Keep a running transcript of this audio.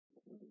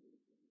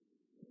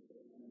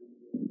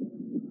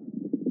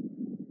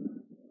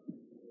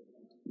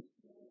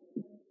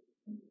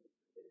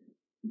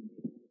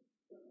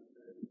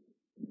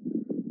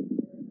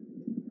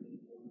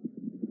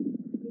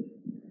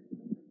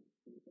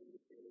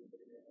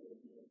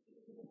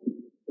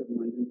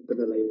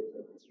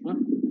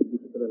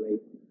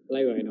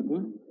Live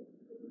ஆயிடும்.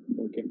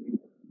 Okay,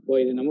 ஓ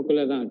இது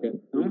நமக்குள்ள தான் இருக்கு.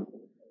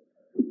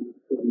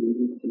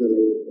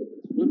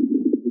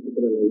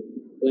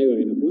 லைவ்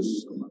ஆயிடும்.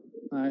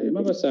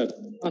 எம்எம்எஸ் சார்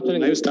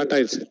லைவ் ஸ்டார்ட்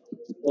ஆயிடுச்சு.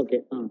 ஓகே,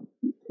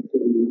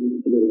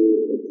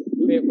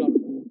 3 o'clock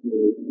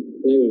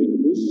லைவ்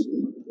ஆயிடும்.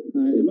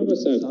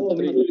 எம்எம்எஸ் சார் 4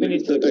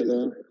 minutes இருக்கு.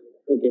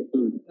 ஓகே,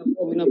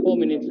 இன்னும் 4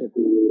 minutes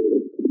இருக்கு.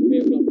 3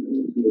 o'clock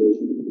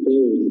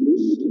லைவ் ஆயிடும்.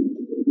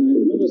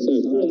 எம்எம்எஸ் சார்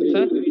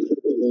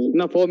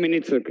இன்னும் 4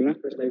 minutes இருக்கு.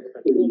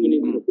 4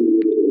 minutes இருக்கு.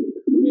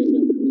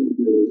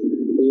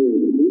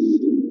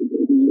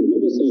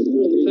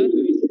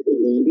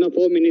 இன்னும்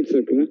 4 minutes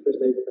இருக்கு.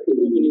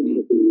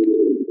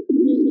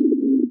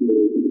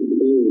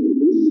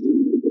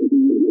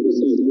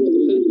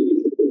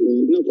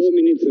 இன்னும் 4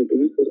 minutes இருக்கு.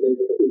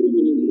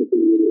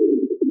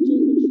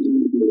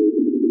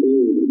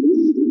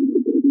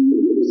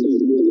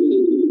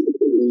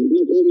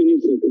 இன்னும் 4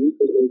 minutes இருக்கு.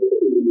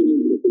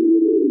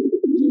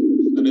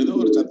 ஏதோ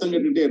ஒரு சத்தம்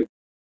கேட்டுட்டே இருக்கு.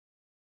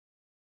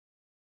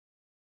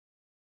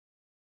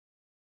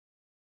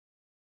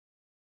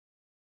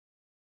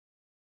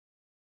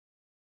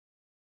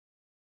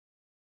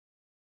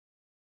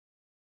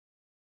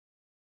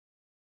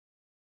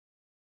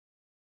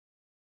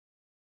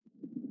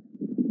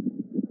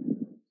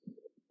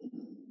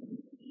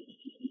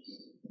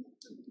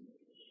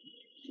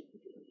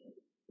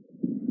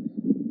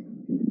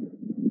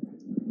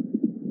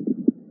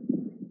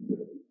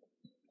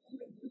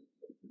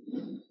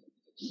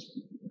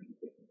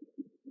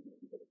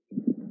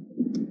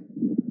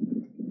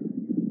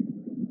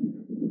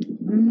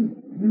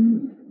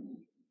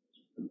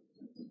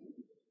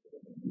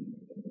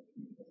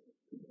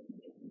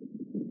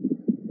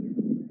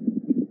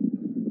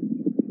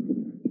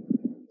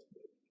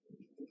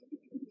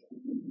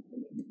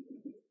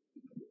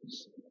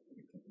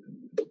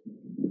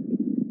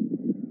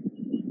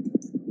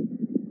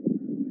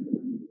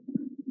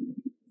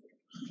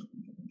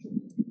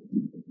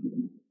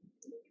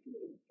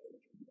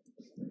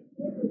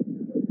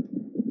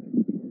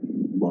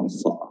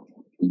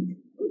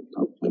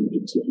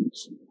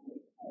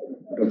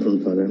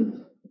 Father.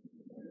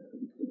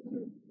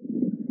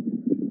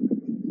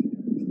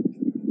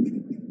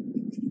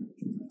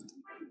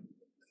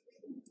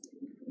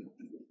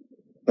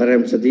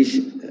 I'm Satish.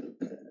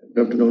 Good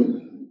afternoon.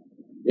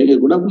 Hey,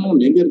 good afternoon.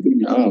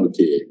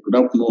 Okay, good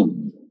afternoon.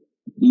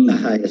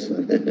 Yes, sir.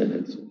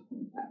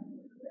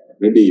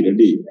 Ready.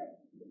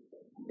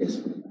 Yes.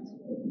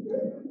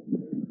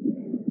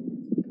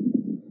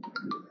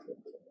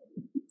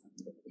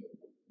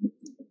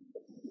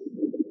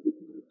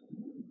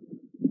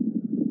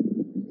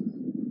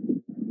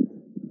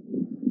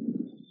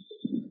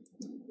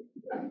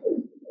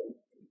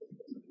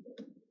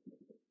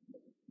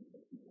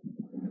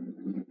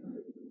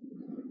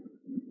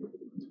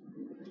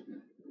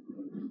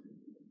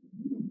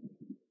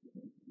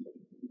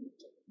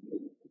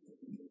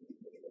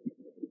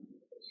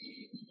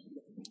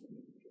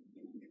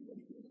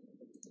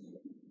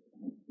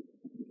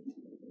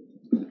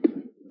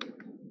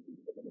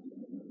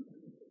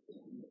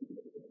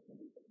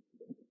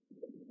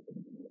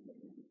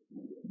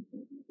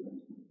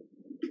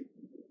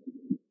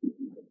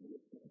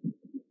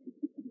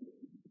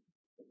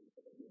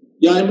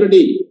 Yeah, I'm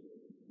ready.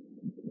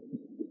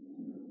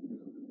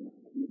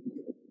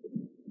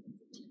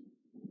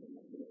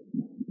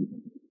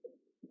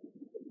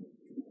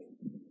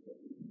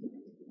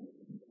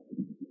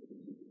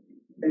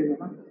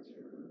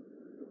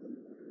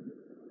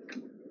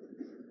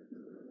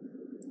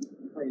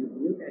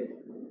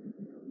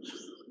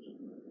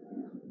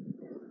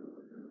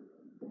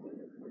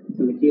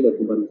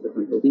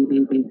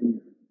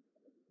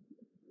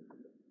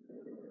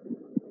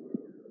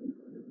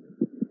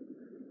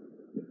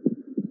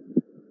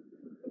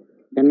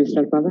 Can we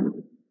start, Father?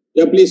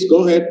 Yeah, please go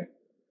ahead.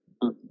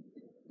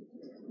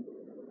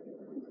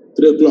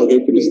 3 o'clock.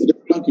 If it is 3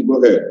 o'clock, you go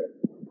ahead.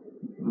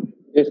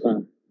 Yes,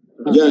 Father.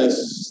 Yes,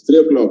 3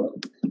 o'clock.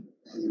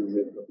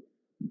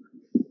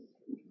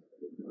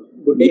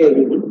 Good day,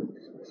 everyone.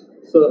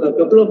 So, a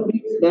couple of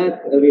weeks back,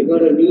 we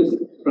got a news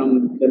from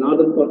the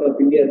northern part of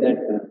India that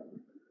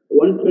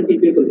 120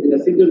 people in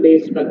a single day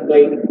struck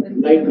by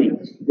lightning,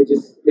 which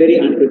is very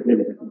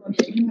unprecedented.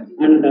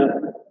 And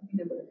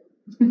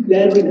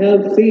there we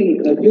have seen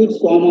a huge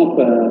swarm of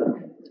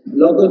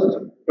locusts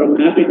from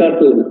Africa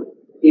to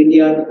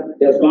India.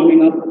 They are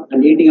swarming up and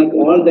eating up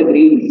all the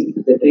greens,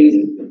 the trees,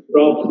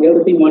 crops,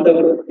 everything,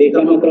 whatever they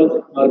come across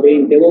are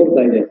being devoured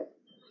by them.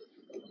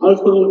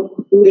 Also,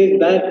 2 days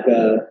back,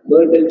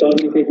 World Health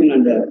Organization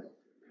and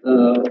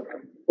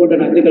Food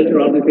and Agriculture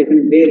Organization,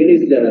 they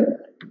released a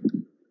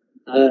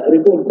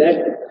report that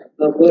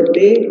per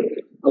day,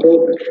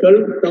 about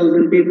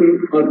 12,000 people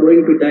are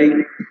going to die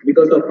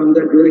because of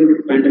hunger during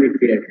this pandemic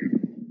period.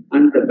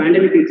 And the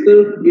pandemic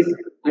itself is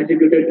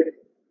attributed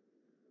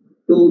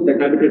to the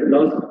habitat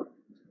loss.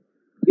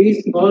 These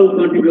all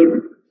contribute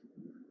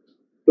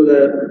to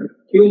the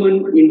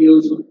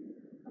human-induced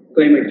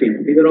climate change.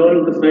 These are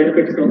all the side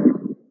effects of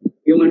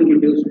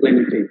human-induced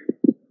climate change.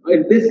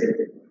 At this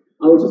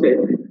outset,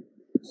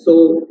 so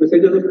the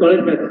St. Joseph's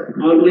College has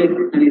organized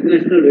an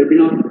international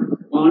webinar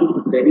on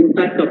the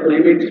impact of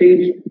climate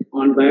change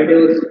on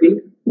biodiversity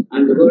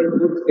and the world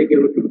food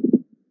security.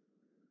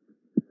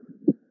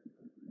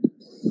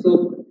 So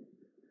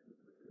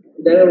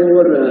there are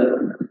over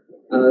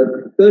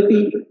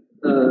 30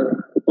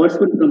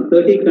 participants from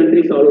 30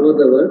 countries all over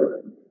the world.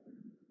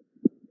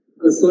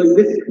 So in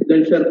this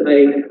juncture, I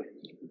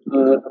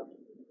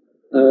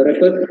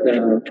request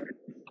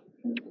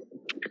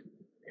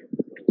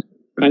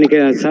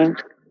Kanikaya sir.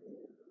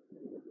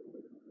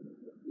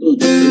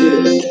 The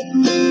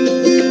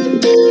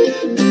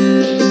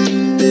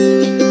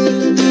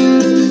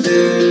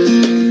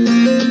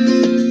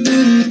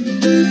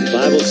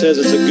Bible says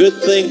it's a good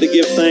thing to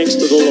give thanks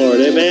to the Lord.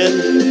 Amen.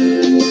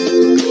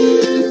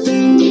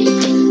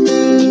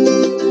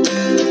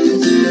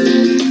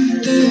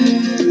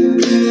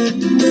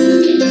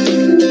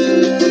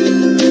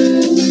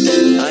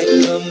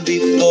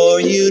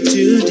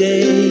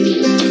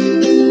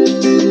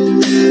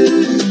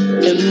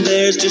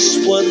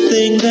 Just one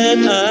thing that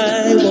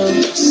I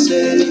want to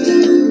say.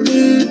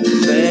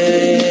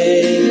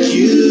 Thank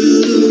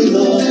you,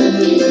 Lord.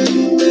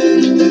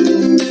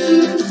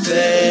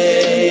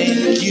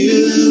 Thank you,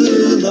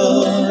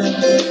 Lord,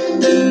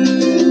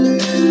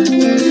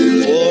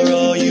 for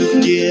all you've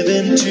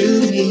given to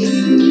me,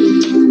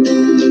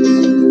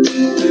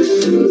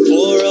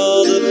 for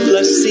all the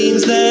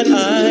blessings that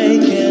I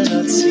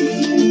cannot see.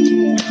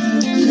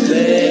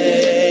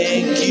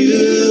 Thank you,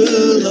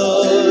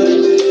 Lord.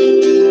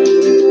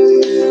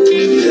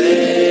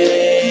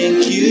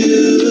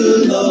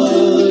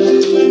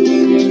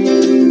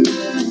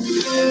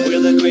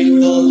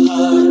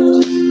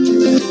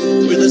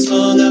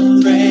 Song of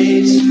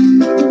praise,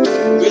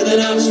 with an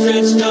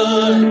outstretched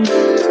arm,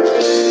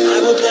 I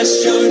will bless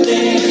your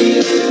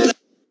name.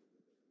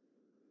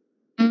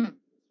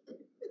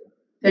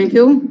 Thank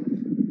you.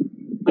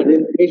 At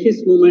this precious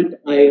moment,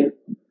 I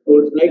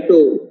would like to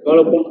call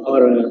upon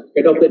our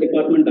head of the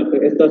department,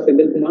 Dr. S.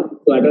 Sendil Kumar,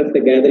 to address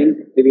the gathering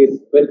with his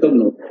welcome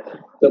note.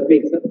 So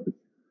please, sir.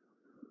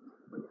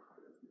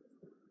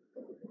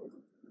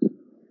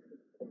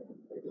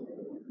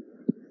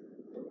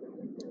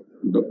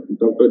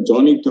 Dr.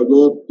 Johnny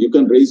Tagore, you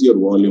can raise your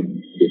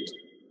volume a bit.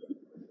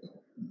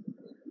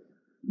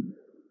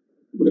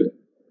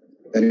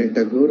 Johnny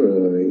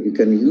Tagore, you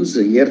can use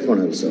the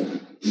earphone also,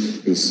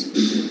 please.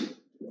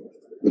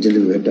 Which will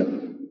be better.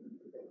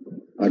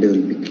 Audio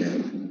will be clear.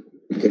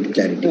 You get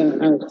clarity.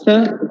 Sir,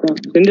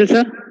 Sendil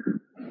sir.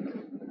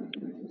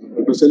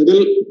 Dr.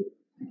 Sendil.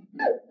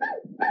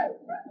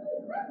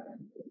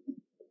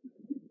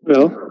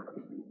 Hello.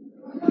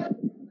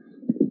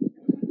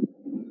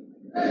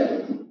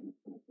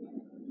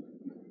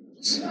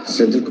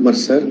 Sendil Kumar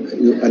sir,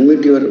 you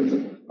unmute your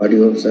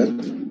audio, sir.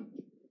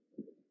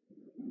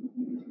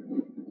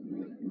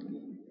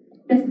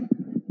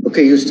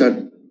 Okay, you start.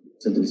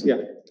 Sendil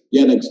sir.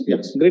 Yeah, next.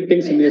 Yes.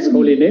 Greetings in His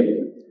holy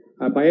name.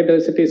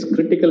 Biodiversity is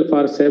critical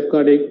for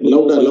safeguarding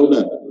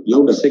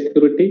louder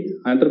security,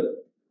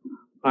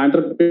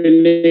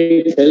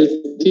 underpinning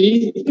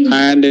healthy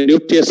and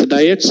nutritious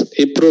diets,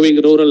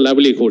 improving rural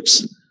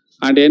livelihoods,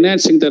 and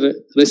enhancing the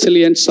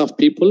resilience of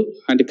people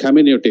and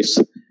communities.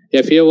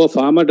 FAO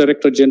Farmer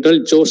Director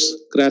General Jose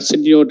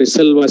Gracinho de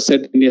Silva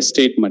said in a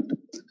statement,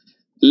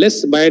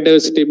 less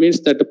biodiversity means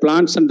that the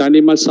plants and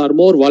animals are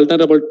more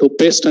vulnerable to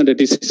pests and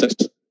diseases,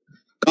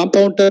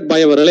 compounded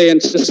by our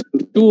reliance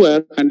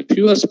on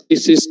fewer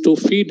species to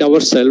feed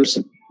ourselves.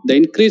 The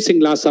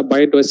increasing loss of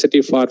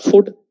biodiversity for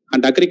food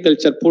and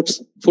agriculture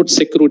puts food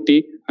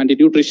security and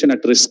nutrition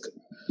at risk.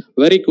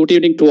 Very good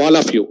evening to all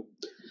of you.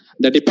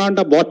 The Department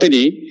of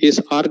Botany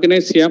is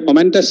organizing a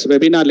momentous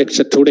webinar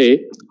lecture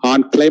today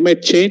on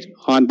climate change,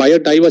 on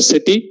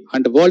biodiversity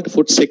and world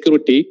food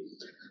security,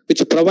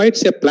 which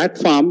provides a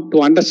platform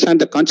to understand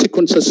the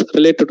consequences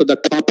related to the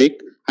topic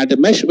and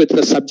mesh with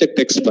the subject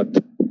expert.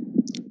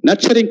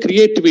 Nurturing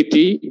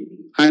creativity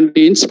and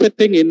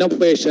inspiring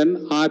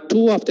innovation are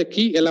two of the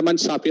key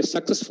elements of a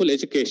successful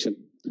education.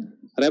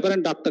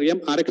 Reverend Dr. M.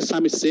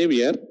 Arakasamy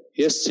Xavier,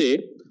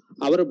 SJ,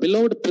 our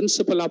beloved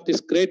principal of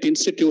this great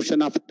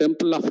institution of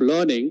Temple of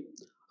Learning,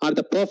 are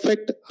the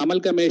perfect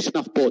amalgamation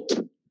of both.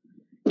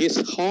 His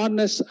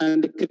harness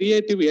and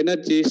creative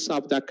energies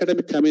of the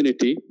academic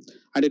community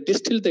and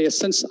distill the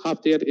essence of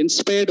their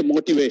inspired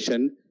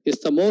motivation is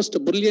the most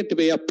brilliant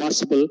way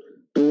possible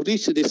to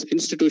reach this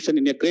institution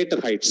in a greater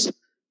heights.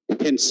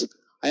 Hence,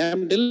 I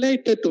am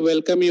delighted to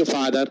welcome you,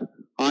 Father,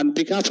 on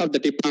behalf of the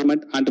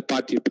department and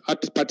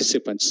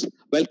participants.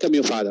 Welcome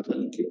you, Father.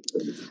 Thank you.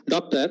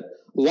 Dr.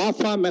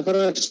 Wafa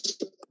Mehrus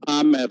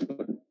Amer,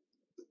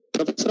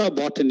 Professor of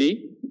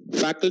Botany,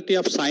 Faculty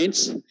of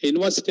Science,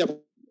 University of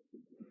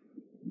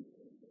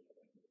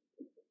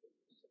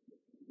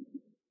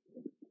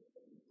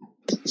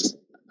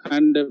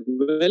and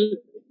well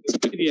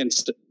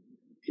experienced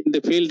in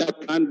the field of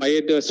plant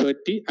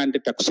biodiversity and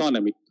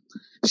taxonomy.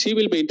 She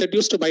will be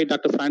introduced by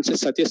Dr.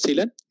 Francis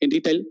Satyaseelan in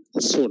detail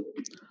soon.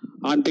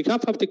 On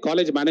behalf of the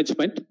college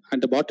management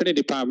and the botany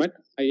department,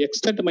 I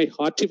extend my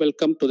hearty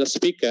welcome to the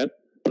speaker,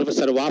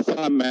 Professor Wafa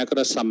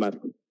Magara Samar.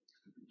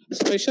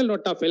 Special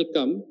note of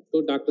welcome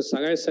to Dr.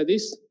 Sagay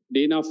Sadish,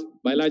 Dean of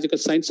Biological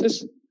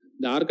Sciences,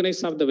 the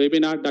organizer of the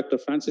webinar, Dr.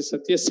 Francis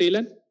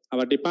Satyaseelan,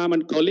 our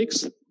department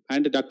colleagues,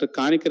 and Dr.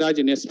 Kanikiraj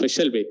in a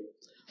special way.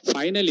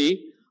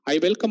 Finally, I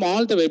welcome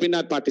all the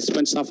webinar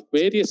participants of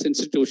various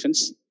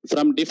institutions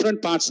from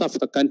different parts of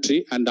the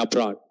country and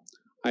abroad.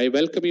 I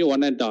welcome you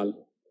one and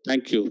all.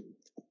 Thank you.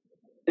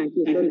 Thank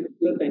you,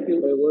 sir. Thank you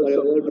for your words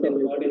of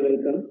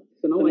welcome.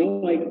 So now may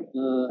I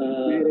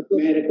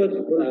request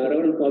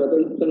Reverend Father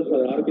Principal for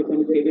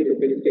RPM to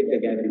facilitate the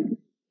gathering.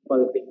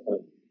 Father, please.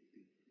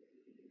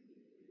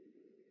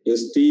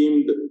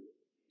 Esteemed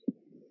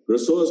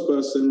resource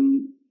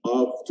person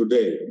of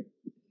today,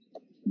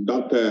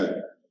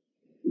 Dr.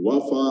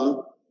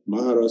 Wafa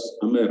Maharas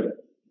Amir,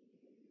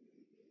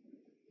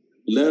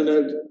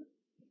 learned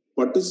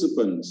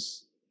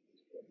participants,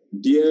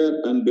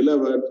 dear and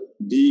beloved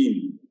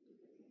Dean,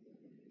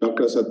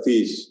 Dr.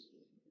 Satish,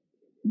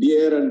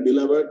 dear and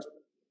beloved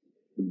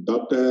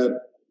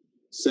Dr.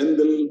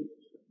 Sendil,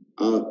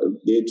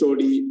 the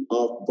HOD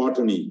of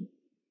Botany,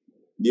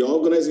 the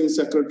organizing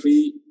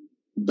secretary,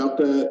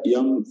 Dr.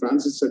 M.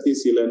 Francis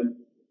Satyaseelan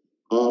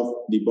of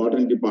the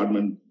Botany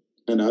Department,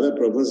 and other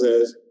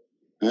professors,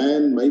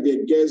 and my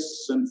dear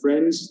guests and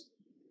friends,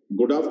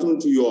 good afternoon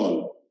to you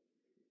all.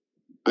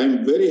 I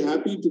am very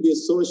happy to be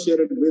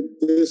associated with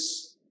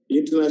this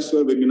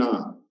international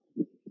webinar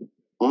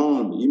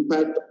on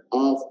impact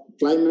of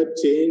climate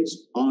change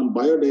on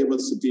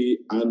biodiversity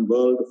and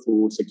world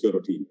food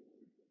security.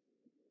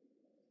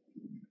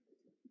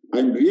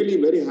 I'm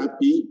really very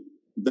happy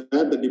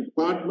that the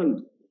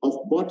Department of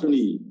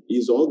Botany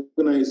is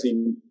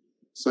organizing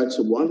such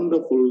a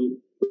wonderful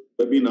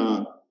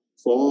webinar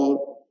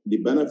for the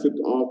benefit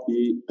of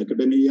the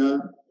academia,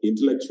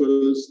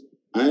 intellectuals,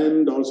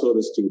 and also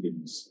the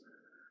students.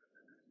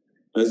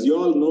 As you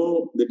all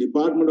know, the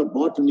Department of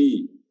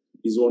Botany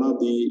is one of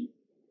the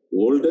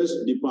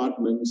oldest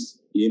departments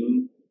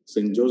in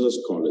St. Joseph's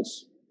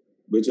College,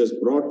 which has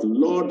brought a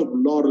lot of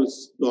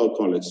laurels to our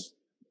college.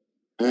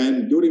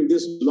 And during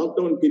this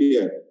lockdown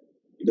period,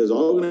 it has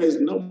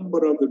organized a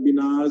number of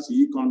webinars,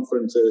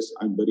 e-conferences.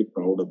 I'm very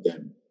proud of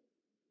them.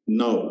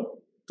 Now,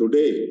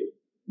 today,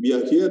 we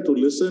are here to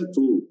listen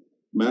to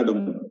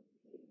Madam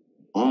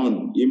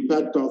on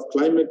impact of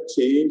climate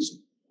change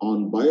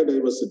on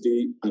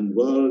biodiversity and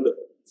world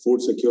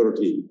food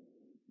security.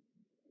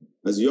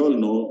 As you all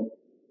know,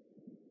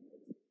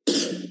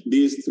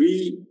 these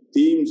three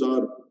themes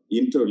are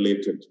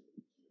interrelated.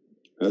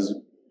 As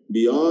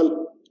we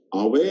all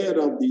are aware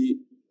of the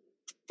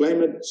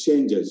climate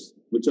changes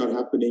which are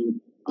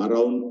happening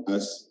around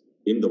us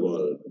in the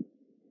world.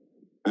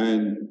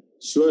 And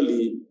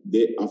surely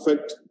they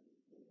affect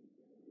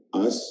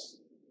us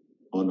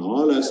on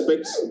all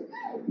aspects,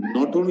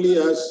 not only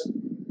us,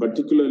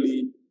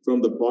 particularly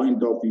from the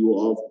point of view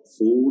of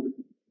food,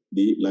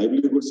 the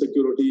livelihood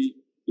security,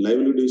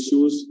 livelihood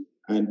issues,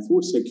 and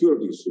food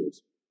security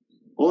issues.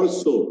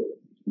 Also,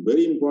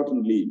 very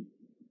importantly,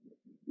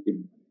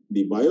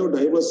 the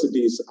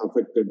biodiversity is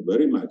affected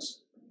very much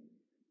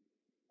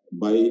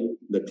by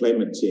the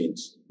climate change,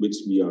 which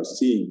we are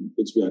seeing,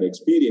 which we are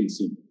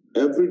experiencing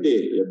every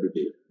day.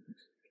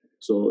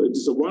 So it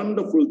is a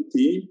wonderful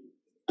theme,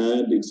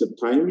 and it's a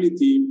timely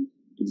theme.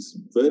 It's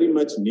very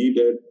much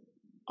needed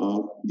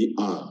of the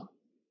hour.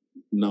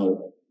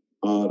 Now,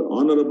 our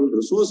honorable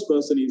resource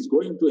person is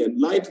going to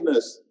enlighten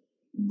us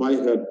by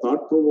her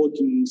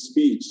thought-provoking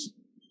speech,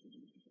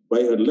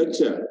 by her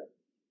lecture,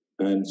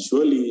 and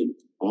surely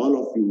all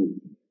of you,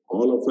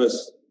 all of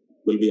us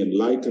will be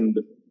enlightened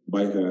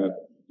by her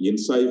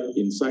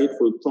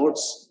insightful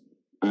thoughts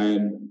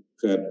and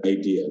her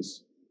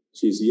ideas.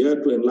 She is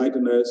here to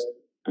enlighten us,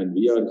 and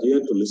we are here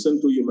to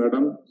listen to you,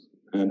 madam.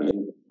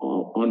 And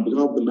on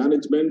behalf of the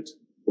management,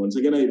 once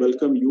again, I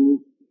welcome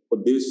you for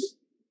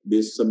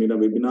this seminar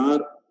webinar.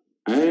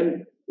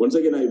 And once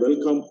again, I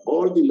welcome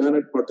all the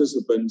learned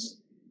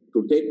participants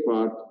to take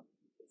part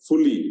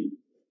fully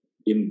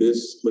in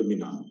this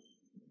webinar.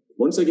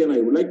 Once again, I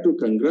would like to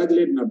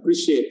congratulate and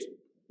appreciate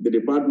the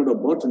Department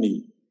of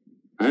Botany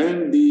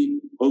and the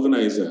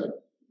organizer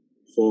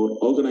for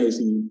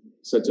organizing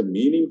such a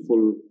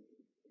meaningful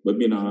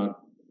webinar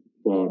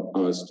for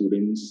our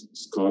students,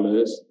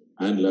 scholars,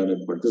 and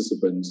learned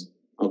participants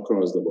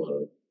across the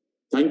world.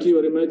 Thank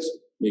you very much.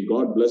 May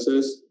God bless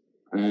us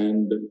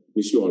and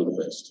wish you all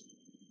the best.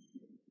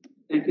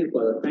 Thank you,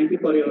 Father. Thank you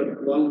for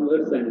your warm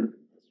words, and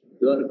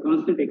your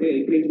constant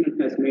encouragement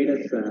has made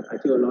us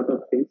achieve a lot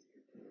of things.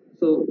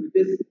 So with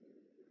this,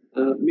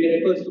 may I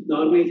request the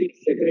organizing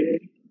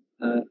secretary,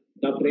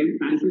 Dr. M.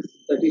 Francis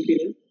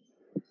Satyaseelan,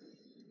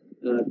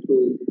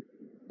 to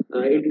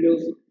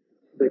introduce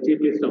the chief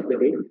guest of the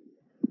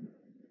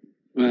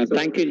day.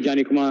 Thank you,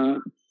 Johnny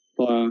Kumar,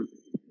 for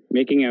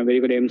making a very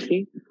good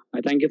MC.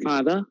 I thank you,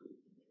 Father,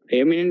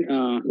 eminent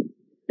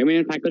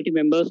faculty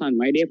members, and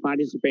my dear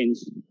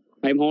participants.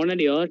 I am honored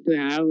here to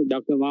have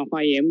Dr. Wafa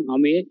M.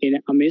 Amir in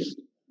amidst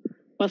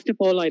First of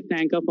all, I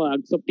thank her for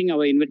accepting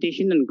our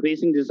invitation and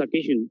gracing this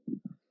occasion,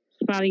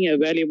 sparing a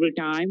valuable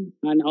time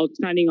and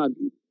outstanding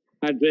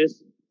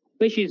address,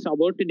 which she is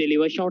about to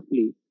deliver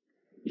shortly.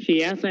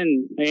 She has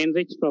an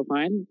enriched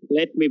profile.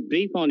 Let me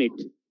brief on it.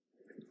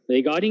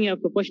 Regarding her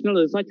professional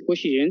research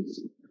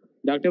positions,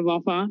 Dr.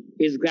 Wafa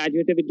is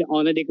graduated with the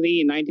honor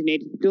degree in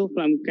 1982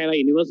 from Cairo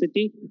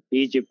University,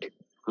 Egypt,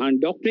 and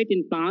doctorate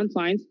in plant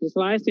science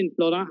specialized in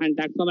flora and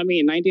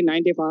taxonomy in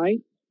 1995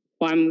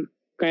 from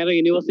Cairo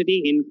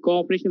University in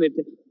cooperation with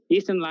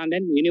Eastern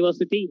London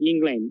University,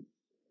 England.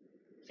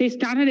 She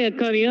started her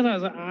career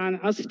as an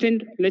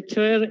assistant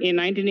lecturer in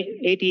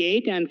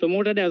 1988 and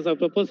promoted as a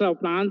professor of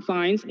plant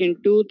science in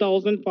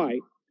 2005.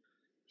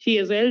 She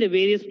has held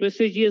various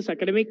prestigious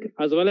academic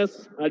as well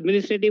as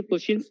administrative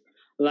positions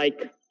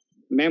like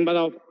member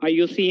of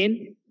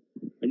IUCN,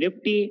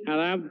 Deputy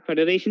Arab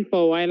Federation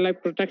for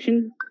Wildlife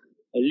Protection,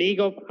 League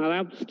of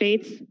Arab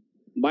States,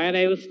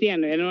 Biodiversity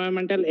and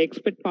Environmental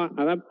Expert for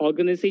Arab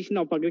Organization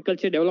of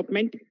Agriculture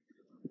Development,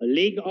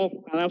 League of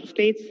Arab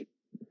States.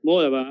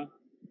 Moreover,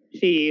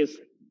 she is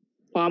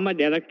former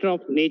Director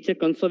of Nature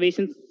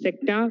Conservation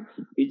Sector,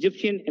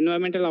 Egyptian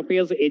Environmental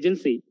Affairs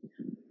Agency,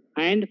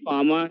 and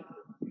former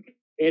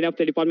Head of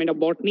the Department of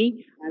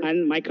Botany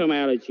and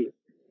Microbiology,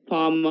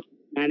 former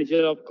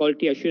Manager of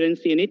Quality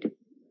Assurance Unit,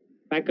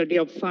 Faculty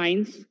of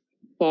Science,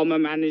 former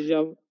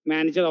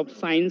Manager of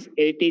Science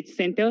Heritage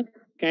Center,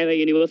 Cairo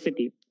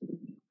University.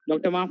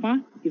 Dr.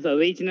 Wafa is a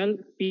regional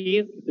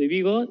peer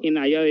reviewer in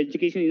higher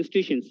education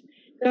institutions.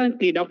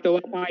 Currently, Dr.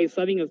 Wafa is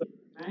serving as a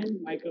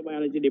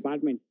Microbiology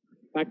Department,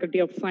 Faculty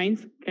of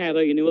Science, Cairo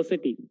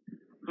University,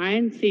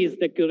 and she is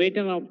the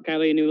curator of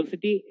Cairo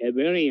University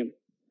Herbarium.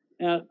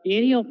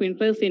 Area of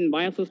interest in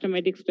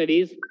biosystematic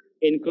studies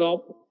in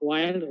crop,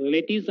 wild,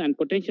 relatives, and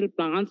potential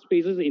plant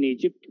species in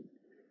Egypt,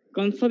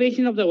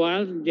 conservation of the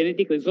wild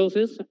genetic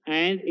resources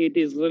and it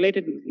is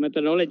related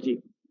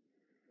methodology,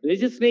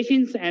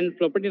 legislations and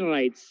property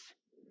rights,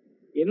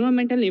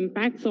 environmental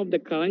impacts of the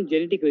current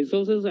genetic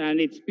resources and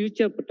its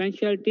future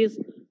potentialities,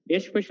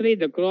 especially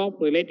the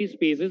crop-related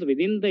species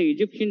within the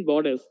Egyptian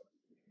borders.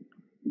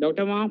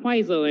 Dr. Wafa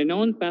is a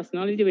renowned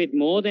personality with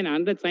more than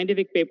 100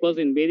 scientific papers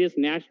in various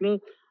national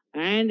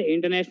and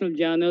international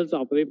journals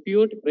of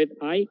repute with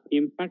high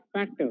impact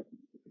factor.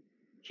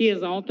 She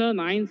has authored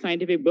 9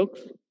 scientific books.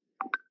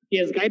 She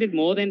has guided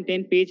more than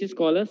 10 PhD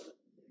scholars.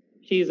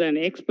 She is an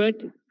expert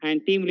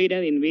and team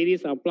leader in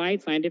various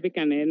applied scientific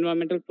and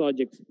environmental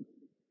projects.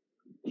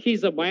 She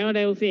is a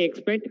biodiversity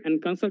expert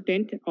and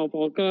consultant of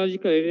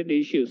ecological-related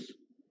issues.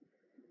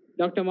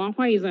 Dr.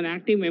 Wafa is an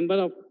active member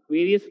of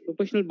various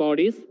professional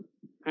bodies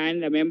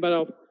and a member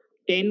of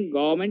 10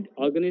 government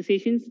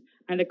organizations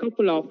and a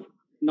couple of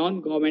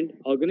non-government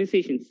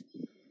organizations.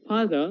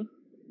 Further,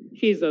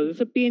 she is a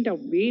recipient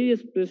of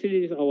various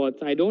prestigious awards.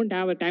 I don't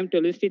have a time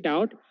to list it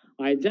out.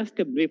 I just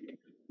briefed.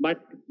 But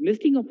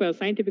listing of her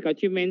scientific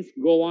achievements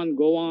go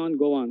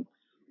on.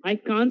 I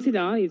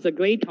consider it's a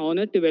great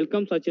honor to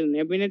welcome such an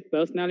eminent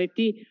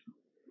personality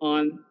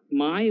on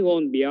my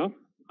own behalf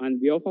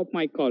and behalf of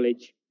my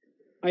college.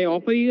 I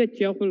offer you a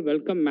cheerful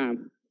welcome,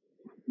 ma'am.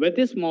 With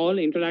this small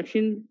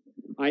introduction,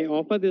 I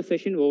offer this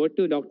session over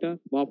to Dr.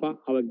 Wafa,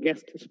 our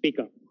guest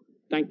speaker.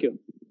 Thank you.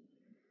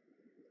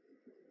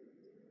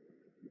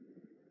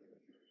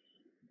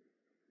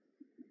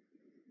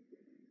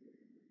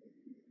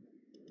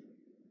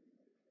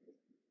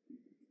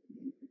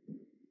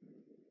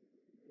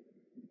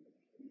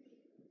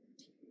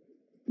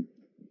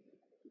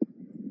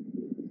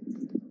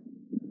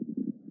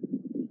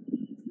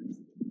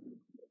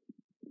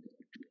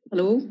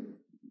 Hello.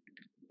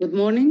 Good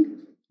morning.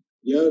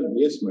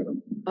 Yes,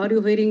 madam. Are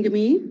you hearing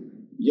me?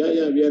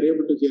 Yeah, we are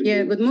able to hear you.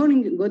 Yeah, good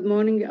morning. Good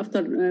morning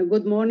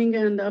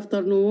and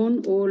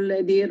afternoon,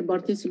 all dear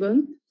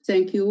participants.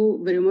 Thank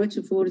you very much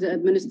for the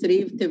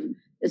administrative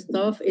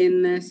staff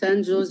in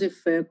St.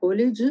 Joseph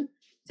College.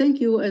 Thank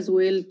you as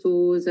well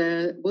to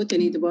the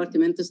Botany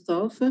Department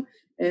staff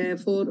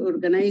for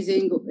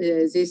organizing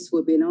this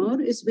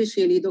webinar,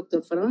 especially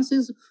Dr.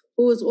 Francis,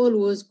 who is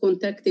always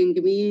contacting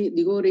me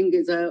during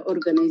the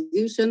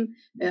organization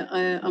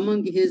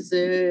among his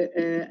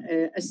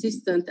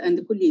assistant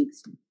and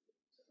colleagues.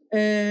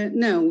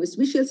 Now,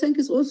 special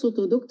thanks also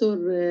to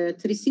Dr.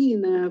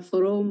 Trisina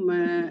from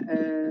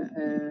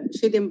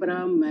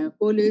Shedinbram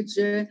College.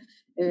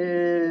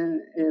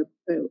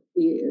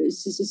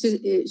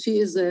 She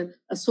is a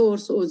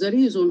source or the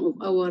reason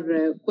of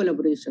our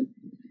collaboration.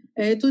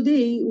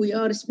 Today, we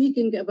are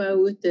speaking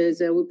about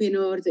the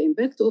webinar, the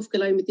impact of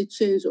climate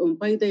change on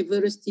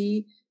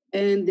biodiversity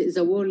and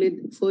the world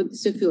food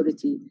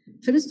security.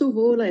 First of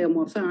all, I am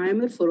Wafa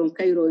Amir from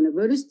Cairo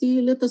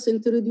University. Let us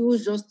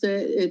introduce just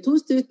 2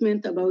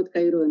 statements about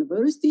Cairo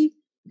University.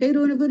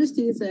 Cairo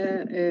University is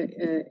an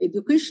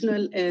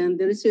educational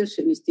and research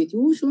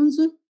institutions,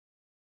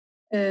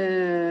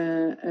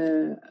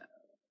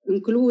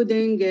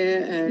 including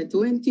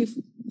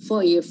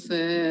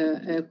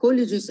 25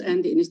 colleges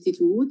and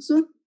institutes.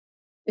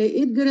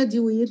 It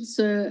graduates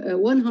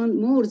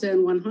more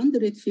than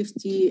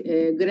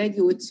 150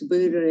 graduates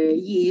per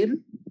year.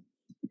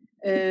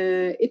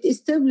 it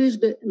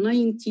established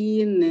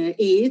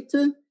 1908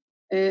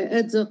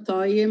 at the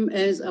time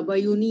as a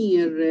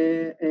pioneer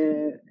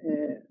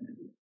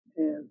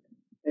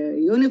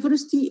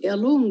university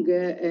along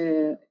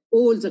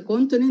all the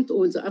continent,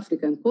 all the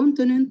African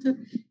continent.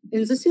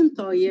 In the same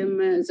time,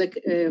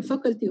 the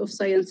Faculty of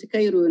Science,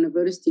 Cairo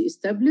University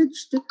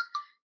established.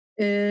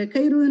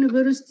 Cairo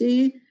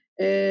University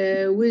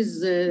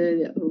with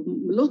a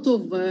lot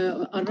of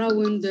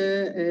around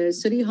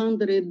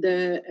 300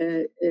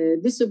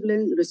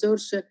 disciplines,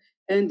 research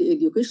and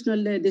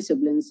educational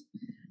disciplines.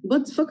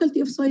 But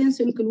Faculty of Science,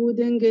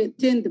 including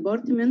 10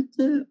 departments,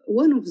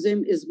 one of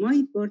them is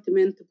my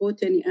department,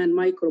 Botany and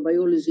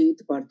Microbiology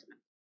department.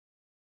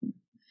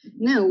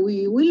 Now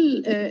we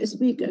will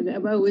speak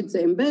about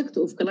the impact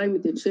of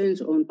climate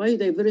change on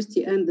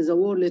biodiversity and the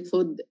world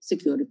food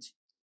security.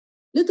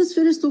 Let us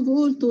first of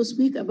all to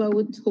speak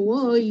about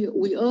why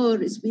we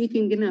are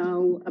speaking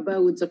now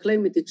about the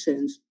climate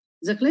change.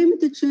 The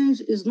climate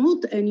change is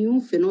not a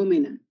new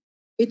phenomenon.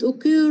 It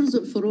occurs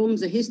from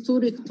the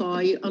historic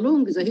time,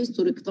 along the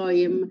historic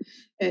time,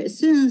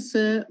 since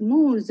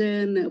more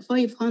than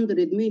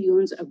 500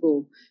 million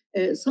ago.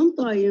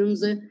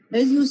 Sometimes,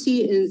 as you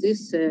see in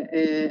this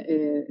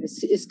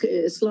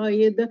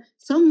slide,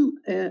 some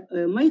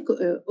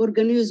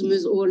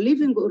microorganisms or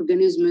living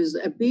organisms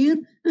appear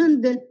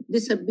and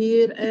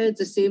disappear at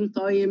the same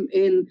time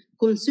in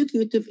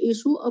consecutive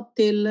issue up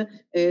till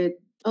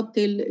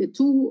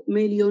 2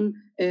 million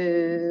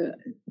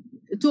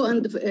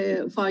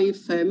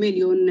 2.5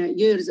 million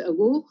years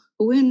ago,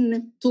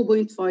 when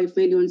 2.5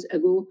 million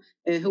ago,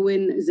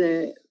 when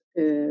the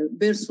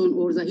person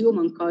or the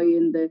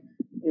humankind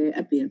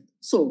appeared.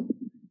 So,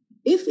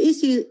 if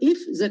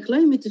the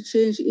climate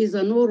change is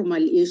a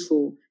normal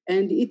issue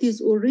and it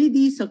is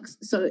already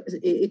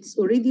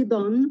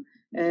done,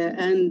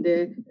 and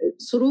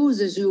through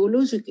the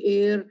geologic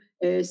air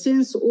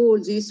since all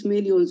these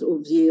millions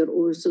of years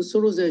or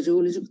through the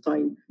geologic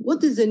time,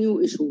 what is the new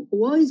issue?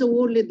 Why the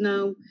world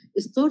now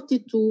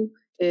started to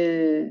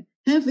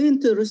have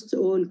interest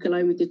on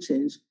climate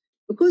change?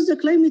 Because the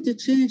climate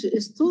change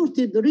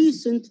started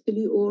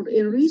recently or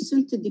in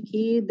recent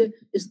decade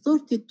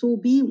started to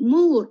be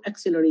more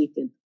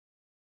accelerated.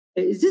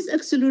 This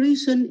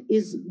acceleration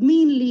is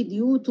mainly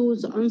due to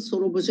the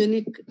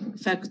anthropogenic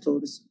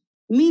factors,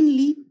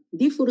 mainly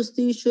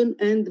deforestation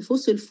and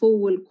fossil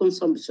fuel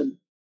consumption.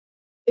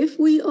 If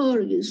we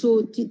are,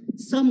 so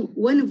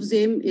one of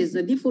them is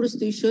the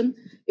deforestation.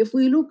 If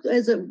we look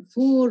as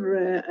for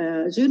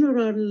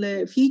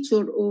general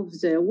feature of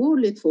the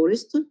world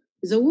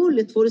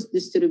forest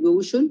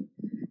distribution,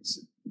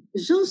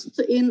 just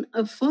in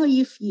a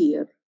 5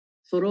 year,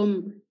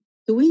 from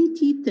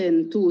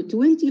 2010 to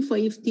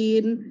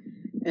 2015,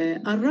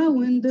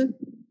 around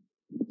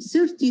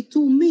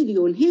 32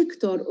 million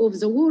hectares of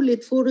the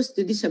world forest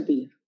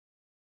disappear.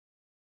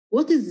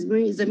 What is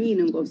the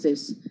meaning of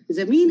this?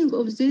 The meaning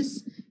of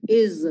this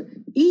is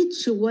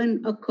each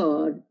one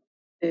acre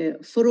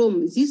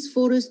from this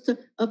forest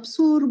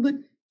absorb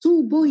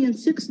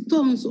 2.6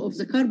 tons of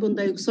the carbon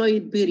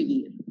dioxide per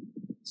year.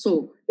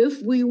 So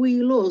if we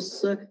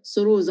lose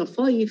through the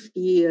 5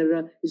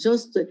 year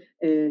just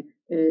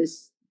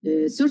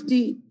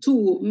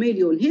 32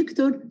 million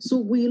hectares, so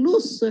we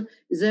lose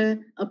the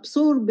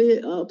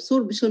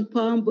absorption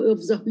pump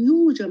of the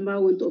huge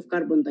amount of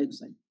carbon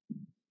dioxide.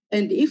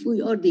 And if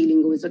we are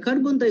dealing with the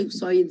carbon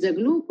dioxide, the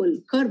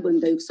global carbon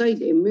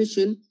dioxide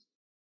emission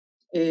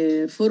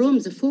from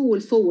the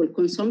fuel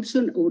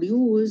consumption or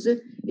use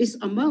is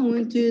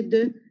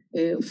amounted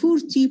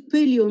 40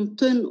 billion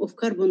ton of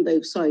carbon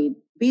dioxide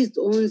based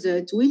on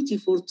the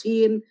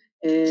 2014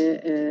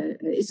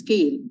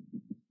 scale.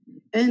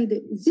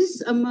 And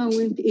this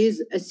amount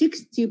is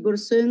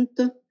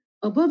 60%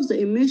 above the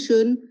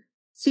emission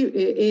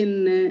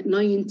in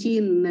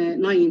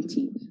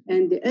 1990.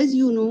 And as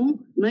you know,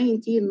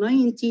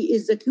 1990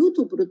 is the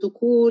Kyoto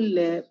Protocol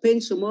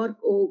benchmark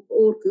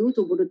or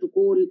Kyoto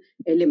Protocol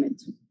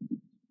limit.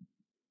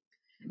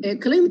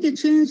 Climate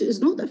change is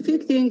not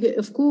affecting,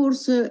 of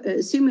course,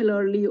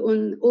 similarly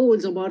on all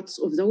the parts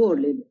of the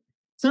world.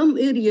 Some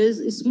areas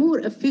is more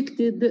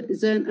affected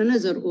than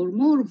another or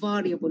more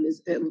vulnerable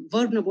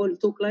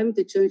to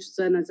climate change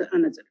than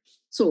another.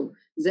 So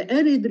the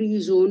arid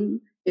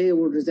region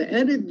or the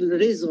arid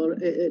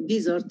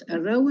desert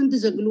around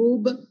the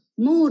globe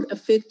more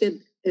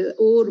affected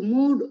or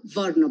more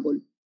vulnerable,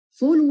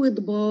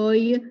 followed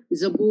by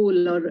the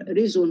polar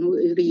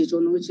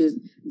region which is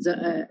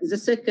the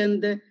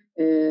second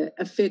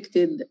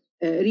affected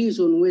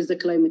region with the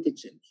climate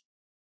change.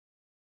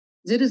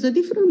 There is a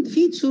different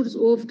features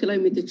of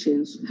climate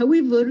change.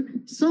 However,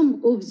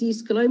 some of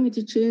these climate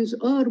change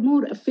are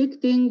more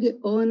affecting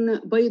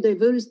on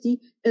biodiversity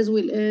as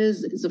well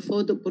as the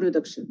food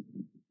production.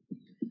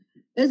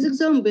 As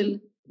example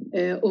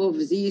of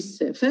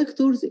these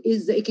factors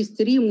is the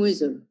extreme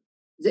weather.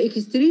 The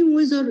extreme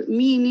weather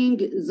meaning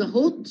the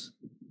hot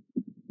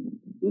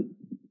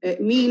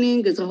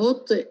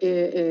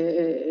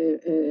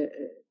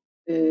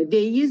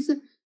days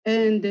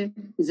and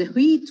the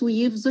heat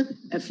waves,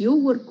 a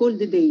fewer cold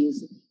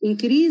days.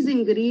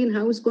 increasing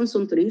greenhouse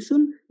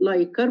concentration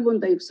like carbon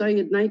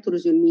dioxide,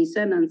 nitrogen,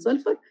 methane, and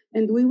sulfur.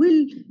 And we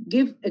will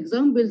give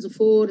examples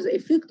for the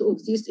effect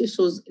of these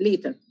issues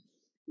later.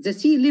 The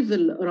sea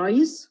level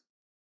rise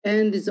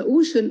and the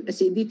ocean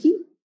acidity,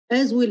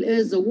 as well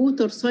as the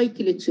water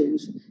cycle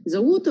change.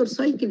 The water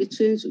cycle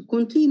change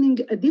containing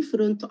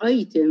different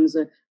items,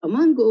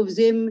 among of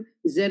them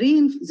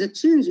the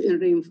change in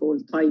rainfall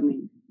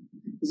timing,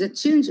 the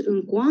change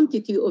in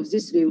quantity of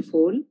this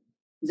rainfall,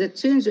 the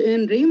change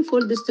in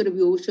rainfall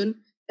distribution,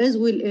 as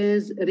well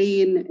as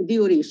rain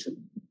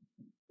duration.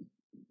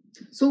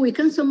 So we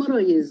can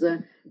summarize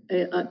the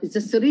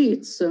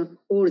threats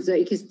or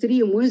the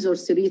extreme weather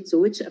threats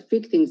which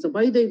affecting the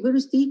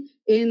biodiversity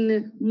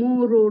in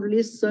more or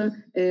less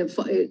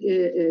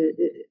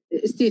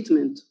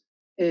statement.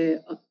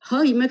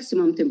 High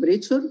maximum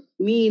temperature,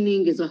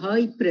 meaning the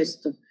high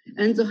pressed.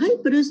 And the high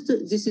pressed,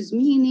 this is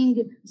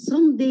meaning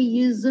some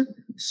days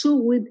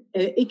showed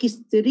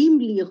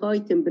extremely high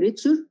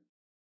temperature,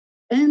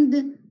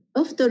 and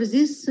after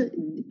this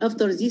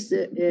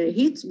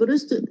heat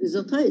burst,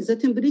 the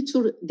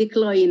temperature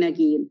decline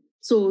again.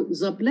 So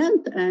the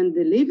plant and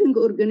the living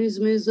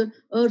organisms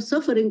are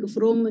suffering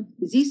from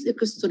this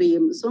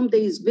extreme. Some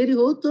days very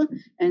hot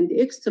and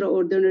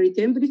extraordinary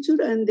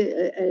temperature, and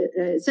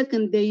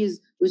second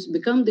days which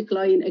become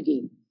decline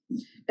again.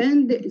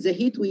 And the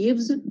heat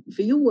waves,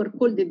 fewer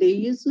cold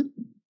days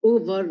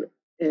over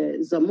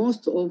the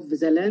most of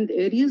the land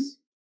areas,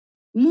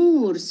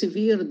 more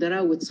severe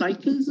drought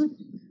cycles.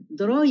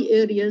 Dry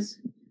areas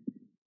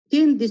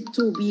tend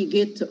to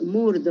get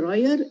more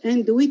drier,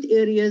 and wet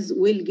areas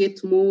will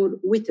get more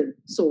wetter.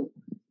 So,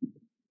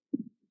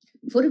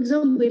 for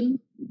example,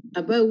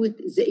 about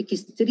the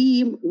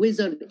extreme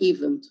weather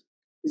event.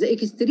 The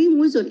extreme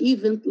weather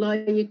event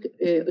like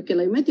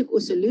climatic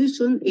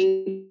oscillation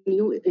in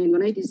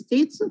United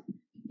States,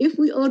 if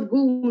we are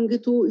going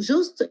to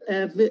just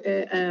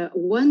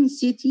one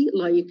city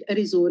like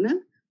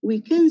Arizona, we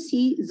can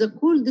see the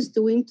coldest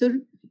winter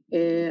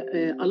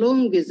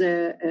along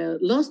the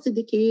last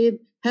decade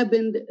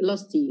happened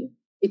last year.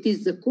 It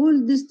is the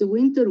coldest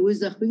winter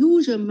with a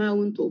huge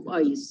amount of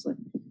ice.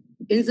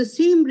 In the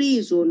same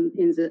region,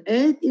 in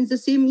the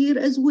same year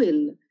as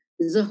well,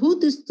 the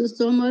hottest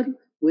summer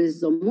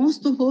with the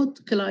most hot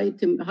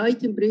high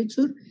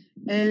temperature,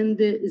 and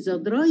the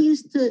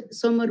driest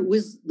summer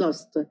with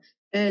dust.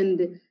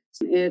 And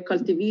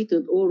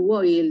cultivated or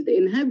wild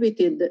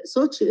inhabited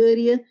such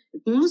area,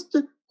 it must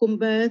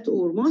combat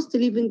or must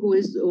living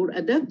with or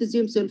adapt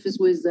themselves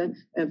with a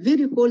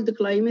very cold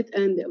climate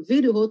and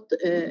very hot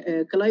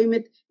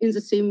climate in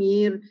the same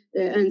year.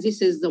 And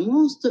this is the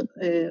most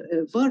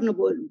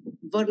vulnerable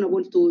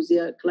to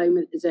the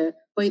climate, the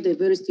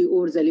biodiversity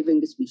or the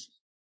living species.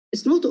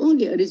 It's not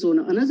only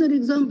Arizona. Another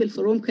example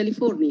from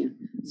California,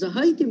 the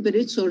high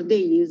temperature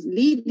days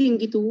leading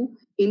to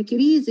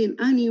increase in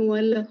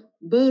annual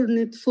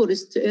burned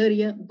forest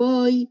area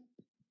by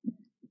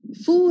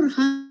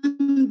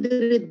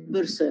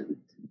 400%.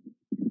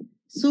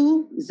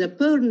 So the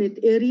burned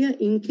area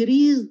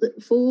increased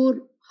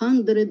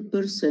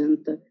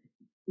 400%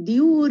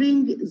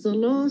 during the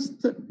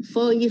last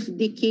 5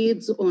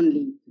 decades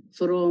only,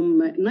 from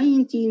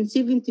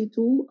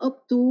 1972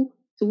 up to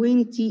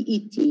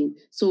 2018.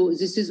 So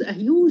this is a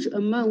huge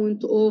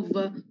amount of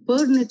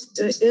burned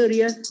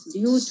area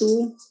due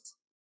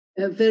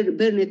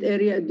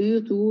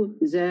to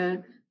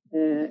the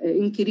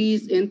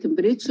increase in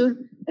temperature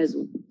as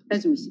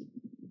we see.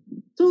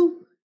 So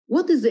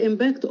what is the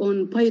impact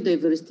on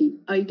biodiversity?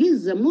 I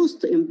guess the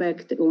most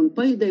impact on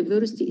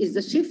biodiversity is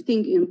the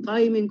shifting in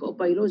timing of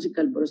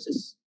biological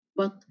process.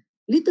 But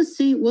let us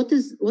see what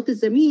is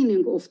the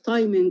meaning of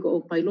timing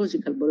of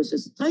biological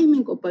process.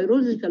 Timing of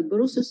biological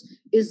process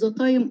is the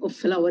time of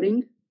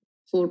flowering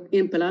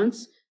in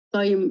plants,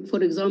 time,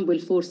 for example,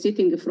 for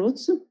setting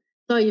fruits,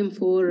 time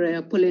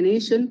for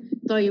pollination,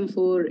 time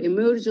for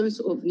emergence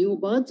of new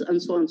buds,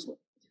 and so on and so on.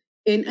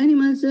 In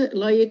animals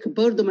like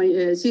bird,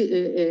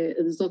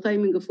 the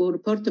timing for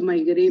bird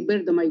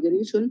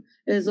migration,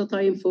 the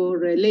time for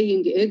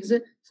laying eggs,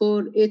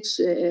 for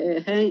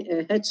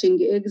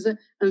hatching eggs,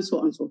 and so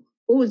on and so on.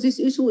 All this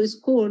issue is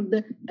called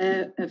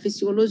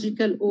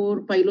physiological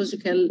or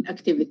biological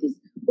activities.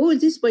 All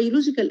these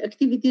biological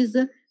activities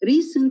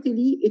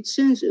recently it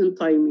changed in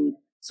timing.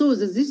 So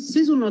this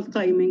seasonal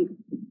timing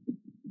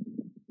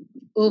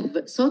of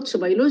such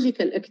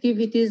biological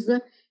activities,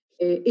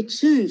 it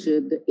changed.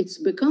 It's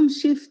become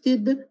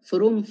shifted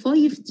from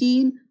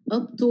 15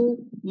 up to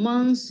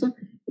months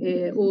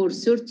or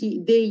 30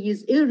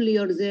 days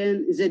earlier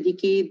than the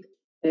decade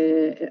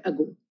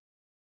ago.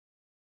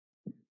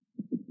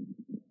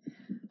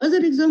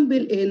 Other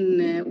example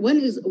in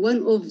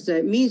one of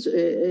the major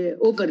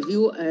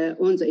overview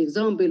on the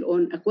example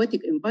on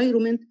aquatic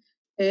environment.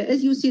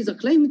 As you see, the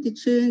climate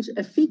change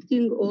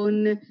affecting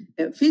on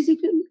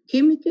physical,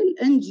 chemical,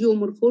 and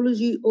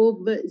geomorphology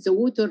of the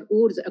water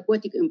or the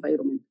aquatic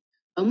environment.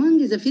 Among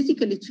the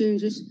physical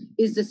changes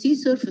is the sea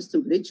surface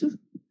temperature,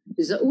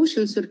 the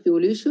ocean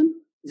circulation,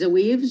 the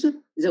waves,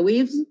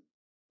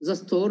 the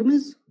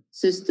storms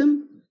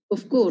system,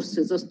 of course,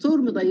 the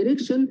storm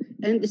direction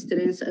and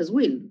strength as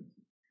well.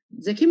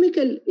 The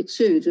chemical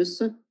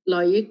changes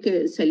like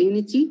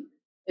salinity,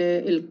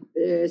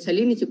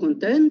 salinity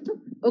content,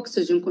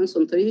 oxygen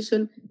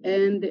concentration,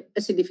 and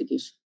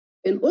acidification.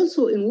 And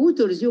also in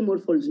water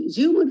geomorphology.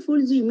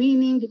 Geomorphology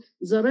meaning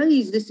the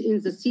rises in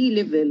the sea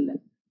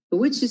level,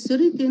 which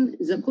threaten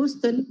the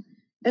coastal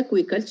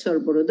aquaculture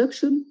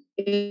production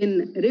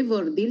in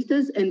river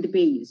deltas and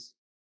bays.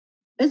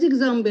 As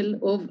example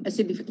of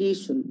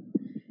acidification.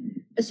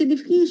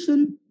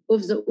 Acidification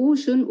of the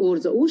ocean or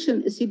the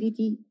ocean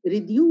acidity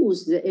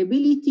reduce the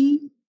ability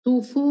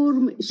to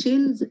form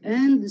shells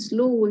and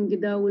slowing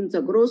down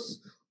the growth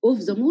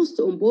of the most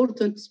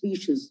important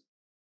species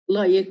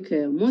like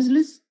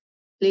mussels,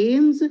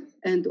 clams,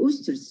 and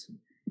oysters.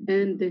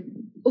 And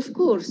of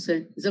course,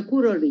 the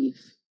coral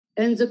reef.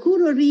 And the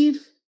coral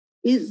reef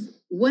is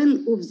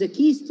one of the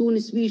keystone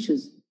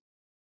species.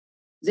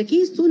 The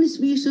keystone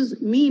species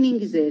meaning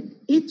that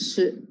each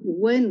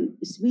one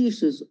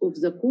species of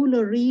the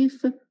coral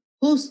reef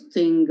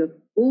hosting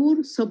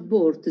or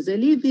support the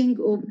living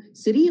of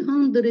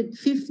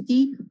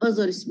 350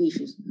 other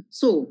species.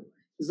 So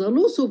the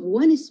loss of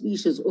one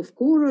species of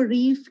coral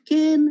reef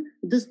can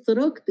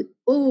destruct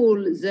all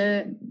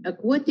the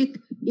aquatic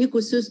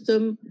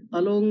ecosystem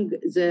along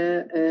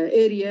the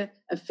area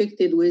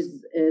affected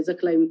with the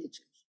climate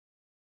change.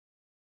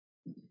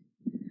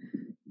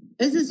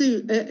 As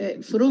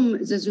from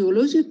the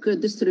geologic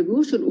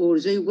distribution or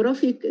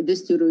geographic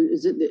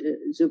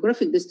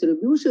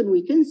distribution,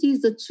 we can see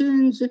the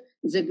change,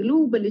 the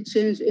global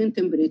change in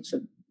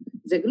temperature.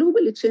 The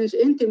global change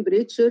in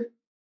temperature,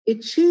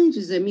 it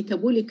changes the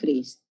metabolic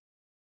rate.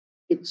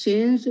 It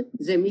changes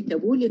the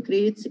metabolic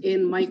rates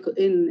in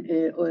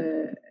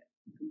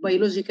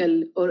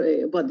biological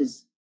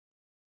bodies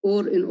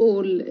or in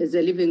all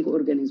the living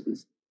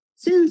organisms.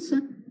 Since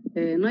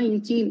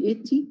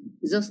 1980,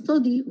 the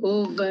study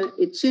of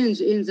a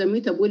change in the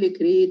metabolic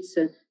rates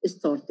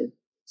started.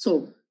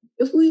 So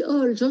if we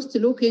are just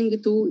looking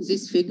to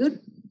this figure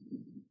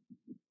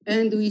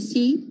and we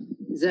see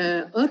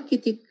the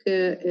Arctic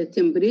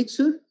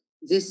temperature,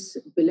 this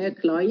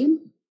black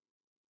line,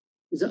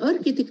 the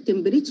Arctic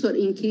temperature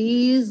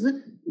increase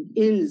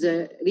in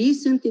the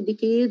recent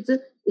decades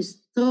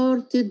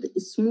started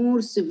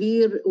small,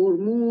 severe, or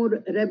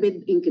more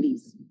rapid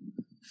increase,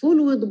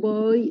 followed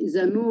by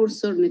the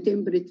northern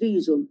temperate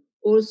region.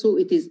 Also,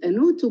 it is a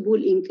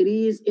notable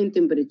increase in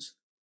temperature.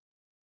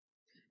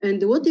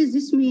 And what is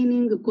this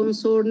meaning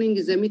concerning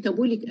the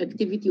metabolic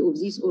activity of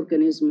these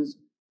organisms?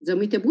 The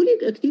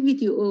metabolic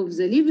activity of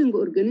the living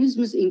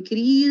organisms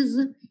increase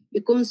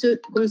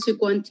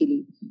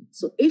consequently.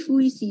 So if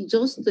we see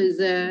just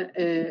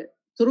the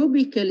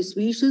tropical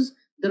species,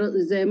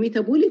 the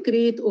metabolic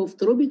rate of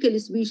tropical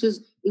species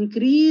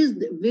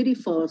increased very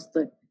fast.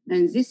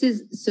 And this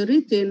is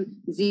threaten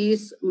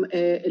these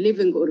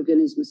living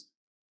organisms.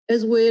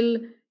 As well,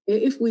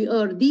 if we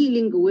are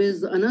dealing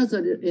with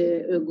another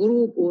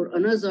group or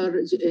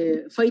another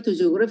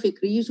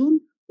phytogeographic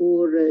region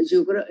or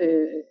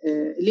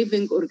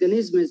living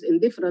organisms in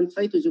different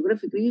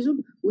phytogeographic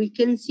region, we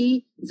can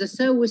see the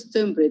south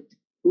temperate,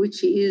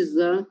 which is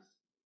the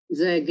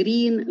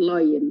green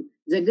line.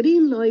 The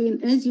green line,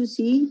 as you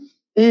see,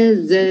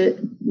 as the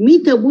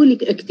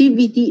metabolic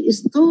activity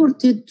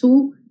started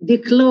to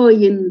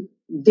decline,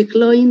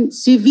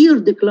 severe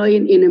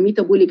decline in a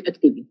metabolic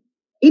activity.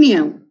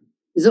 Anyhow,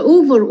 the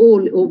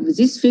overall of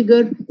this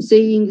figure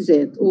saying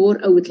that or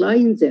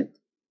outline that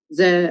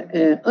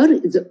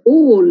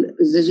all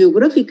the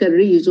geographical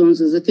regions,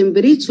 the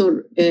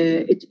temperature,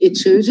 it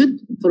changed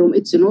from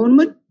its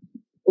normal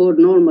or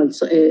normal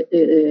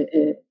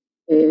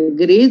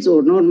grades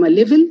or normal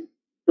level,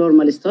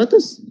 normal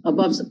status,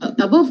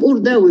 above or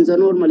down the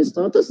normal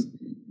status,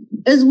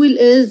 as well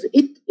as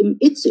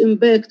its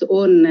impact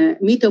on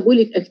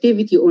metabolic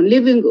activity on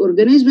living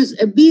organisms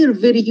appear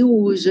very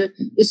huge,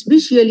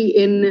 especially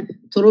in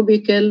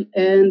tropical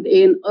and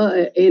in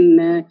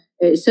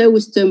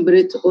south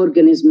temperate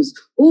organisms.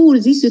 All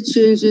these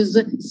changes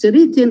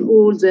threaten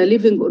all the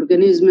living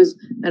organisms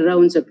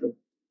around the globe.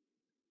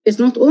 It's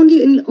not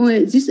only in,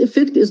 this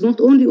effect is not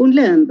only on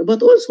land,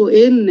 but also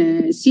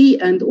in sea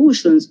and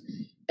oceans.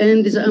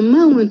 And the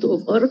amount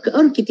of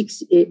Arctic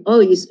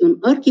ice on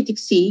Arctic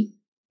Sea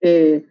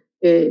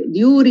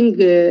during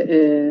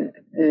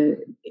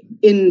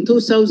in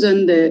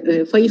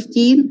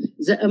 2015,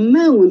 the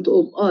amount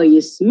of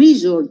ice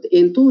measured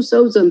in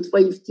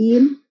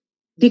 2015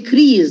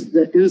 decreased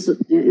in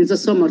the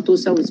summer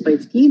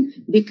 2015,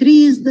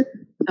 decreased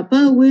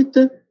about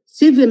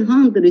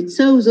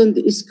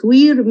 700,000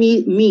 square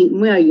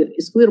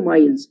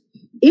miles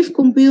if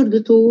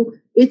compared to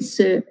its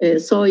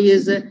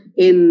size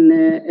in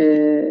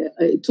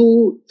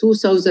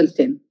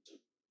 2010.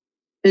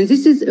 And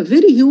this is a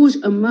very huge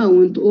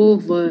amount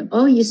of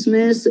ice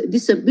mass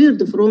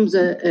disappeared from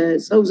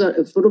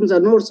the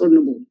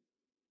northern pole.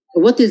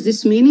 What is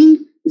this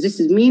meaning? This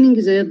is meaning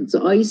that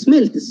the ice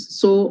melts.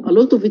 So a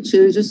lot of it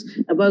changes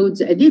about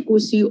the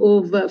adequacy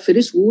of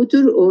fresh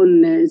water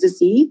on the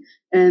sea.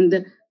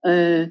 And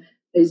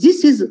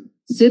this is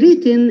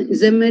threaten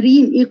the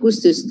marine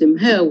ecosystem.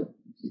 How?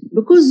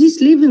 Because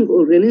these living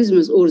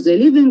organisms or the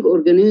living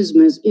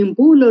organisms in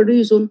polar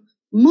region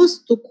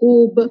must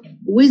cope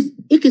with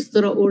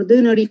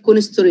extraordinary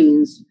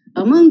constraints.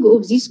 Among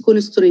of these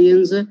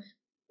constraints,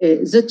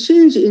 the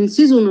change in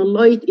seasonal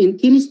light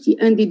intensity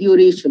and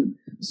duration.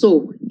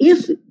 So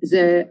if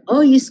the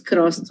ice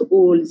crust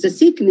or the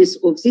thickness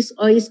of this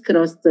ice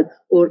crust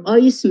or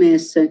ice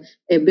mass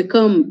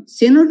become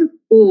thinner,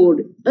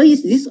 or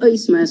this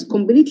ice mass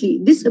completely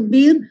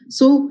disappear,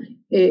 so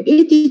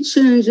it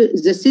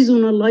changes the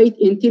seasonal light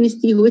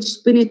intensity,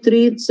 which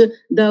penetrates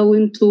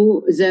down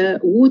to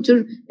the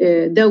water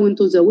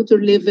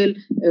level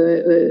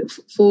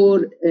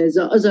for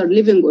the other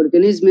living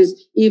organisms,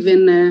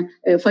 even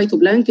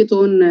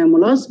phytoplankton,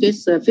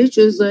 mollusks,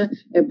 fishes,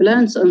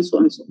 plants, and so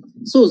on.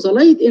 So the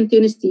light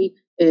intensity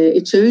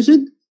it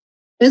changed,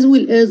 as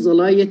well as the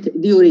light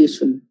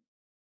duration.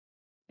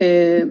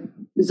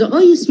 The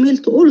ice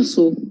melt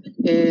also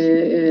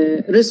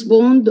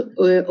respond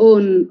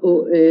on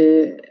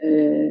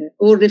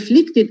or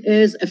reflected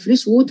as a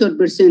freshwater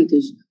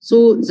percentage.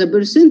 So the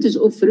percentage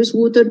of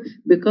freshwater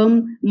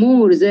become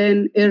more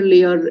than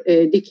earlier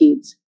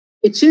decades.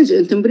 It changed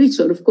in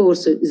temperature, of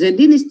course, the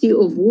density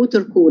of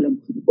water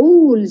column.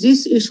 All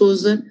these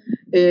issues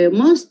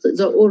must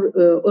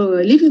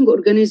the living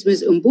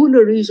organisms in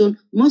polar region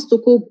must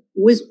cope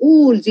with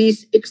all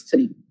these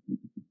extremes.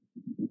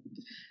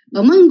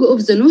 Among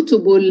of the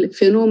notable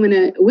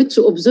phenomena which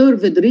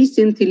observed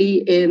recently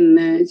in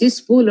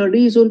this polar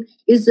region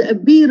is the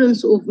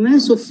appearance of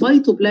massive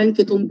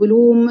phytoplankton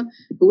bloom,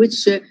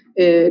 which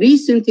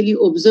recently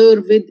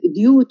observed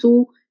due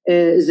to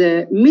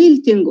the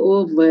melting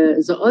of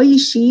the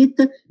ice sheet,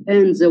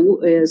 and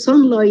the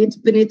sunlight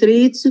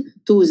penetrates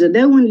to the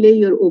down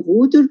layer of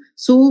water,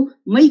 so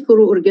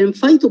microorganism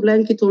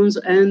phytoplanktons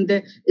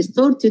and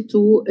started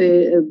to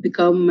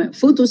become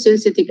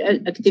photosensitive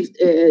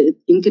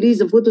increase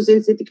the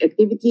photosensitive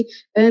activity,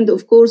 and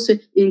of course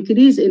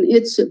increase in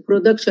its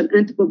production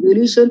and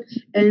population.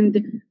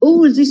 And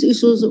all these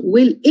issues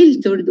will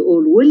alter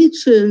or will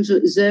change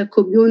the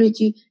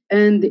community,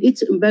 and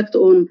its impact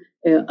on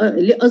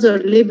other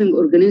living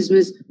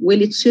organisms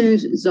will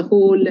change the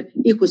whole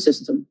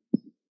ecosystem.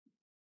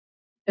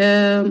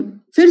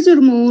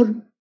 Furthermore,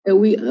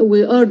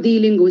 we are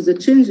dealing with the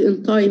change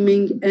in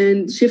timing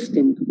and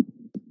shifting.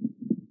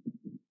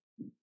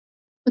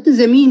 What is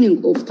the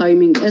meaning of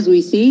timing? As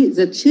we see,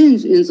 the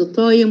change in the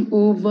time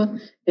of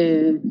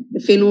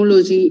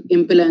phenology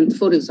in plant,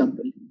 for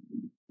example.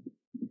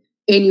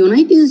 In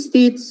United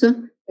States,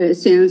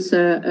 since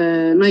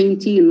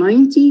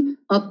 1990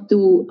 up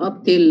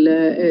till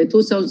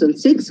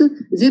 2006,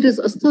 there is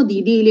a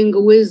study dealing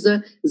with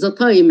the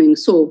timing.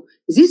 So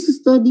this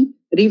study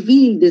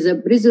revealed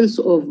the presence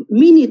of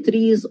many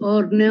trees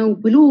are now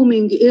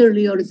blooming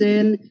earlier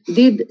than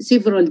did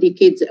several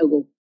decades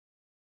ago.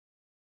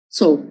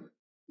 So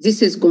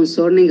this is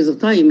concerning the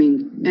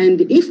timing. And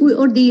if we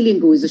are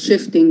dealing with the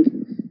shifting,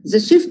 the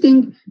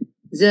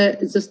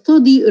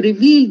study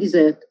revealed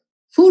that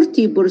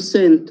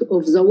 40%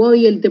 of the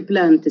wild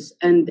plants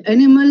and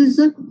animals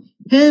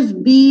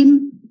have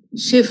been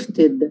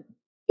shifted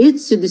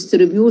its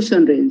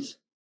distribution range.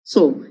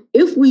 So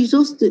if we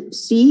just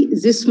see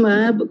this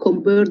map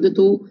compared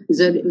to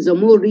the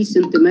more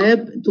recent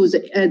map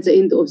at the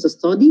end of the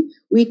study,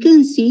 we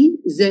can see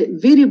the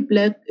very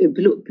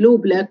blue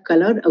black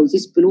color, or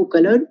this blue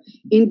color,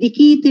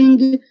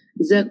 indicating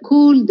the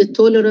cold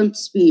tolerant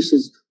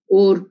species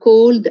or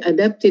cold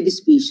adapted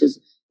species.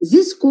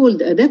 This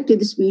cold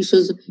adapted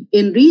species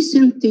in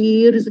recent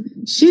years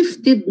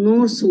shifted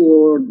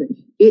northward.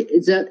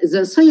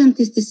 The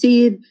scientists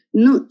said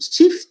no,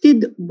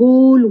 shifted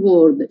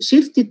poleward,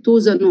 shifted to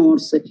the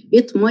north.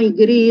 It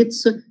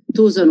migrates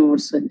to the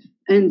north.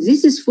 And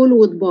this is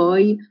followed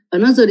by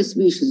another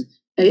species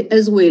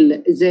as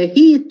well. The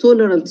heat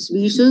tolerant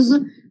species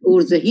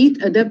or the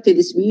heat adapted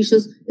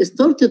species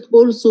started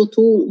also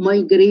to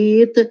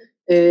migrate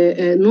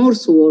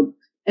northward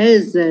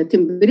as the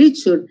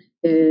temperature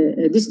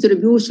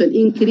distribution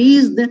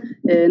increased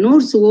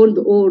northward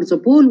or the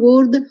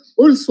poleward,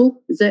 also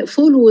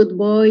followed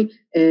by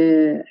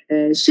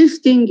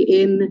shifting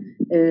in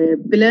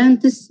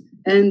plants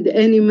and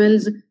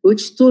animals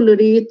which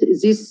tolerate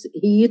this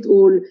heat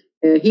or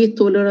heat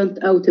tolerant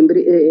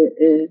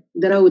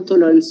drought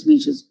tolerant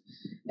species.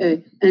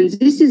 And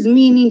this is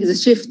meaning the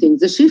shifting.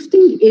 The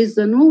shifting is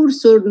the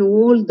northward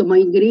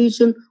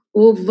migration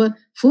of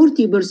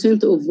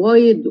 40% of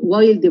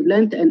wild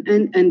plant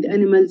and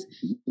animals,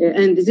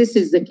 and this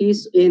is the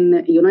case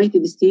in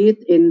United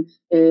States in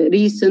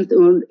recent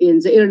or in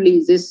the early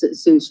this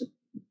century.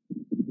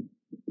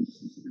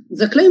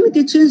 The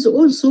climate change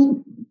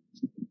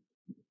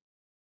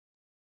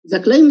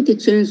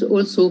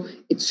also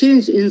it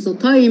changed in the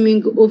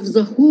timing of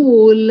the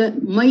whole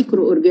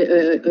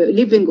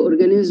living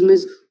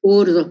organisms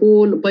or the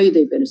whole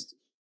biodiversity.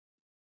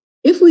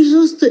 If we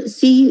just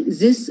see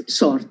this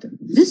chart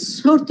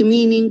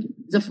meaning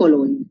the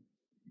following.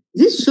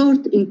 This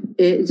chart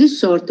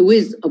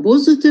with a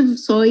positive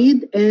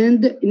side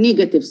and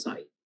negative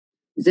side.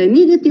 the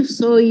negative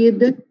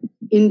side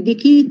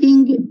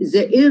indicating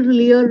the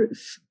earlier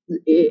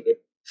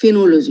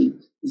phenology,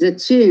 the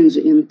change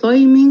in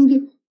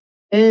timing,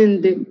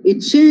 and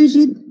it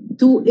changed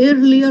to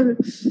earlier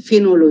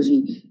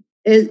phenology,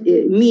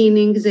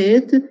 meaning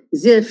that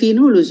the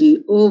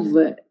phenology of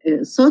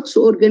such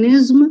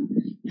organism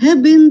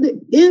happened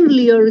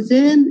earlier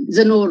than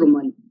the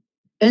normal.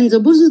 And the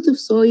positive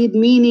side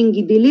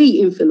meaning delay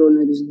in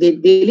phenology,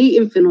 delay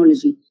in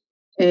phenology.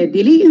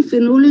 Delay in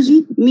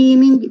phenology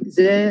meaning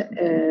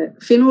the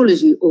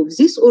phenology of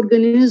this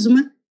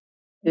organism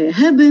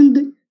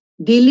happened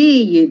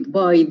delayed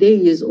by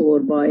days or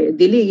by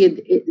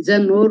delayed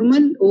than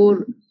normal,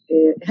 or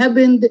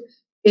happened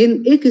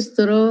in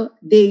extra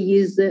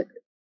days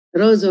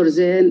rather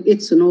than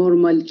its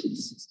normal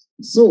cases.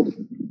 So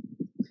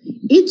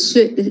each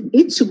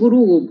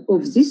group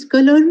of this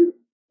color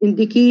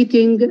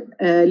indicating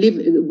a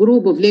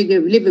group of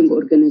living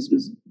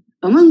organisms.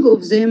 Among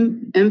of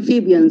them,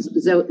 amphibians,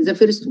 the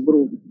first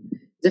group.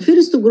 The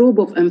first group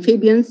of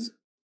amphibians,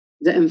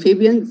 the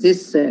amphibians,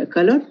 this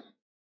color,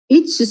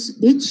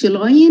 each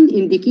line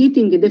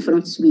indicating a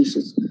different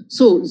species.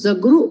 So the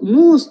group,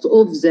 most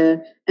of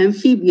the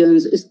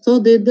amphibians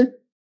studied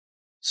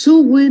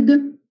showed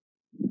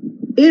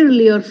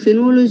earlier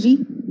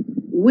phenology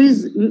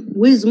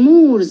with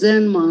more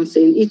than months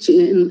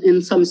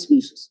in some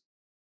species.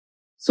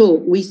 So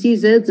we see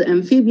that the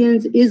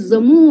amphibians is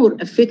the more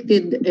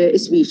affected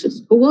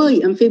species. Why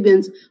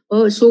amphibians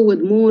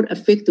showed more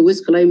effect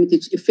with climate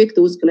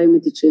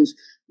change?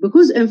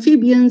 Because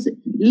amphibians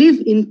live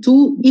in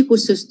two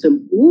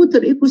ecosystems, water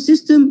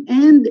ecosystem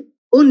and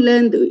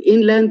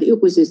inland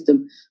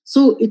ecosystem.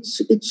 So it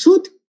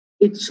should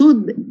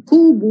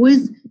cope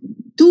with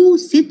two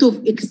set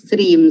of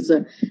extremes,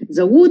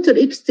 the water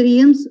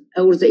extremes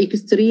or the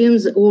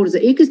extremes or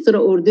the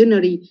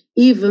extraordinary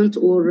event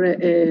or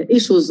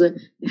issues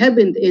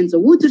happened in the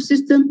water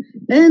system,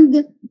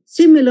 and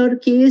similar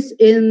case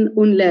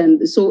on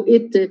land. So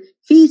it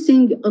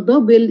facing a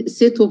double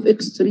set of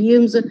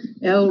extremes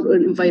or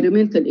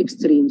environmental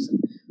extremes.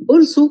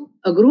 Also,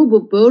 a group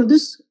of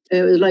birds,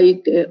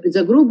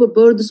 the group of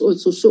birds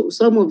also show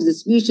some of the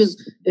species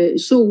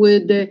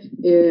showed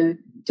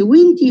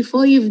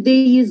 25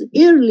 days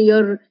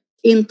earlier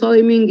in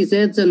timing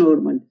than the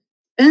normal,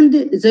 and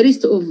the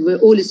rest of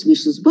all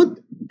species. But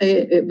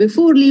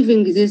before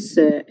leaving this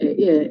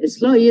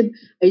slide,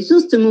 I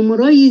just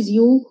memorize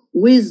you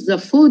with the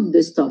food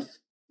stuff.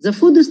 The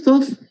food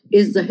stuff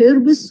is the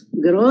herbs,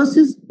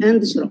 grasses,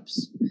 and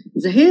shrubs.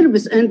 The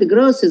herbs and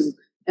grasses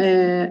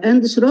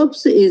and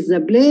shrubs is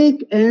the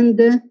black and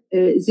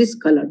this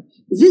color.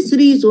 This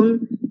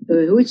region,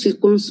 which is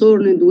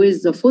concerned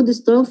with the food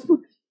stuff,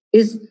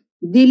 is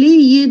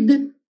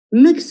delayed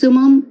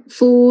maximum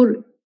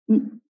for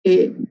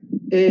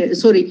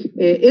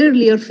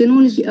earlier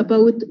phenology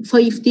about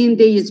 15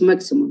 days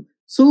maximum.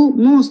 So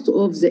most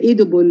of the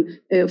edible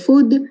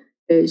food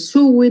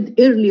showed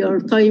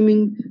earlier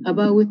timing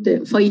about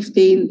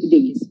 15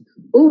 days.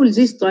 All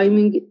this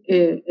timing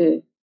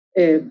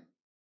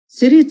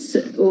threats,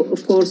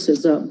 of course,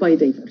 the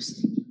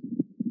biodiversity.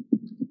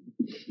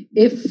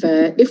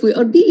 If we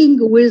are dealing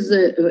with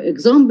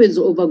examples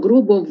of a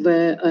group of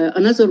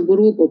another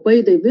group of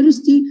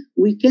biodiversity,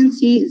 we can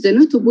see the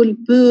notable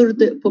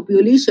bird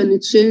population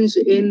change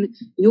in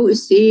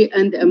USA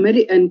and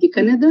America and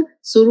Canada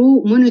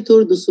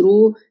monitored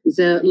through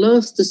the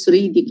last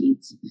 3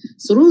 decades.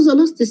 Through the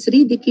last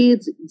 3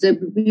 decades, the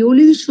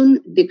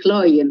population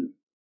decline.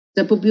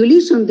 The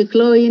population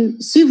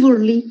decline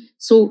severely.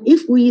 So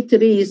if we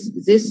trace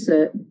this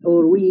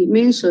or we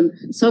mention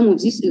some of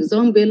this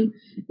example,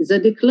 the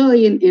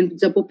decline in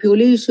the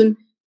population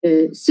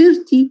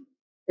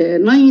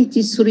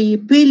 93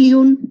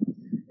 billion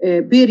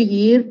per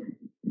year,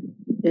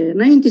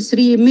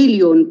 93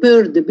 million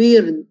bird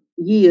per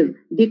year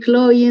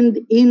declined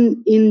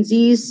in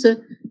this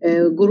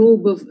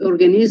group of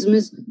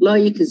organisms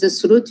like the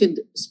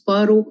throated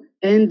sparrow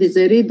and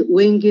the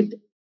red-winged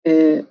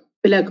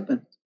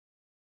blackbird.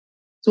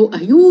 So a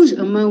huge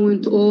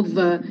amount of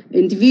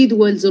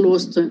individuals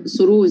lost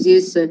through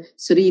these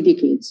 3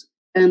 decades.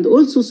 And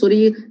also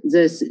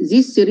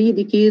these 3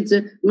 decades,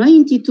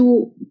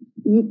 92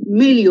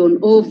 million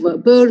of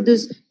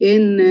birds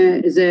in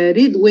the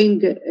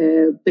red-winged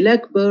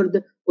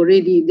blackbird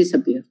already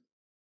disappeared.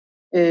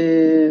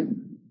 The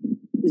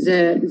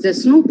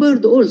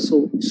snowbird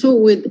also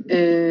showed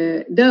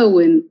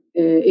down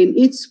in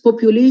its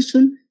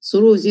population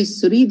through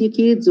these 3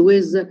 decades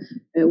with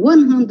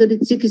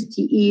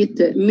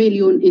 168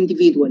 million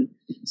individuals.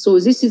 So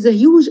this is a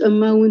huge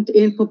amount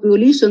in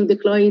population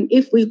decline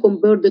if we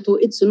compare it to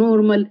its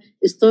normal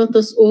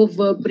status of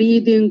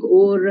breeding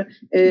or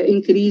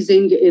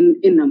increasing in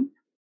number.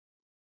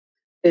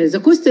 The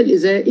coastal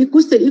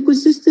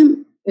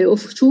ecosystem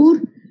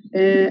offshore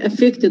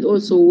affected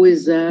also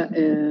with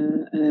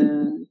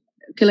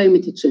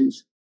climate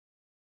change.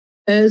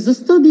 The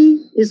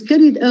study is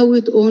carried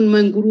out on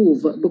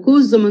mangrove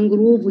because the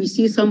mangrove, we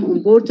see some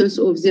importance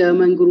of the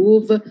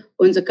mangrove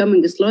on the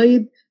coming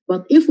slide,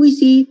 But if we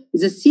see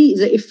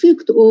the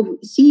effect of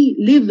sea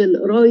level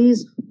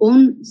rise on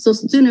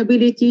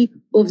sustainability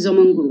of the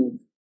mangrove.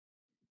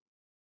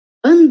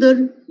 Under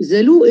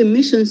the low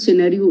emission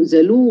scenario,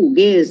 the low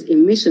gas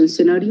emission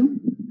scenario,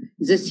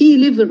 the sea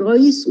level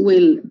rise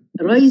will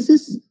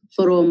rises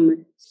from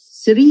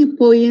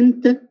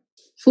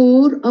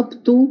 3.4 up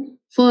to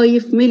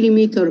 5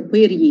 millimeter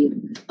per year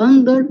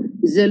under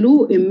the low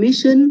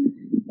emission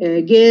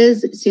gas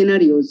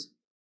scenarios.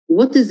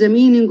 What is the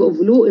meaning of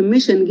low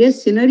emission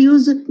gas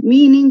scenarios?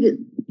 Meaning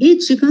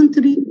each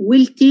country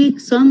will take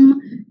some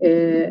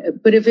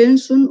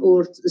prevention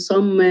or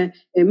some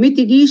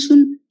mitigation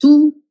to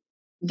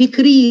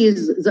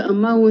decrease the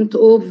amount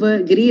of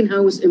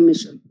greenhouse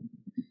emission.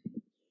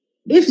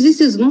 If this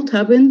is not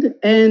happened,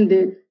 and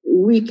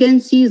we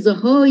can see the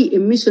high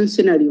emission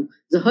scenario.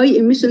 The high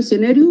emission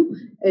scenario,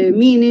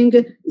 meaning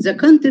the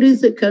countries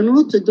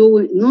cannot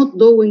not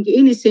doing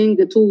anything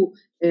to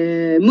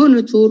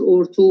monitor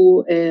or to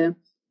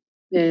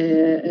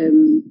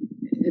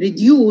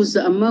reduce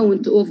the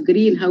amount of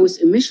greenhouse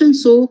emissions.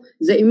 So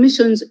the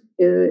emissions,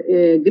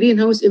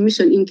 greenhouse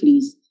emission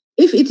increase.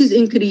 If it is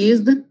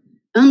increased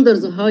under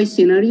the high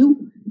scenario,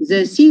 the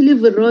sea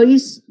level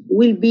rise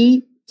will be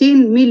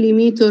 10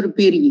 millimeter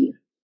per year.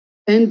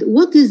 And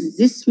what is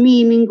this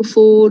meaning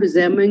for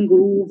the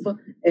mangrove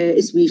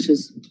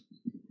species?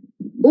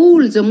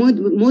 All the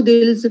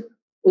models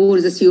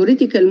or the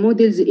theoretical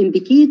models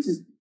indicates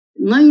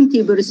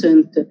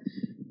 90%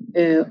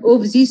 of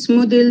these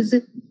models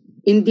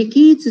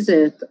indicates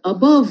that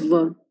above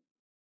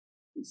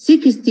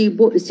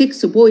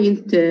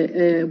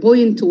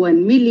 6.1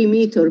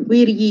 millimeter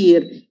per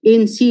year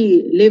in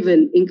sea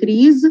level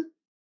increase,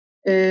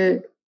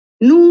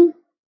 no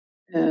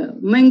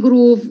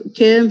mangrove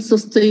can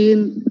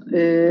sustain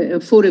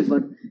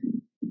forever.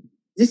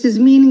 This is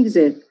meaning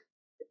that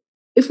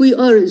if we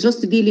are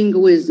just dealing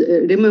with,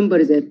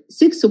 remember that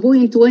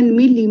 6.1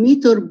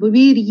 millimeter per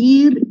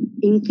year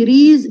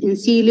increase in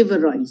sea level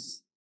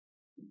rise.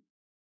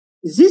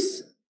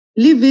 This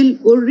level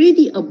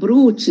already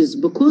approaches,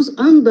 because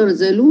under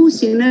the low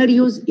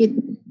scenarios, it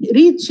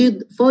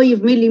reached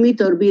 5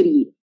 millimeter per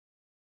year.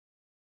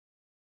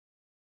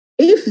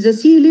 If the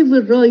sea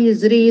level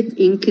rise rate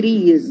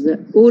increase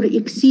or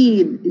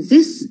exceed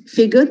this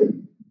figure,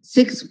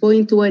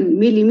 6.1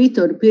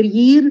 millimeter per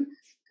year,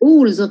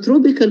 all the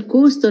tropical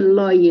coastal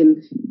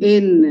line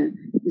in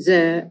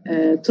the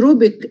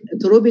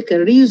tropical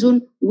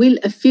region will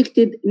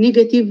affected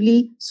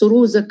negatively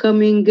through the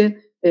coming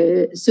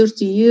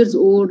 30 years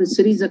or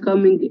through the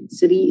coming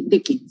 3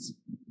 decades.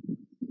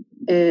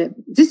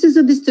 This is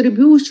a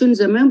distribution,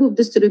 the map of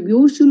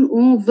distribution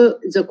of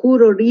the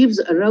coral reefs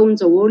around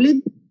the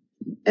world.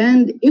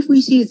 And if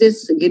we see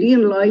this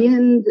green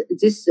line,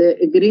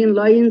 green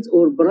lines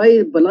or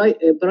bright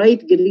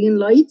green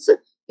lights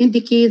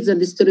indicates the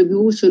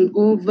distribution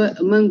of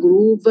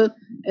mangrove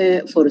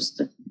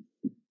forest.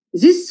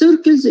 These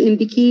circles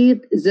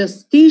indicate the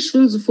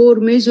stations for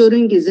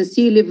measuring the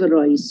sea level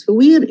rise,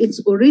 where it's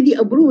already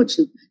approached.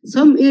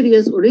 Some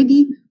areas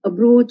already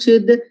approached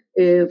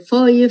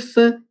 5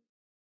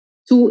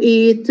 to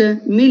 8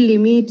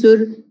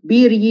 millimeter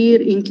per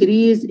year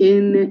increase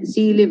in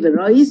sea level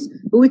rise,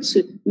 which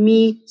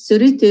may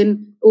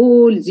threaten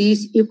all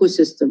these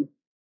ecosystem.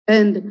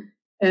 And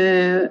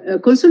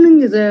concerning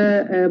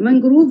the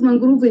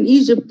mangrove in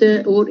Egypt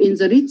or in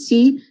the Red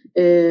Sea,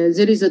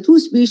 there is 2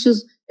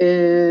 species,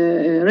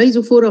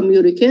 Rhizophora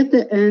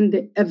muricata and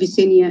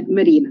Avicennia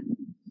marina.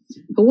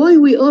 Why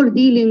we are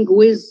dealing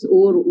with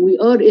or we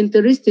are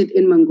interested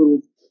in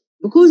mangrove?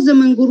 Because the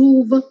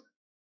mangrove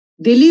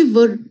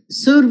deliver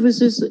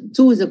services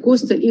to the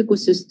coastal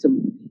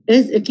ecosystem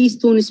as a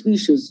keystone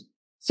species,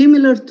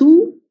 similar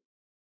to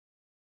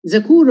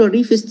the coral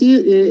reef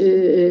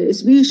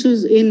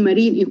species in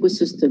marine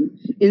ecosystem.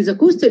 In the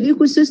coastal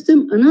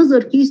ecosystem,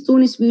 another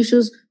keystone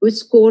species which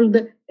is called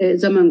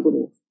the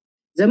mangrove.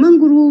 The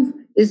mangrove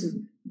is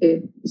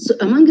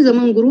among the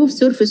mangrove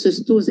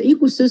surfaces to the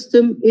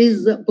ecosystem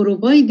is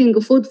providing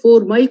food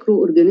for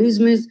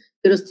microorganisms,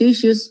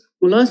 crustaceans,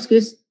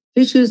 mollusks,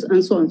 fishes,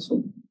 and so on and so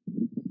on.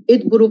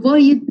 It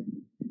provides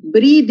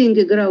breeding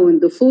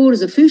ground for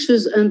the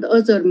fishes and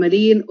other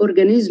marine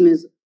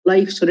organisms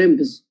like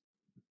shrimps.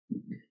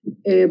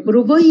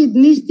 Provide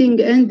nesting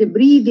and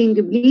breeding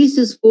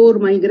places for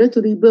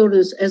migratory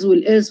birds as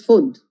well as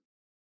food.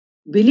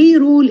 Play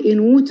role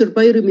in water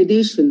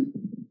bioremediation.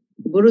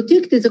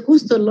 Protect the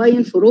coastal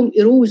line from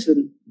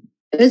erosion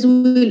as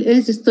well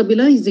as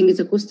stabilizing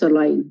the coastal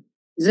line.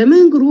 The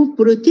mangrove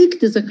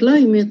protect the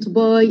climate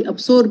by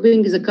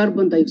absorbing the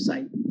carbon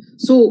dioxide.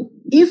 So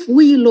if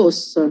we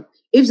lose,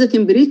 if the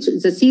temperature,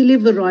 the sea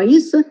level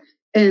rise,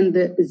 and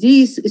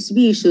these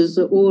species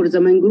or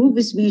the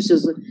mangrove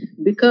species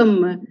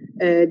become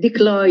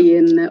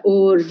decline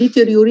or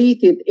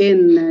deteriorated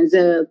in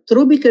the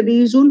tropical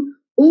region,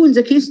 all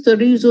the coastal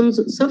regions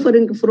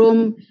suffering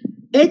from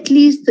at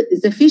least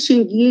the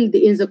fishing yield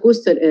in the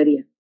coastal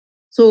area.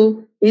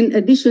 So in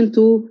addition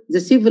to the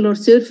similar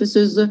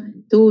surfaces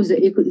to the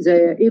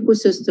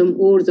ecosystem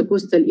or the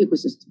coastal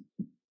ecosystem.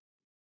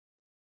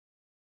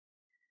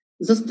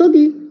 The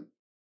study,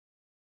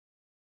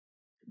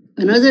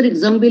 another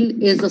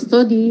example is a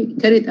study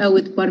carried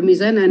out by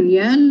Mizan and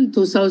Yal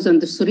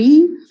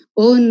 2003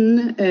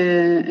 on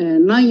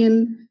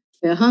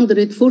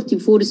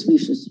 944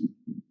 species.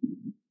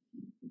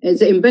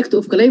 The impact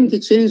of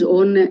climate change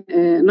on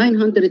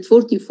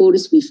 944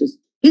 species.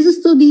 His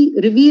study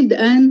revealed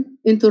an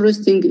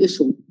interesting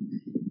issue.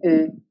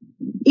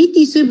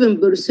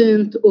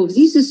 87% of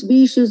these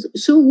species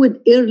showed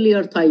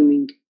earlier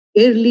timing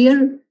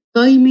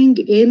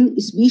in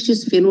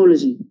species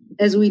phenology,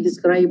 as we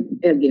described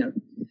earlier.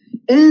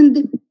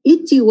 And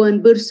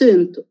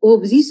 81%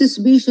 of these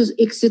species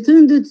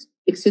extended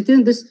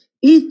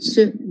each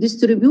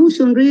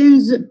distribution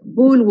range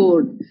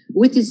poleward,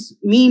 which is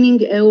meaning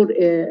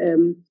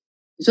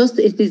just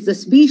it is the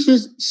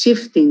species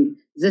shifting.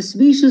 The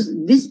species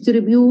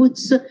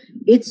distributes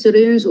its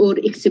range or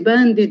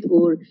expanded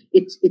or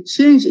it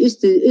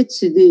changes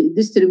its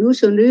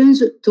distribution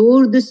range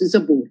towards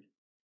the pole.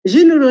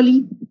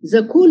 Generally,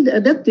 the cold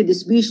adapted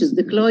species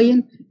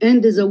decline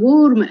and the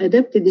warm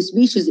adapted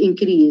species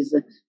increase.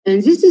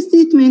 And this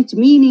statement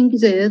meaning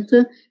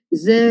that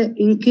the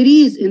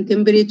increase in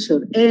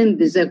temperature and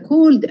the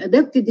cold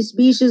adapted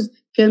species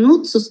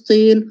cannot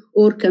sustain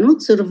or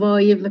cannot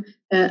survive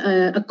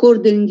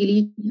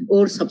accordingly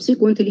or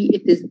subsequently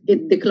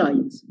it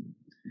declines.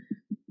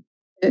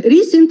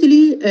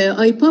 Recently,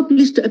 I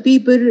published a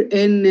paper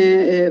in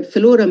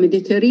Flora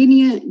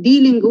Mediterranea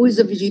dealing with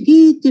the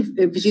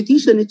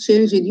vegetation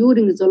change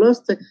during the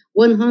last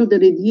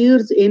 100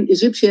 years in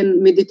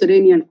Egyptian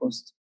Mediterranean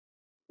coast.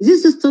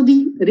 This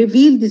study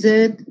revealed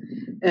that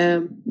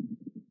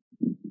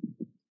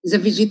the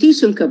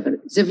vegetation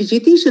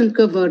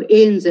cover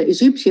in the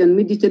Egyptian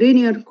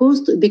Mediterranean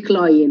coast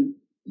decline.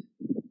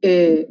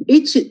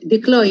 Each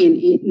decline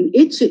in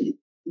its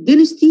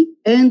density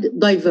and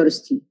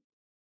diversity.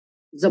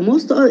 The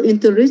most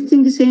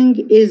interesting thing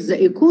is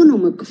the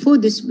economic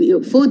food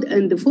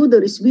and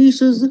fodder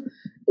species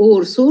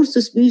or source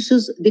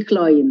species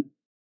decline.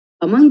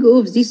 Among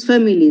of these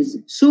families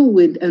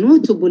showed a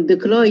notable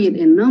decline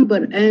in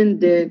number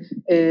and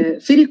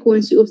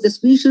frequency of the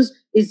species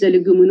is the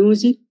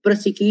Leguminosae,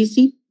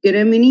 Brassicaceae,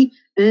 Graminae,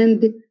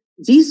 and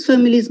these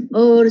families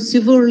are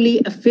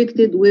severely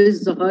affected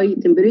with the high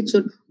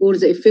temperature or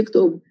the effect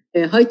of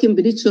high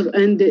temperature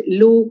and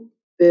low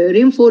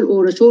rainfall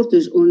or a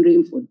shortage on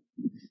rainfall.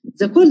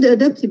 The cold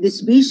adapted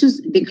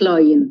species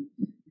decline.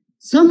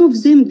 Some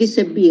of them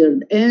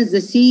disappeared as the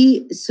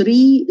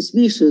C3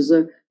 species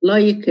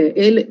like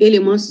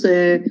Elymus,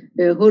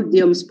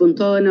 Hordeum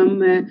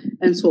spontanum,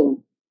 and so on.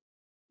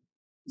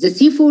 The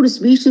C4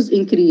 species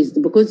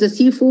increased because the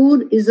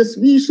C4 is a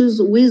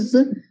species with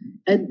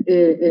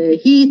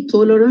heat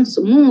tolerance,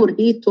 more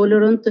heat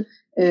tolerant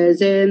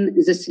than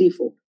the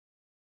C4.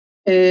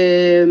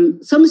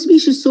 Some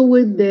species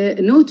showed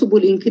a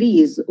notable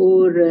increase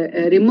or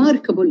a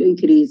remarkable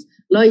increase,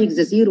 like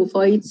the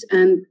xerophytes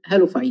and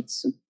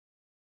halophytes.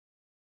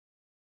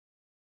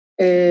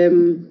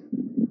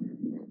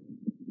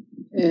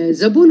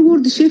 The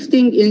poleward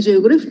shifting in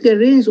geographical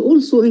range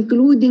also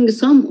including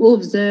some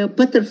of the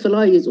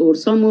butterflies or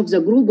some of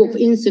the group of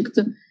insects,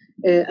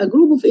 a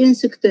group of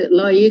insects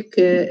like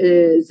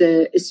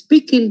the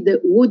speckled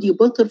woody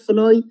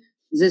butterfly.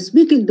 The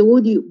speckled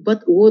woody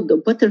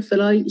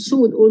butterfly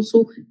showed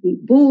also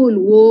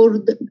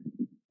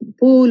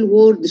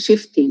poleward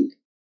shifting.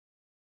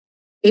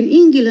 In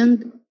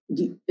England,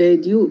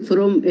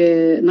 from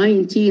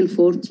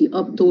 1940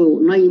 up to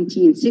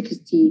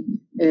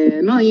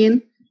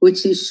 1969,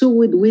 which is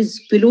showed with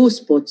blue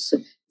spots.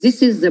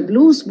 This is the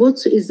blue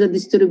spots is the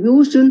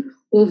distribution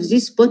of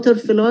this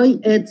butterfly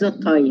at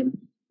that time.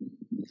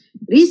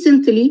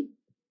 Recently,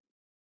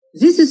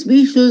 this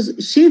species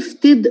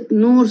shifted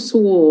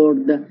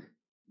northward,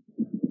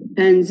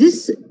 and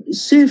this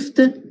shift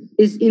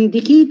is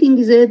indicating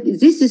that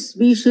this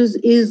species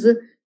is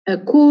a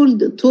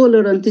cold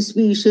tolerant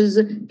species,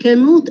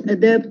 cannot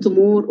adapt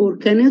more or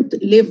cannot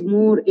live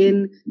more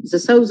in the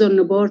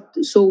southern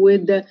part, so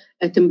with a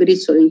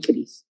temperature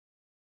increase.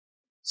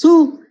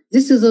 So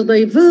this is a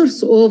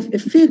diverse of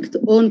effect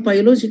on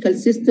biological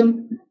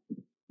system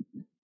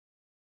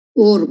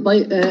or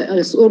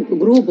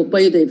group of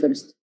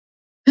biodiversity.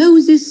 How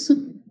this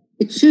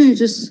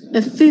changes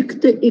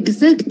affect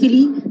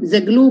exactly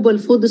the global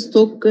food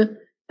stock,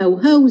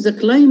 or how the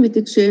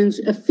climate change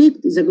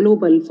affect the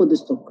global food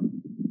stock.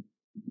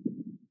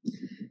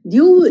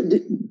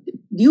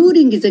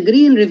 During the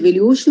Green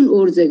Revolution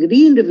or the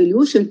Green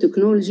Revolution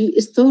technology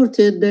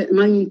started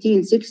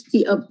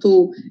 1960 up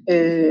to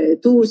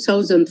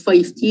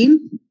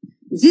 2015.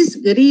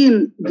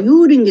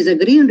 During the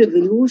Green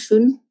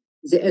Revolution,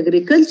 the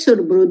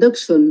agriculture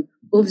production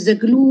of the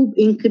globe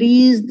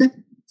increased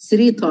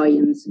 3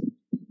 times,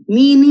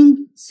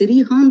 meaning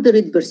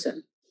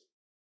 300%.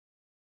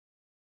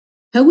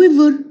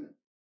 However,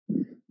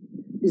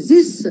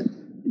 this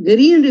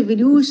Green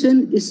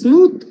Revolution is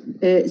not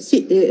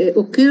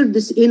occurred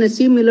in a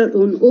similar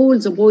on all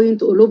the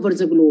point all over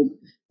the globe.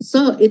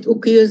 So it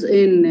occurs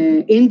in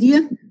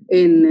India,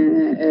 in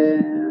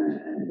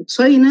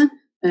China,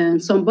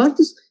 and some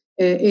parts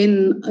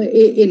in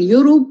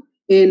Europe,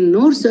 in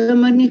North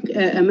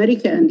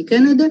America and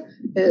Canada,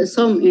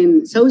 some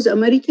in South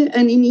America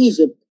and in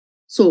Egypt.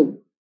 So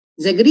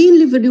the green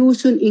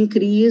revolution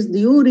increased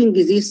during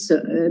this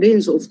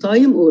range of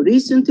time, or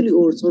recently,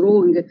 or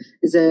during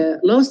the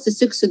last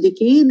 6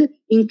 decades,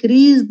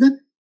 increased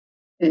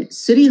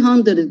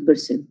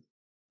 300%.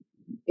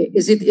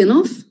 Is it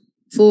enough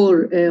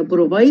for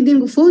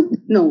providing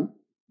food? No.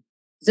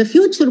 The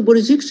future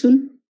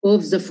projection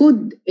of the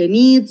food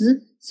needs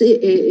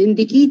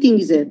indicating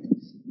that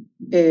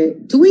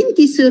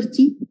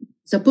 2030,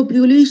 the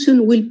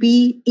population will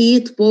be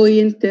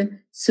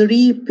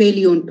 8.3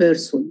 billion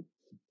persons.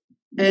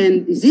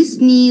 And this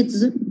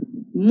needs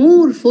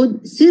more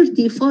food,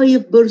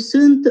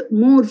 35%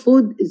 more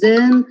food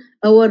than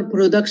our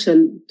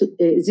production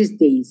these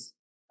days,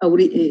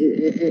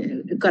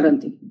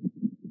 currently.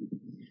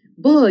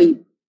 By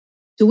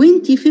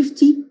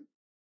 2050,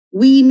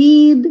 we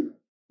need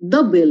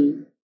double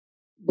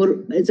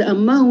the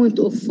amount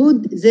of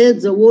food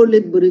that the world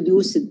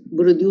produced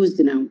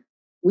now.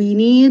 We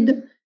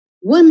need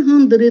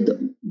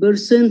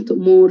 100%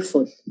 more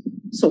food.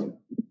 So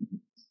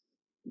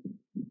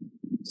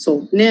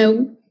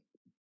now,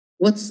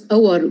 what's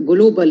our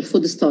global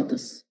food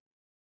status?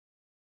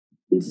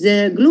 These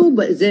days,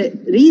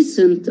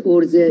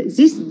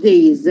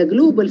 the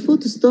global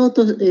food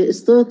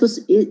status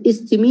is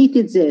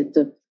estimated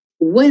that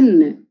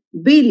 1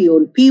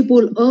 billion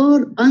people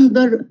are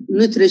under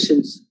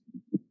nutrition.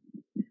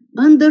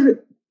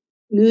 Under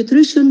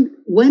nutrition,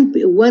 1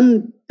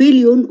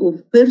 billion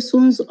of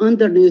persons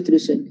under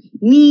nutrition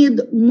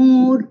need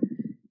more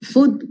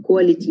food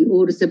quality,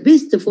 or the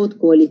best food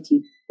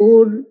quality,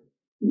 or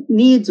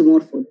needs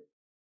more food.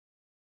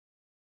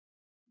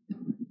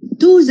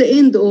 To the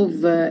end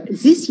of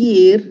this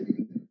year,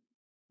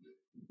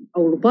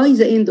 or by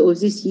the end of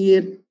this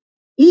year,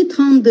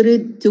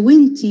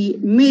 820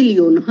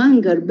 million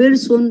hunger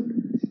person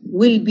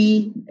will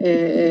be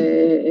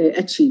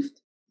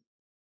achieved.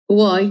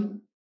 Why?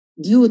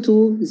 Due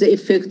to the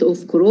effect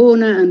of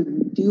Corona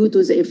and due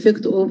to the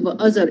effect of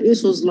other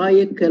issues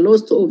like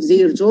loss of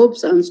their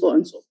jobs and so on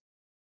and so on.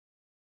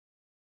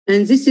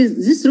 And this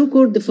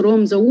report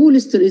from the Wall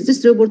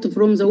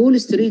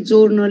Street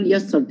Journal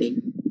yesterday.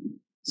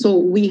 So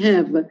we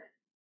have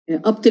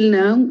up till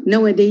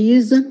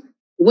nowadays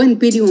 1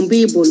 billion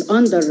people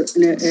under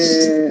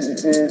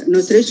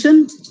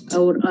nutrition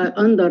or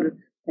under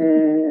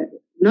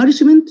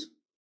nourishment,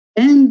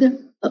 and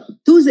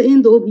to the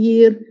end of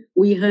year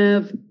we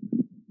have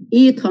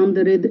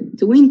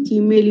 820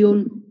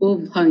 million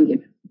of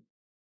hunger.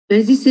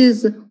 And this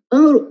is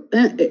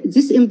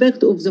this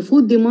impact of the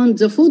food demand.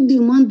 The food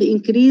demand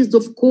increased,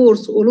 of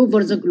course, all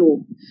over the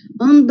globe,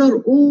 under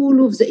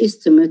all of the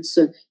estimates,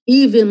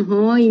 even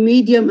high,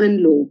 medium,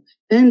 and low.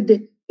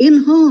 And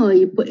in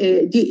high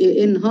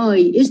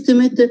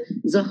estimate,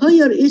 the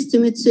higher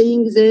estimate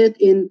saying that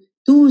in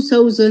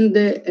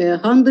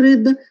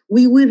 2100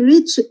 we will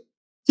reach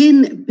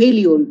 10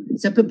 billion.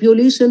 The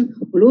population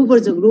all over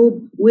the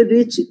globe will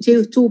reach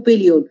 2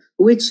 billion,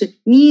 which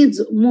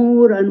needs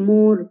more and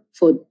more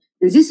food.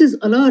 And this is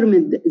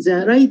alarmed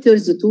the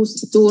writers to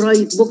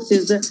write books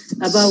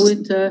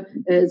about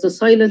the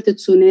silent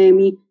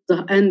tsunami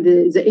and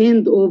the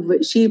end of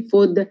cheap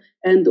food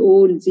and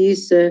all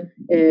these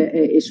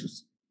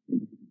issues.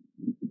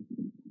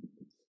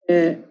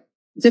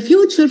 The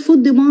future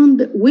food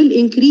demand will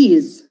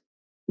increase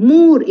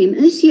more in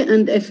Asia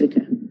and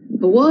Africa.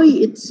 Why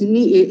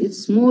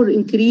it's more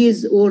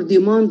increase or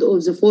demand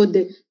of the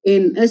food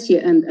in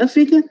Asia and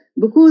Africa?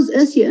 Because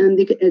Asia and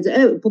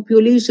the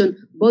population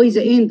by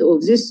the end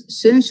of this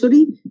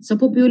century, the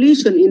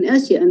population in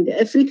Asia and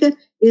Africa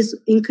is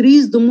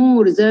increased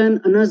more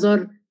than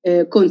another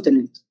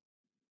continent.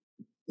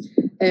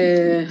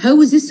 How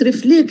does this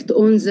reflect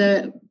on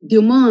the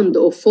demand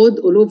of food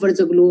all over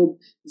the globe?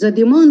 The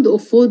demand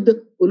of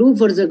food all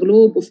over the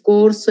globe, of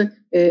course,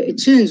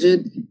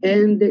 changed,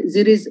 and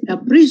there is a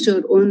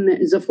pressure on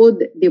the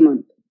food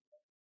demand.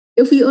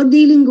 If we are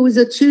dealing with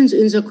a change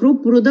in the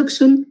crop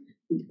production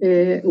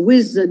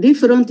with the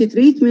different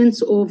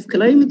treatments of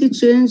climate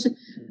change,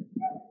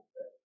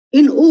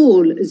 in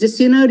all the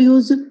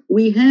scenarios,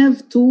 we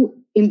have two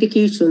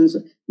indications.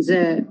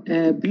 The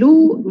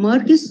blue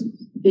markers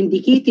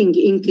indicating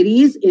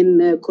increase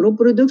in crop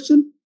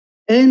production,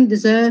 and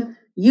the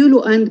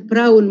yellow and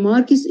brown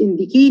markers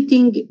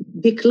indicating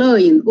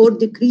decline or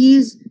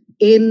decrease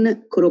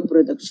in crop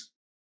production.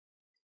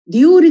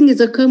 During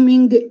the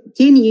coming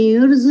 10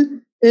 years,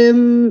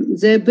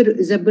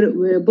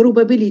 the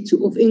probability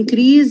of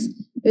increase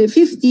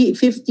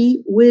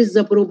 50-50 with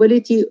the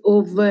probability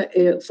of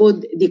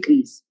food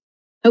decrease.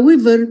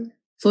 However,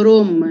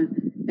 from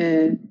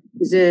the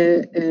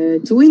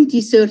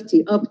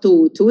 2030 up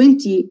to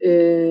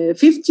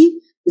 2050,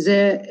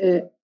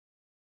 the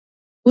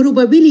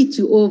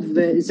probability of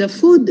the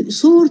food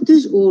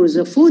shortage or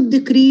the food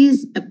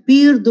decrease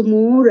appeared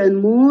more and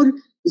more,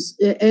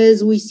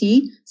 as we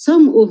see.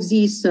 Some of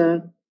these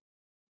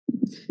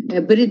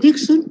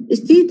prediction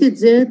stated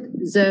that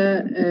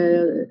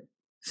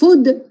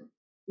food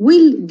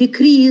will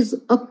decrease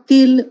up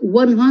till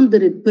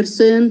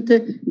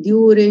 100%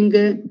 during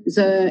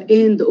the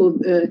end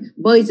of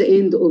by the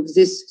end of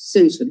this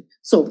century.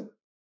 So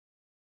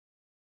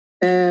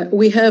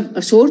we have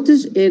a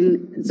shortage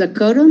in the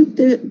current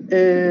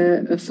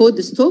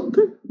food stock.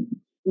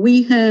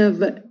 We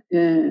have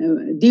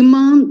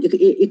demand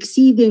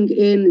exceeding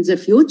in the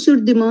future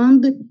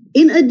demand.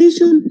 In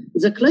addition,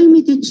 the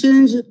climate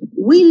change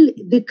will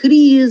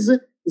decrease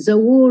the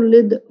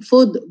world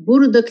food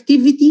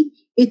productivity.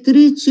 It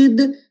reached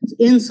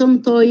in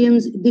some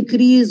times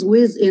decrease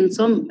with in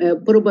some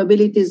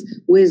probabilities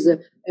with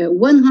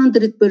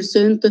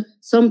 100%,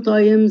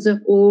 sometimes,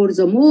 or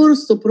the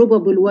most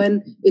probable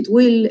one, it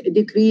will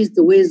decrease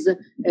with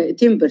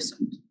 10%.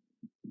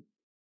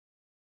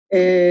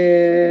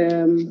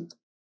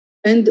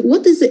 And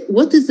what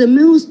is the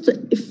most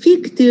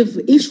effective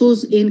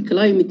issues in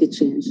climate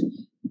change?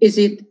 Is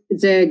it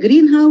the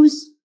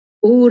greenhouse,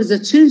 or the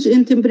change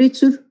in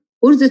temperature,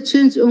 or the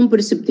change in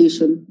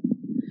precipitation?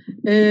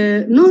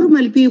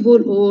 Normal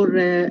people or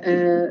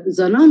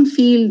the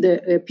non-field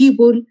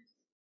people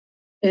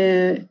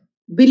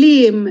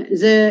blame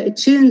the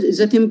change,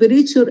 the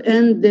temperature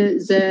and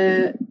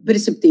the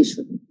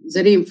precipitation,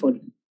 the rainfall,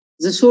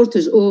 the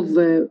shortage of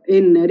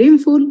in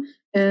rainfall,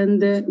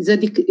 and the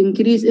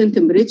increase in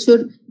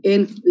temperature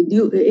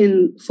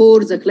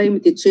for the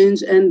climate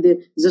change and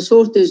the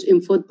shortage in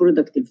food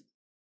productivity.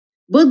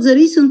 But the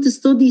recent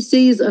study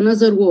says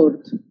another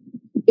word.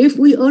 If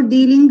we are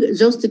dealing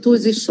just to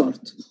this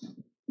chart,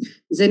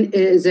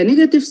 the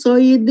negative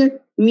side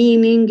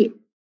meaning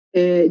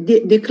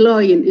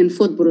decline in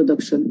food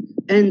production,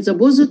 and the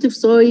positive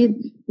side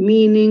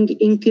meaning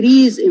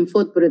increase in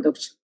food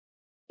production.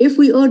 If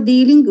we are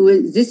dealing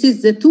with, this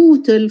is the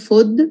total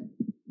food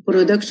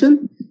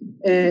production,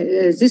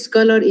 this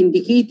color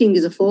indicating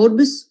the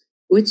forbs,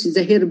 which is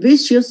the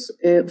herbaceous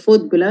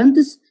food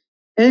plants,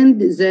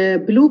 and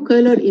the blue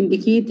color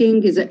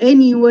indicating the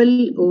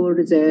annual, or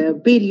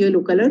the pale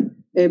yellow color,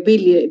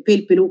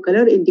 pale blue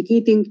color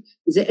indicating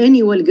the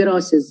annual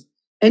grasses.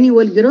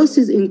 Annual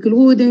grasses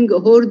including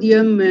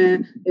hordium,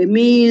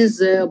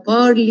 maize,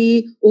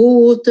 barley,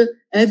 oat,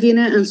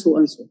 avena, and so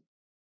on. So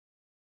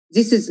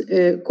this is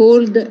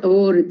called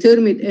or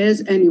termed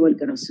as annual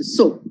grasses.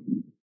 So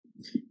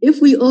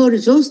if we are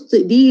just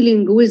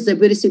dealing with the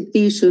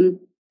precipitation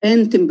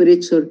and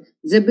temperature,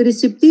 the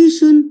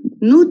precipitation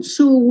not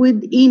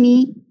showed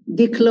any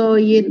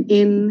decline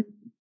in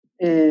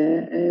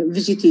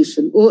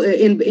vegetation or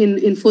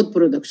in food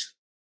production.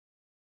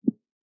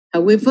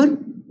 However,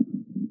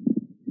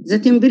 the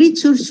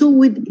temperature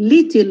showed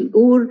little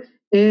or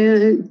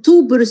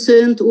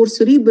 2% or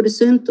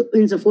 3%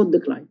 in the food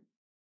decline,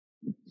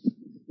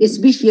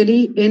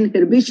 especially in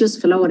herbaceous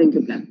flowering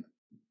plant.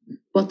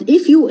 But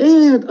if you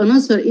add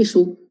another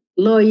issue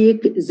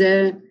like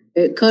the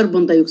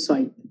carbon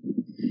dioxide,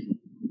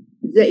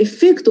 the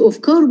effect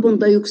of carbon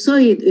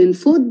dioxide in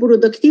food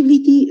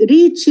productivity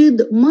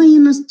reached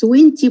minus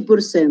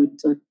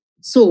 20%.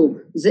 So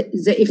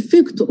the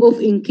effect of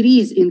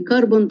increase in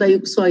carbon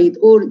dioxide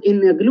or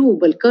in a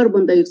global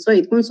carbon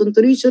dioxide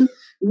concentration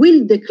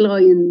will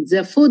decline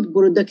the food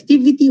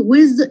productivity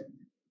with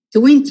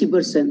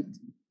 20%.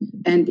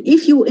 And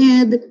if you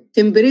add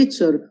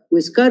temperature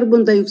with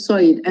carbon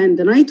dioxide and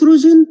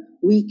nitrogen,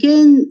 we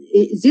can,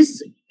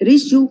 this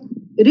ratio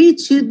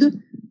reached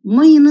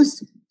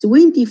minus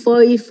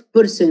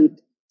 25%.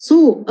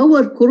 So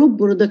our crop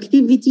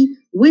productivity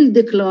will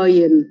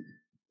decline.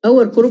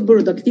 Our crop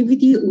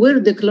productivity will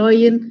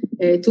decline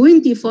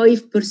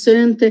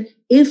 25%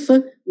 if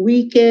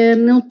we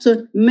cannot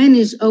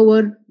manage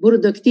our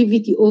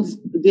productivity of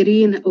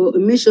green or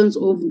emissions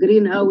of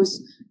greenhouse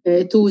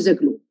to the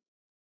globe.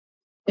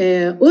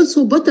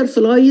 Also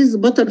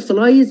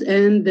butterflies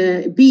and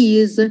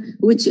bees,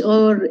 which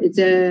are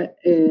the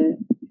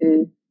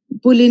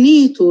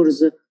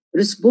pollinators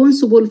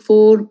responsible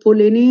for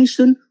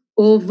pollination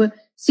of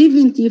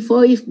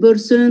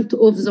 75%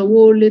 of the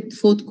world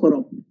food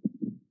crop.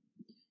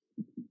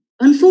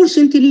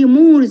 Unfortunately,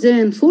 more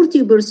than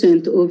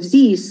 40% of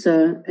these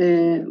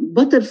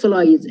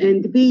butterflies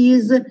and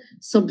bees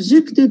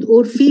subjected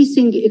or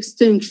facing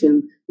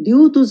extinction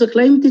due to the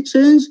climate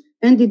change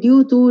and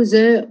due to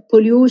the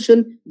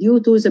pollution, due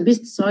to the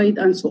pesticide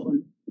and so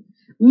on.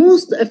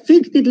 Most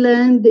affected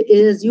land,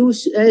 as you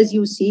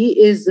see,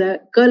 is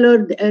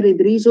colored arid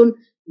region,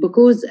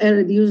 because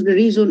arid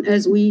region,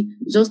 as we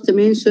just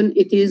mentioned,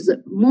 it is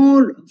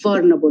more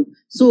vulnerable.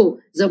 So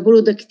the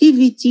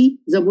productivity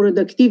of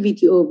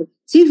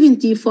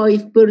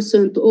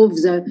 75% of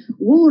the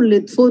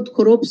world food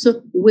crops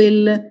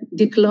will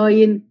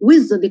decline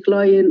with the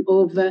decline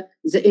of the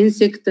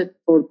insect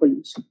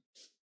population.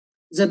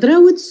 The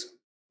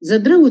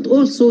drought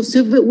also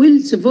will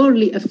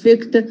severely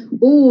affect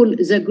all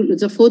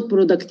the food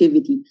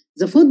productivity.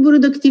 The food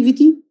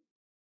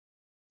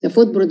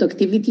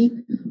productivity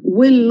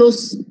will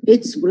lose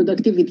its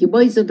productivity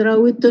by the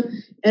drought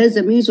as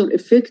a major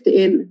effect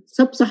in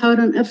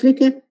sub-Saharan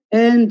Africa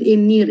and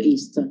in Near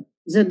East.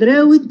 The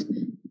drought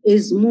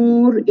is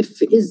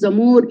the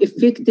more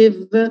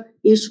effective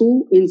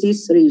issue in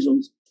these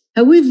regions.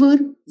 However,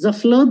 the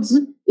floods,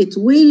 it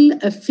will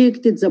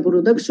affect the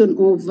production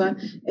of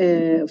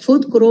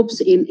food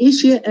crops in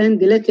Asia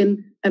and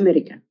Latin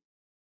America.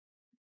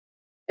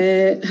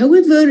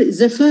 However,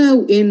 the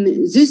FAO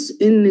in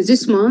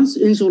this month,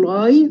 in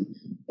July,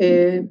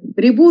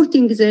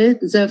 reporting that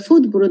the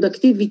food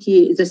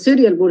productivity, the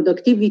cereal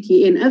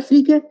productivity in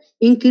Africa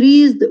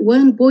increased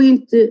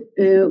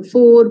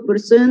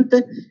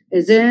 1.4%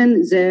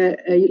 than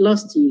the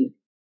last year.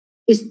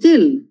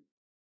 Still,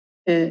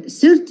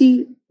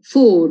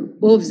 34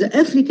 of the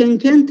African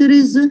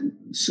countries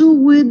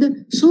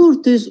showed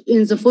shortage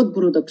in the food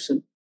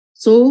production.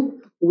 So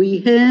we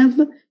have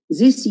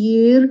this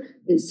year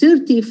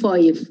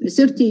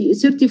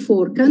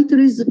 34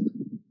 countries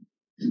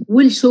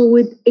will show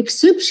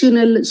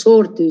exceptional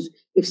shortage.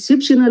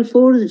 Exceptional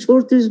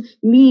shortage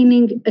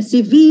meaning a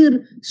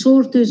severe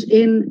shortage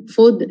in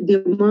food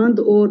demand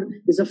or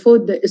the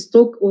food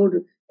stock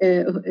or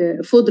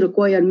food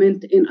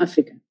requirement in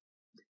Africa.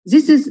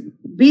 This is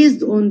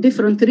based on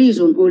different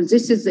regions, or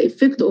this is the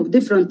effect of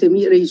different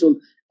reasons.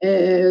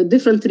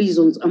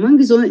 Among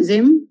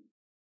them,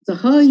 the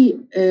high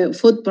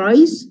food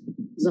price,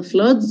 the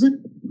floods,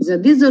 the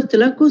desert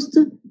locust,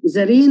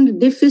 the rain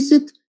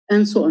deficit,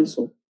 and so on.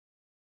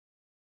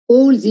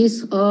 All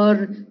these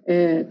are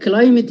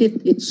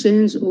climate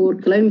change or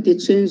climate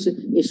change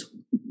issue.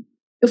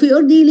 If we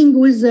are dealing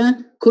with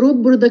the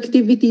crop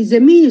productivity, the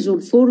measure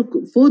for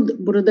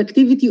food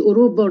productivity all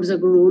over the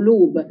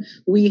globe,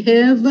 we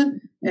have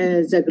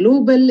the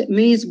global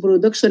maize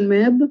production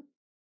map.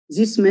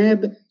 This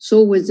map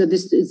shows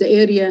the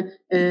area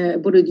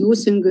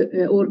producing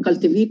or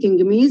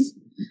cultivating maize.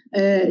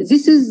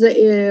 This is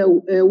the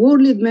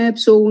world map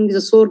showing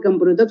the sorghum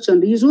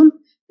production region,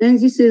 and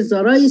this is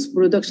the rice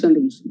production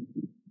region.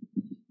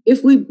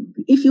 If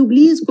you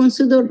please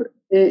consider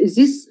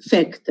this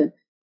fact,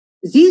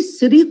 these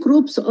three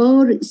crops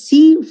are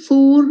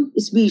C4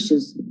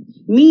 species,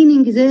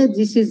 meaning that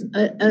this is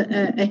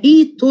a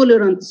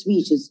heat-tolerant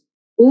species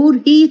or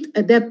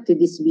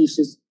heat-adapted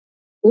species.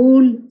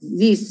 All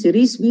these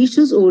three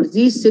species or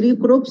these three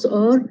crops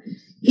are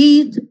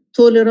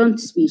heat-tolerant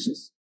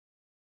species.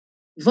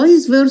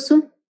 Vice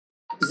versa,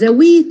 the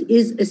wheat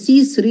is a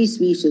C3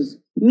 species,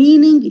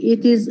 meaning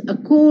it is a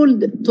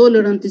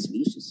cold-tolerant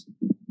species.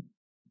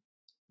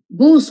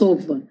 Both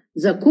of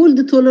the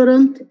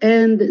cold-tolerant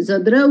and the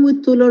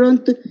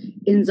drought-tolerant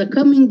in the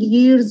coming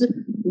years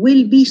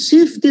will be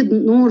shifted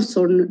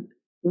northern,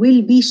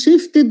 will be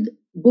shifted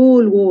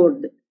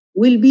poleward,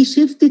 will be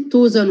shifted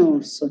to the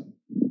north.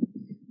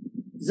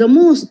 The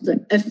most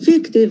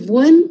effective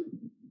one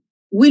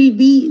will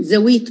be the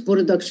wheat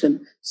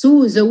production.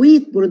 So the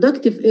wheat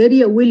productive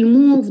area will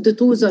move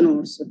to the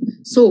north.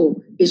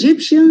 So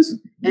Egyptians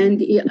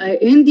and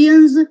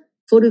Indians,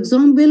 for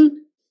example,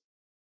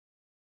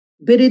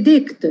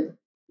 predict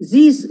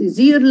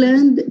their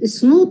land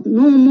is no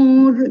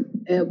more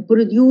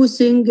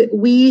producing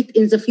wheat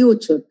in the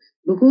future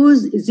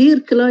because their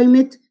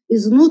climate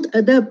is not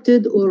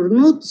adapted or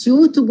not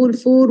suitable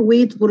for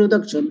wheat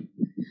production.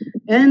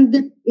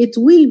 And it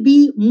will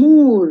be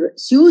more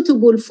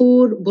suitable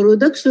for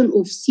production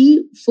of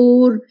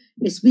C4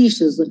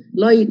 species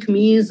like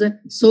maize,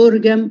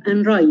 sorghum,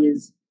 and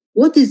rice.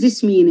 What is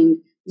this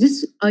meaning?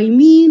 I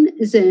mean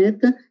that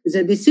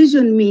the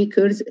decision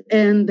makers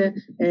and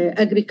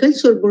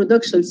agricultural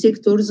production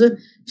sectors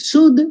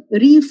should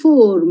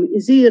reform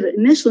their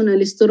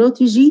national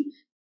strategy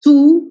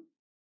to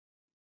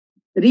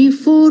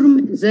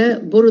reform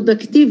the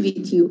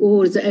productivity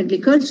or the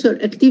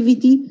agricultural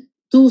activity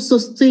to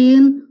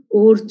sustain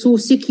or to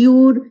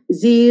secure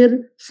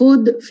their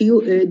food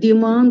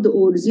demand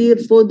or their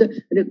food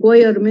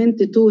requirement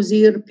to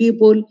their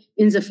people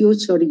in the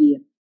future year.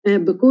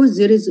 Because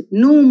there is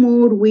no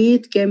more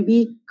wheat can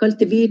be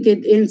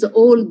cultivated in the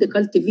old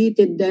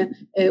cultivated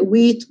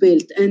wheat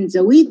belt, and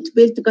the wheat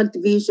belt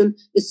cultivation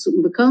is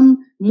become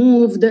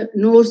moved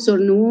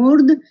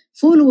northward,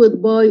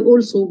 followed by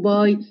also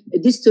by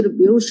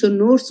distribution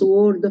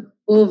northward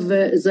of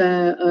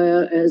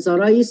the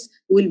rice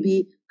will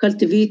be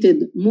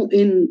cultivated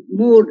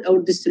more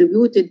or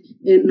distributed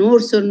in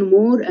northern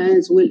more,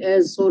 as well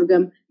as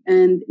sorghum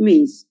and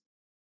maize.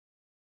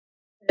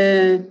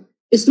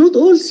 It's not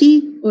only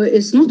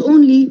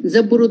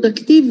the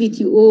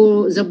productivity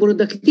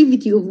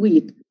of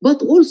wheat,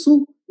 but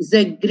also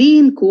the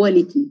grain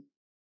quality.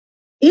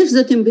 If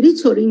the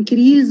temperature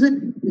increase,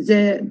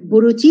 the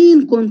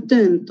protein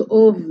content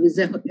of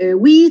the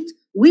wheat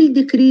will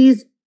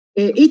decrease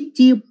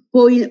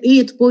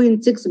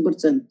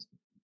 8.6%.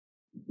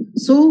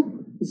 So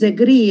the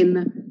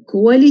grain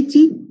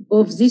quality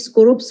of these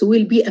crops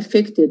will be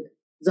affected.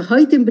 The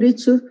high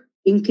temperature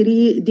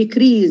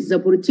decrease the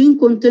protein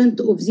content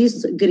of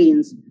these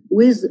grains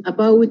with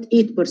about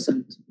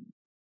 8%.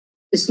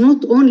 It's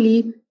not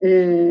only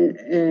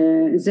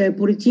the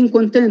protein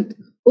content,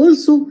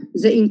 also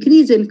the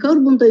increase in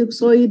carbon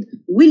dioxide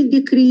will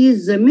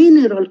decrease the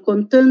mineral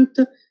content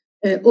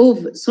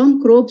of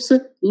some crops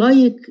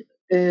like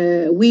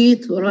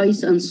wheat,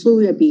 rice, and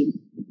soybean,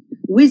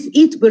 with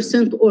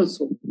 8%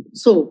 also.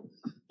 So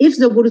if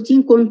the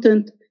protein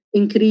content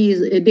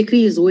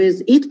decrease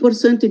with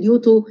 8% due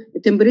to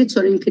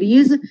temperature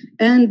increase,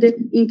 and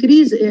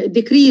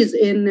decrease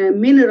in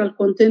mineral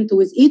content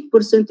with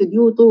 8%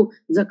 due to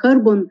the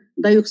carbon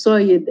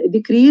dioxide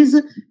decrease.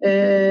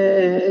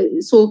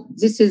 So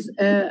this is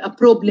a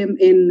problem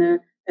in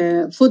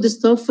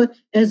foodstuff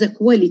as a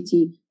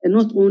quality,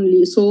 not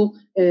only. So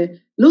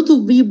lot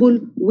of people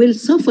will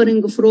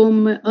suffering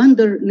from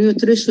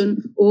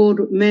undernutrition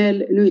or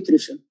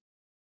malnutrition.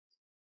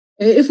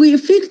 If we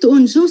effect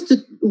on just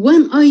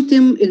one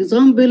item,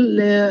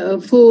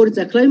 example for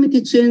the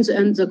climate change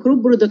and the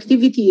crop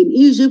productivity in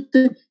Egypt,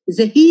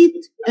 the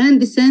heat and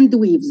the sand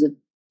waves.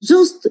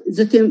 Just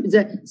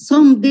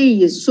some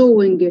days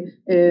showing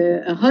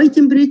a high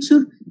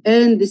temperature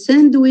and the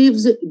sand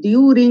waves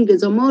during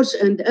the March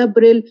and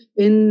April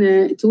in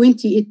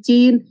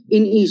 2018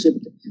 in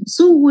Egypt,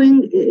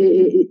 showing,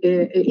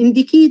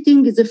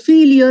 indicating the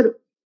failure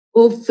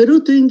of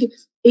fruiting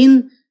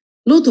in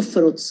lot of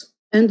fruits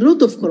and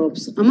lot of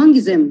crops. Among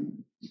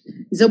them,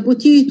 the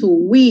potato,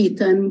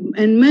 wheat, and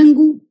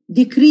mango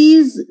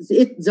decrease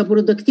the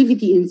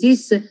productivity in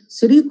these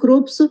three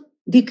crops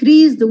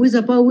decreased with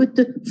about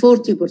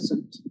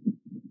 40%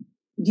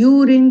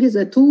 during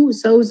the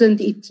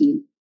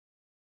 2018.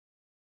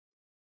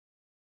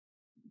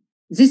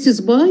 This is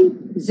by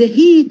the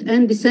heat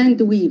and the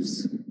sand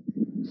waves.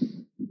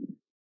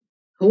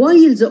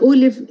 While the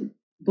olive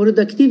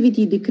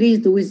productivity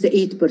decreased with the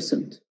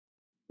 8%.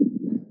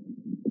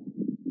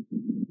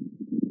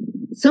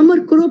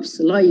 Summer crops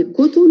like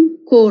cotton,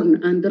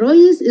 corn, and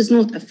rice is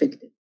not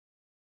affected.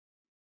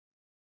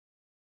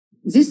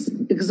 This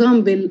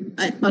example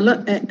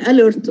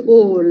alert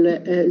all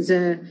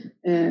the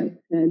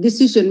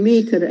decision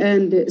maker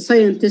and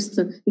scientists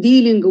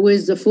dealing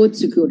with the food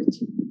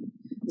security.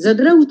 The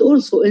drought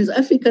also in the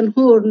African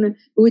Horn,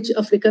 which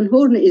African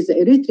Horn is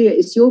Eritrea,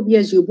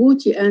 Ethiopia,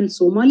 Djibouti, and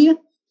Somalia.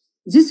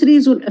 This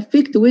region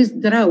affected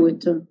with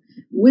drought,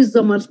 with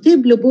the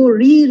multiple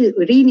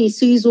rainy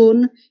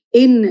season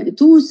in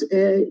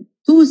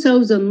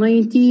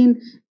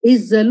 2019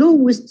 is the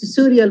lowest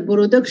cereal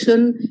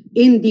production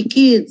in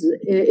decades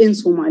in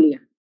Somalia.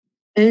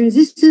 And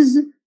this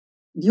is,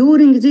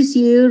 during these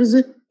years,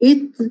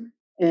 it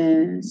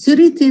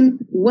threatened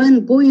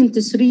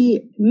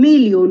 1.3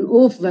 million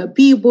of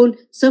people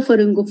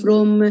suffering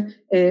from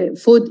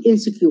food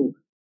insecure.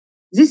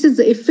 This is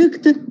the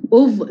effect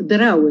of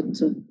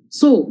drought.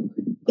 So,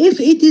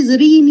 if it is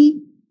rainy,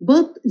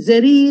 but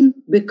the rain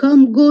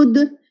become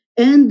good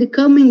and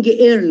coming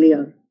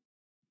earlier,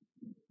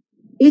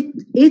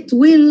 it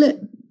will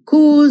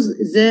cause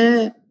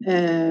the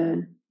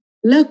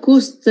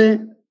locust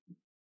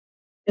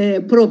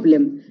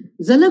problem.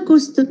 The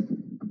locust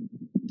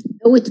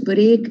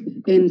outbreak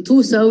in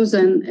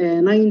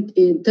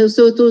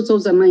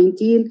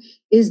 2019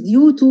 is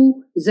due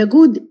to the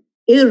good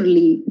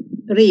early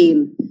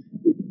rain.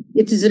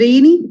 It is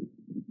rainy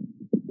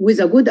with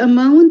a good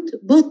amount,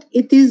 but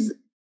it is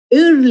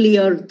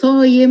earlier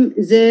time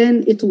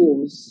than it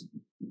was.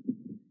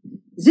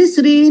 This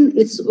rain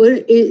is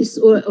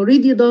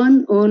already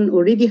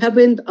already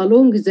happened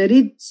along the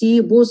Red Sea,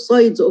 both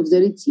sides of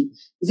the Red Sea.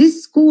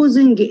 This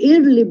causing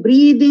early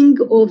breeding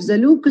of the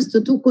locust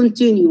to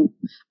continue.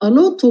 A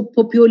lot of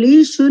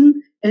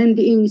population and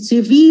in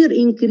severe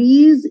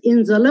increase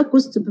in the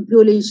locust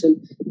population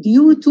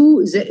due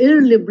to the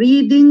early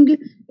breeding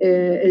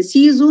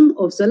season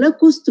of the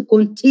locust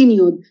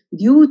continued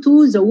due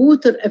to the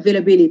water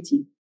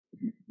availability.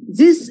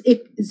 This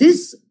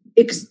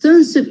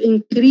extensive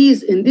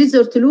increase in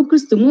desert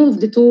locust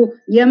moved to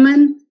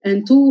Yemen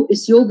and to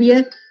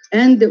Ethiopia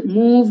and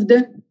moved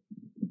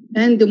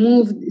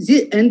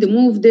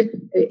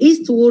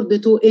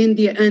eastward to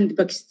India and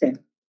Pakistan.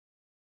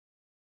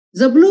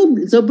 The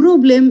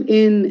problem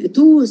in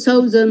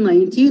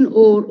 2019,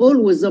 or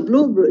always the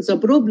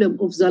problem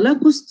of the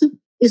locust,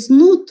 is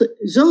not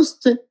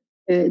just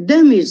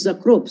damage the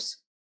crops.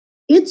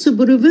 Its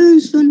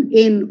prevention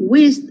in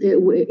West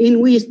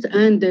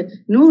and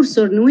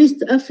Northern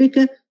West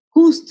Africa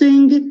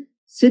costing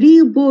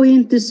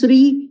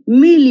 $3.3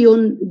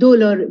 million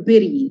per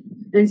year.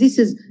 And this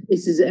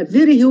is a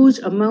very huge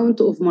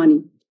amount of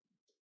money.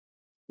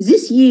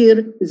 This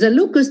year, the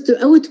locust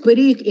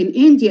outbreak in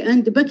India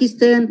and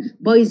Pakistan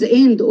by the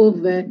end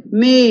of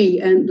May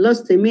and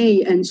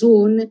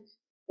June,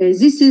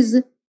 this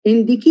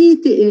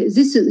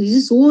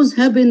was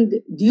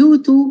happened due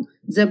to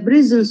the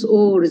presence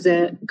or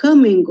the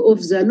coming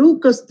of the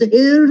locust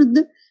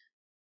herd.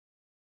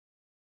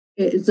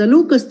 The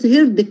locust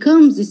herd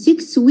comes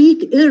 6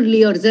 weeks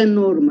earlier than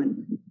normal.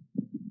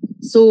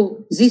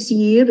 So this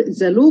year,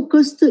 the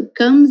locust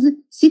comes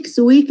 6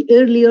 weeks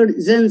earlier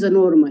than the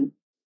normal.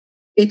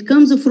 It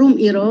comes from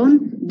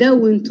Iran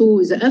down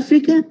to the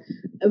Africa,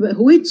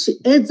 which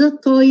at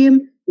that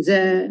time,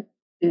 the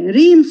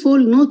rainfall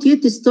not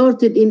yet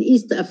started in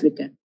East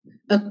Africa.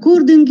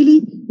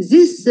 Accordingly,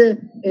 this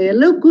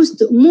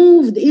locust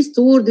moved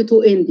eastward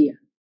to India.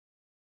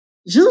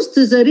 Just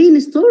the rain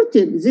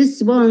started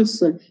this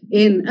month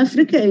in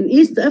Africa, in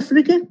East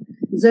Africa,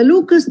 the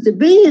locust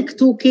back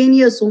to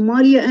Kenya,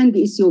 Somalia, and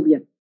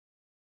Ethiopia.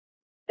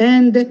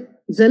 And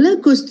the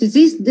locust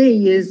these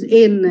days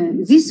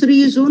in this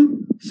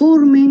region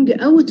forming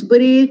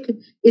outbreak.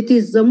 It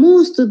is the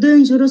most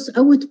dangerous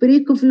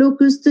outbreak of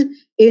locust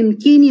in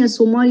Kenya,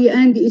 Somalia,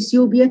 and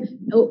Ethiopia.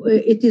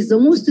 It is the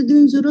most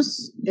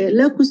dangerous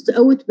locust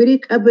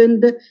outbreak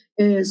happened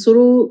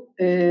through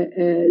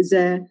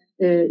the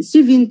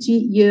 70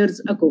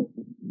 years ago.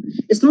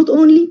 It's not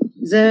only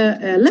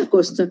the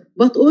locust,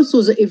 but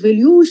also the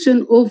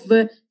evolution of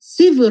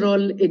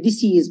several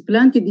disease,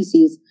 plant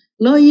disease,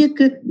 like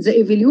the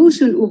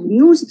evolution of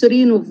new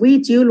strain of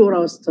wheat yellow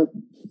rust,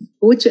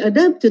 which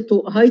adapted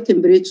to high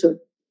temperature.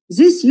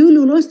 This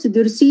yellow rust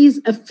disease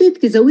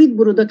affects the wheat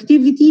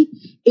productivity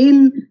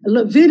in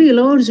a very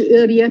large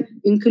area,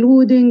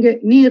 including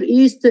Near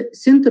East,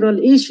 Central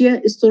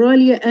Asia,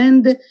 Australia,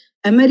 and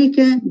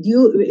America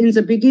in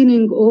the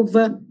beginning of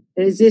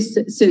this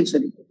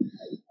century.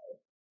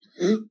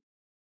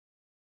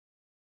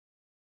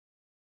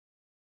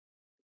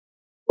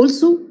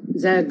 Also,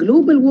 the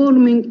global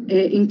warming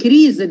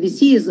increased the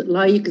disease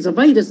like the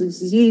virus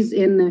disease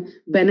in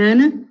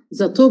banana,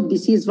 the top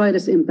disease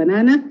virus in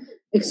banana,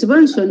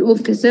 expansion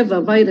of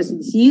cassava virus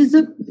disease,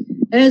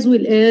 as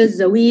well as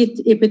the wheat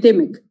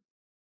epidemic.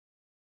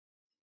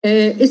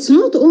 It's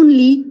not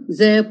only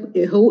where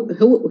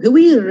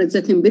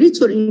the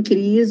temperature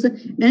increase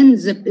and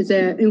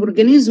the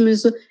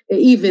organisms,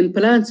 even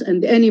plants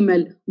and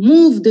animal,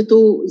 moved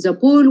to the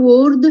pole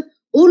world,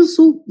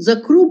 also the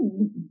crop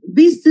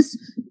beasts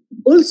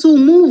also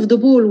moved the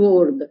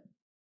poleward.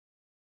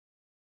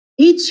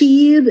 Each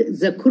year,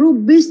 the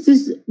crop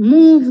beasts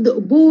moved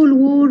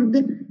poleward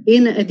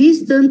in a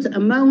distant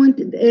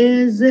amount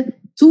as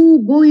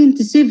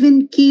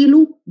 2.7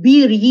 kilo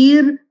per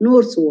year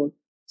northward.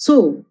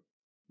 So,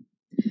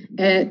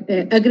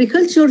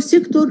 agriculture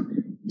sector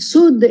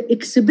should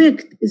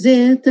expect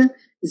that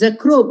their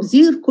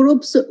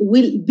crops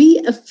will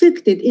be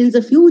affected in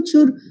the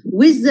future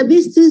with the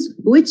beasts,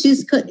 which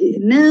is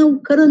now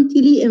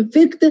currently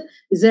infect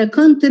the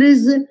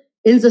countries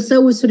in the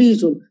south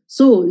region.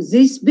 So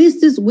these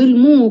beasts will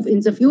move in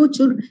the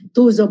future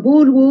to the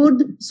pole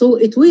world, so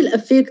it will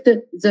affect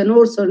the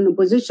northern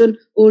position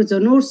or the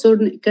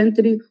northern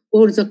country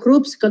or the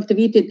crops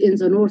cultivated in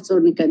the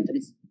northern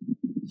countries.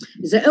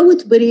 The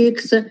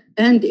outbreaks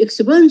and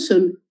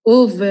expansion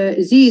of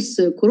these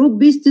crop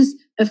beasts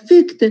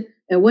affect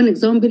one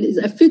example is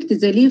affect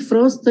the leaf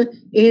rust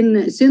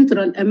in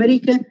Central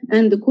America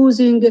and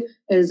causing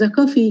the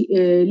coffee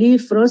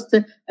leaf rust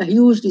a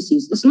huge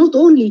disease. It's not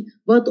only,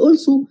 but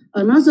also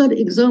another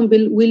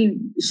example will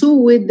show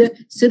with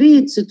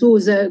threats to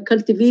the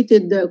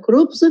cultivated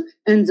crops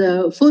and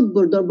the food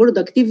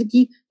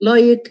productivity,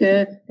 like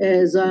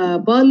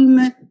the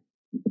palm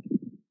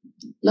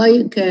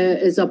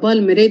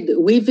red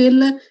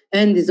weevil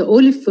and the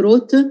olive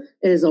fruit,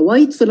 the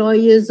white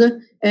flies,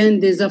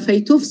 and the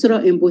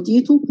Phytophthora in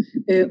potato.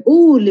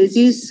 All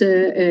these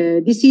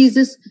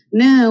diseases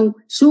now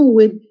show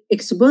with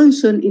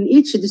expansion in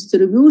each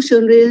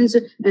distribution range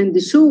and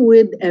show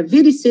with a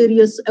very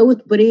serious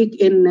outbreak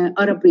in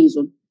Arab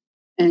region.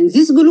 And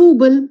this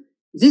global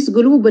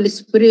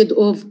spread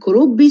of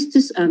crop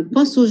beasts and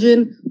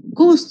pathogen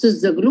costs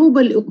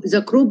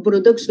the crop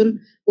production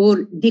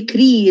or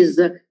decrease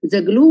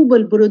the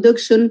global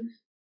production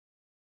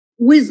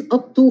with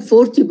up to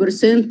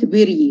 40% per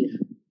year.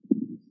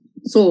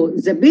 So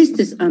the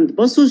pests and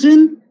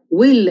pathogen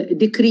will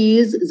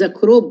decrease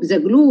the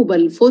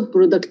global food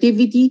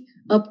productivity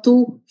up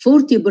to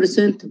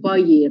 40% per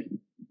year.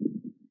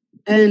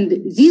 And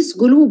this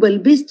global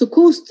pest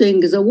costing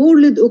the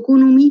world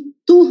economy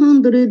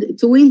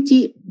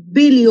 $220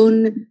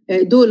 billion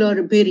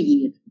per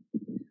year.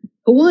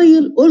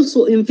 While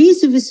also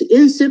invasive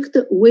insect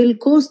will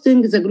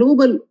costing the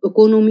global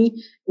economy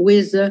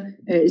with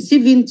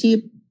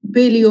 $70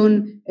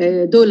 billion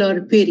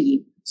per year.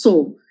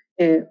 So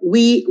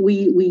we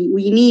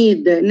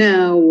need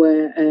now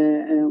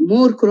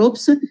more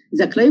crops.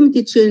 The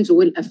climate change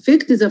will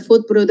affect the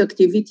food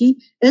productivity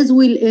as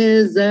well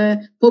as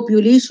the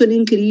population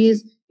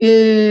increase.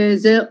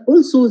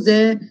 Also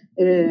the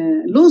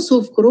loss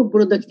of crop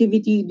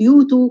productivity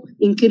due to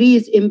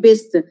increase in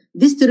pest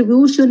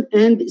distribution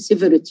and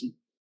severity.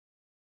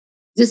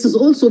 This is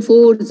also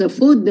for the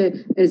food.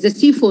 The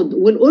seafood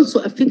will also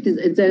affect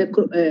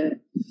the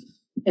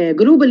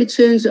global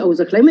change or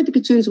the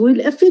climatic change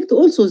will affect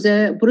also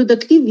the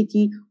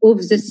productivity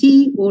of the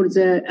sea or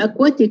the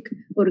aquatic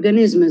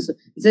organisms.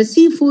 The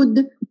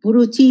seafood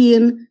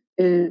protein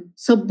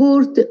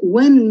support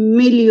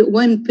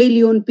 1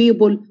 billion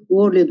people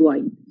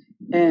worldwide.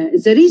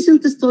 The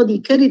recent study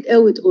carried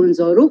out on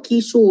the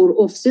rocky shore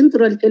of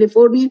Central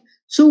California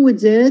showed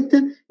that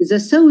the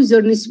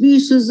southern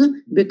species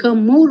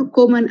become more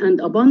common and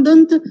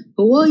abundant,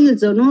 while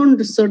the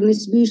northern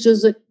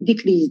species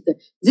decreased.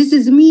 This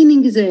is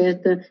meaning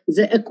that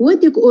the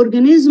aquatic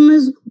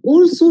organisms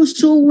also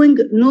showing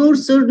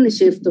northern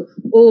shift,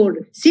 or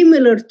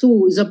similar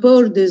to the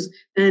birds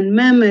and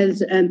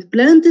mammals and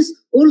plants,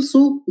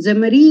 also the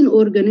marine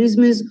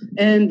organisms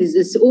and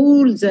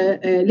all the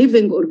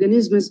living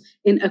organisms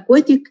in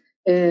aquatic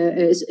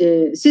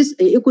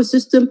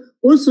ecosystem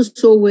also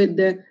showed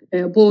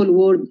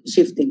poleward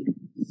shifting.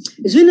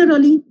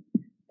 Generally,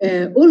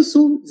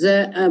 also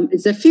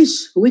the fish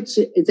which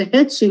the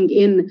hatching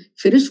in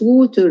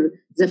freshwater,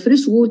 the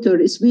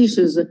freshwater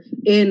species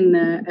in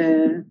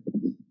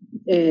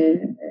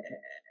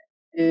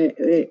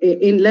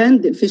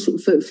inland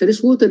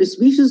freshwater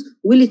species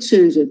will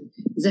change.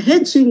 The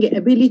hatching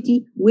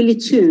ability will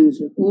change,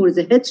 or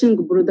the hatching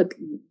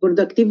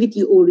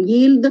productivity or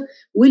yield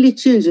will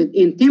change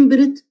in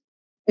temperature.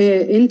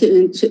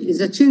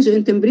 The change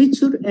in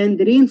temperature and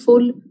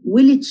rainfall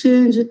will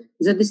change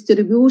the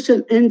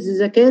distribution and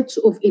the catch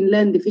of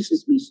inland fish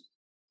species.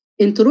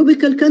 In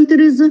tropical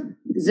countries,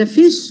 the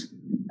fish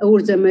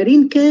or the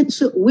marine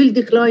catch will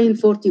decline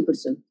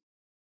 40%.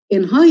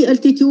 In high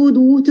altitude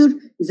water,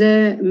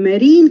 the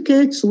marine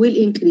catch will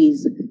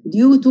increase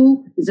due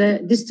to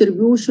the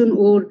distribution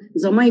or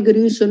the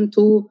migration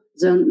to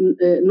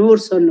the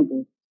northern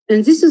pole.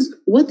 And this is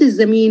what is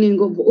the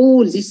meaning of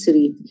all this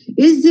rate.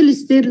 Is there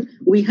still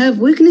we have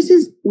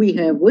weaknesses? We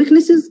have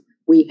weaknesses,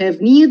 we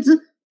have needs,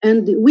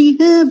 and we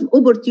have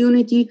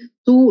opportunity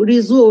to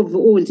resolve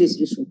all this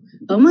issue.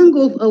 Among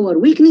of our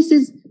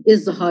weaknesses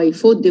is the high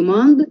food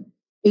demand,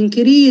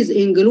 increase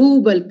in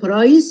global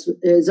price,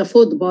 the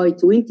food by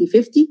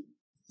 2050.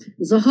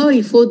 The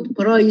high food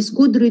price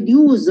could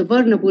reduce the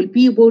vulnerable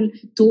people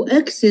to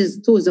access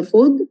to the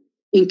food,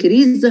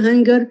 increase the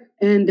hunger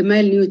and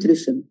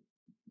malnutrition.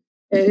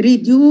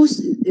 Reduce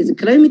the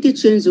climate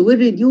change will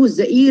reduce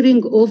the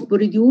earning of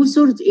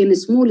producers in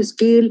small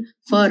scale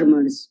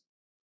farmers,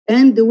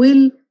 and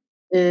will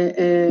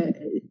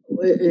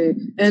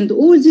and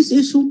all this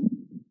issue.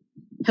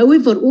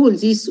 However, all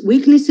these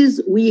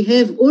weaknesses, we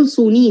have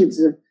also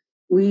needs.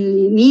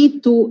 We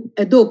need to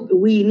adopt.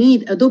 We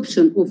need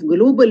adoption of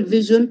global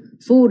vision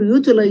for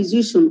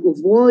utilization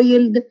of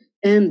wild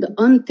and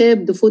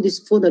untapped food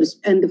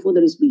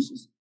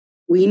species.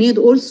 We need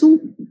also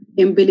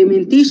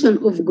implementation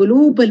of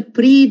global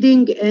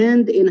breeding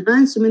and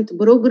enhancement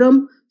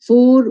program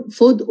for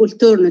food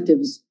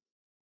alternatives.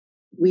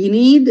 We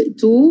need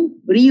to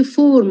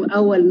reform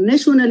our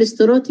national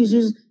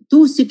strategies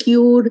to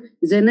secure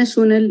the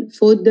national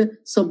food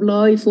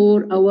supply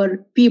for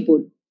our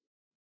people.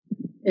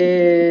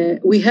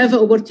 We have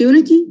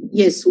opportunity.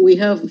 Yes, we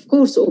have, of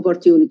course,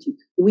 opportunity.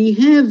 We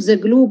have the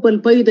global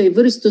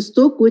biodiversity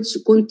stock, which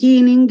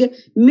containing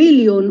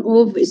millions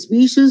of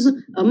species,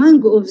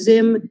 among of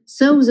them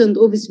thousands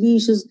of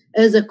species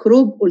as a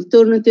crop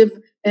alternative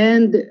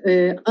and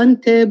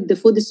untapped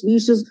food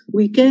species.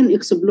 We can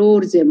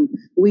explore them.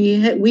 We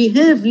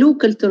have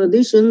local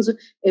traditions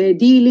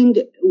dealing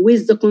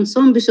with the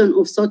consumption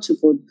of such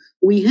food.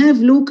 We have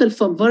local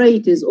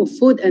varieties of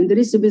food and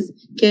recipes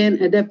can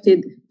adapt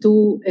it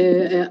to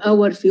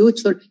our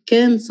future,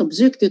 can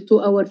subject it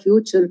to our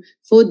future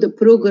food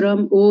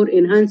program or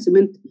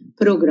enhancement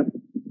program.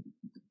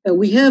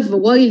 We have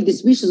wild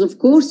species, of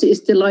course,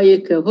 still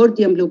like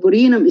Hordeum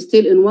lupurinum,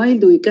 still in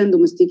wild, we can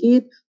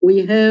domesticate.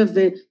 We have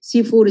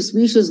C4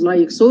 species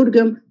like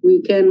sorghum,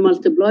 we can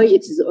multiply.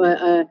 It is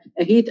a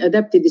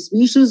heat-adapted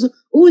species.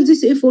 All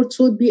this effort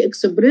should be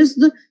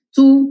expressed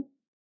to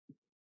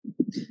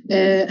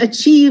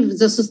achieve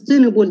the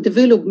Sustainable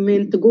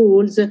Development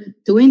Goals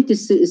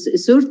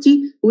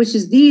 2030, which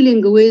is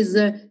dealing with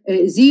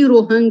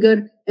zero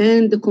hunger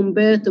and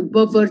combat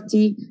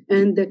poverty.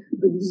 And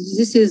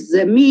this is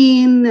the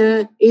main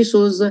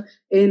issues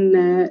in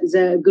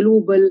the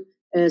global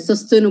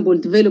Sustainable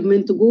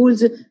Development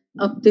Goals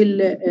up till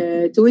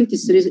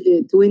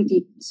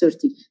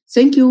 2030.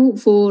 Thank you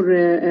for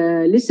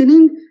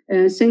listening.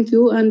 Thank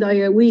you, and I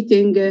am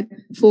waiting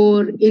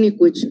for any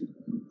question.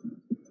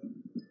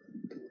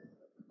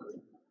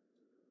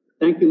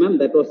 Thank you, ma'am.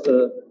 That was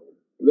a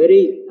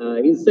very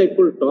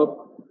insightful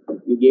talk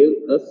you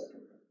gave us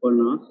for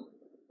an hour.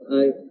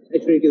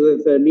 Actually, it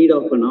is a need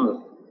of an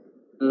hour.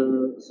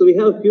 So we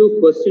have a few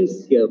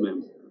questions here,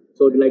 ma'am.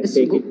 So would you like to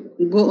take it?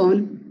 Go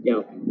on.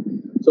 Yeah.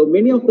 So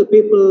many of the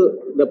people,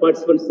 the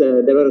participants,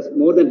 there were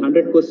more than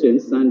 100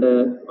 questions, and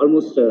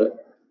almost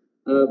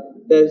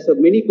there's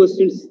many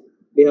questions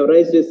they have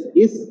raised.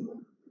 Is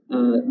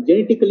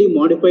genetically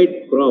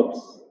modified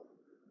crops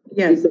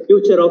is the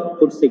future of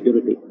food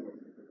security?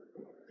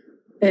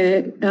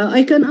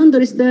 I can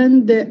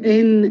understand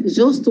in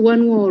just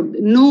one word,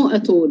 no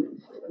at all,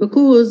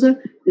 because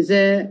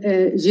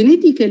the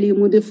genetically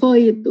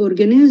modified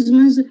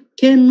organisms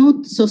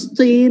cannot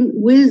sustain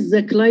with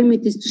the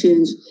climate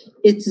change.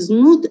 It is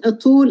not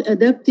at all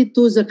adapted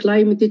to the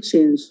climate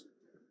change.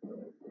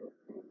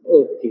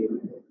 Okay.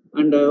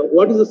 And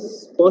what is the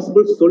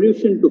possible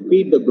solution to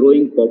feed the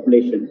growing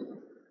population?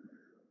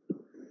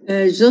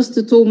 just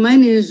to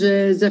manage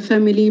the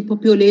family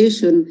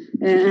population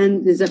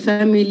and the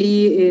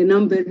family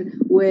number,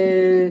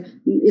 where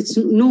it's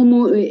no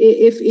more,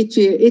 if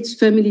each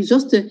family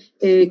just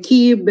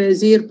keep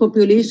their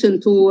population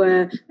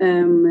to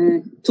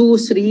 2,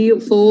 3,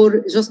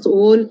 4, just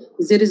all,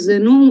 there is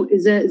no,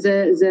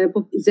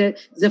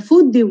 the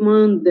food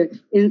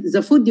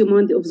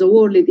demand of the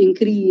world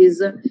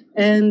increase,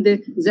 and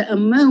the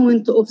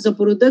amount of the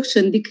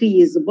production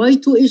decrease by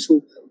 2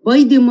 issues: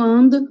 by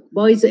demand,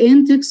 by the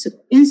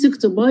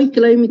insect, by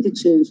climate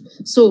change.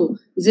 So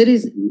there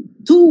is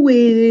 2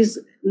 ways,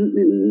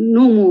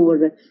 no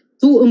more,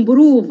 to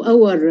improve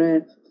our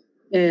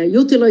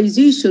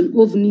utilization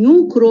of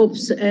new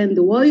crops and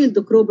wild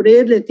crop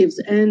relatives,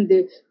 and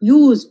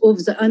use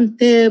of the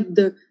untapped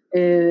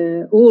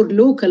or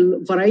local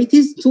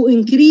varieties to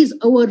increase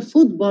our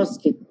food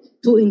basket,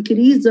 to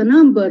increase the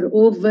number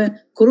of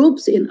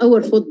crops in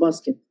our food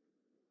basket.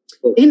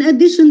 In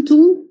addition to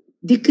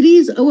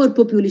decrease our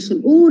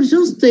population, or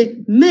just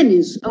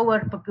manage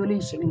our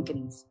population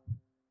increase.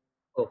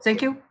 Okay.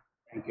 Thank you.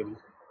 Thank you.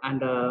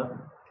 And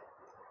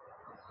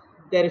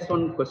there is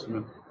one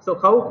question. So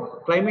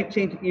how climate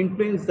change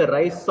influences the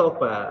rise of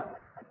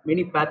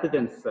many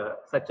pathogens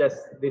such as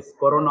this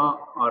corona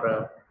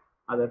or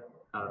other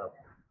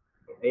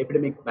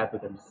epidemic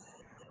pathogens?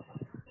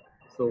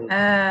 So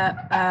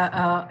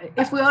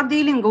if we are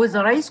dealing with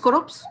the rice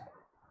crops,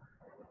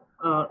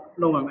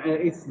 no, ma'am.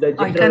 It's the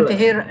general.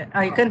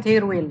 I can't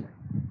hear well.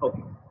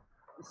 Okay.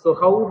 So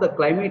how the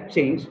climate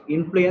change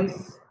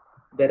influence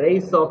the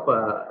rise of,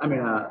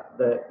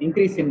 the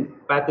increase in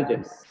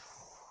pathogens?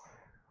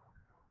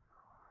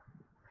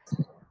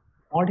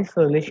 What is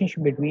the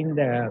relationship between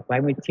the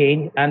climate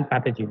change and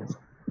pathogens?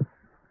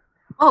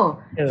 Oh,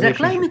 the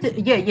climate,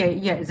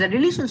 yeah. The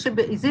relationship,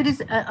 there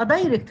is a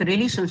direct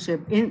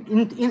relationship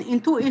in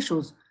 2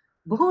 issues,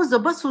 because the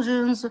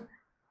pathogens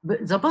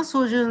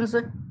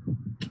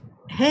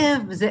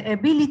have the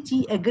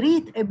ability, a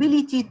great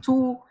ability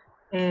to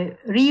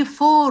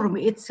reform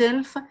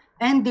itself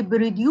and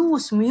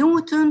produce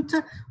mutant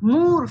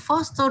more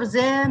faster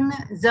than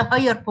the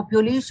higher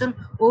population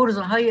or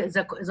the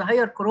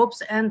higher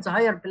crops and the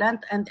higher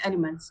plant and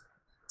animals.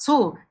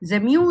 So the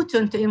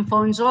mutant in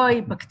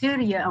fungi,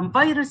 bacteria, and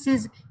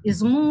viruses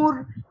is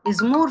more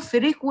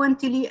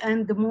frequently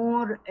and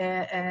more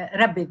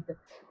rapid.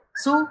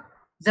 So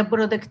the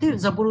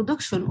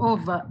production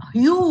of a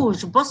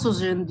huge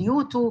pathogen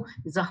due to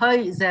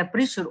the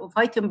pressure of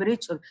high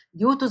temperature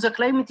due to the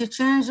climate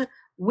change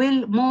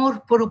will more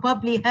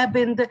probably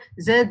happen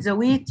than the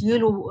wheat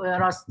yellow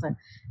rust.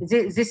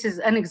 This is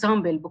an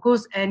example,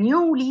 because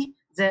annually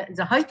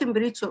the high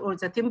temperature or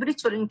the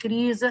temperature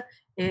increase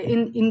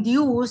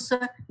induce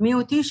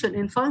mutation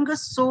in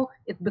fungus, so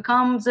it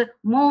becomes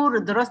more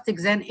drastic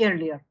than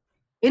earlier.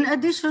 In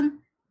addition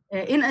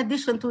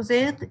to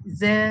that,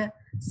 the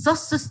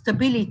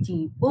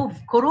susceptibility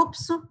of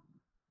crops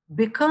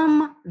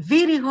become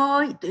very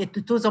high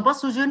to the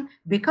pathogen,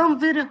 become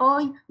very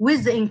high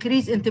with the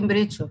increase in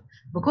temperature,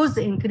 because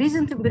the increase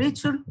in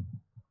temperature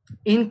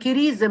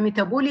increase the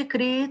metabolic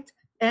rate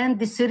and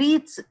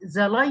disrupts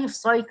the life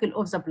cycle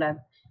of the plant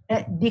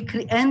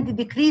and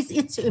decrease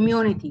its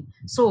immunity.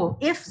 So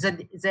if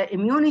the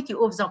immunity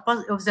of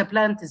the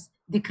plant is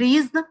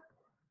decreased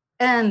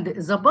and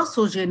the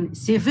pathogen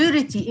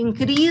severity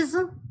increase,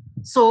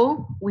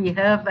 so we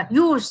have a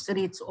huge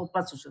threat of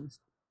pathogens.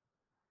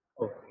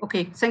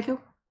 Okay, thank you.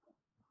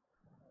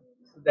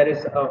 There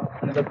is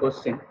another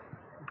question.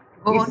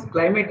 Is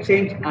climate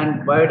change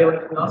and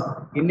biodiversity loss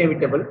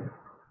inevitable?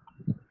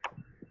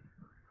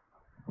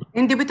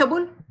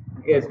 Inevitable?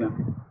 Yes,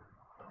 ma'am.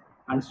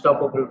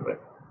 Unstoppable.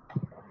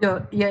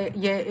 Yeah.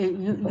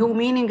 You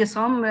meaning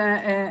some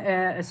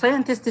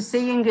scientists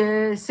saying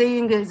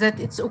that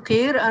it's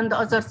okay, and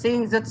others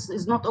saying that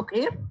it's not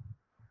okay?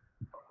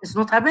 It's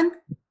not happened?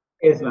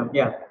 Yes, ma'am.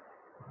 Yeah.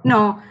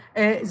 No,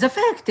 the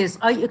fact is,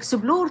 I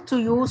explored to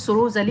you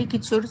through the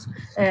lectures,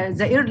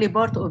 the early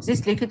part of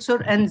this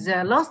lecture and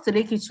the last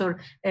lecture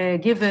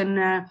given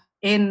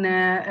in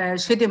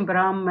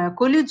Shedinbram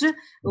College.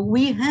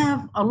 We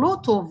have a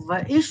lot of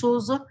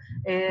issues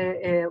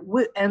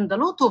and a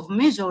lot of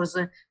measures,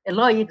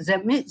 like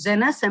the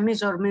NASA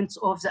measurements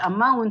of the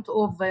amount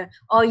of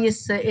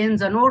ice in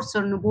the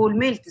northern pole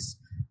melts,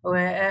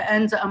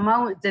 and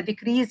the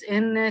decrease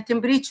in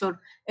temperature,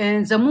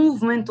 and the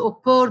movement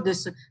of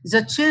birds,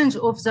 the change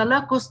of the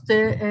locust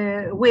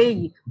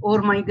way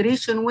or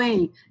migration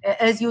way,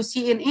 as you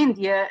see in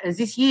India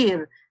this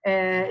year.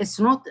 It's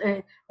not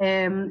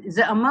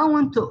the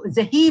amount,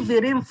 the heavy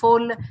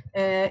rainfall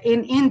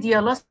in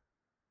India last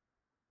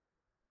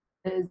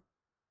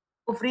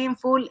of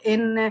rainfall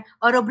in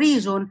Arab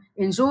region,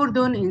 in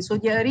Jordan, in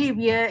Saudi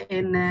Arabia,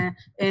 in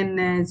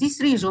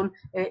this region,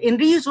 in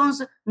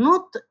regions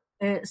not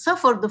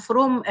suffered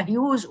from a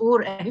huge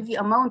or a heavy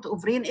amount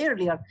of rain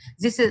earlier.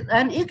 This is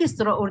an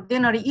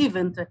extraordinary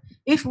event.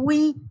 If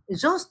we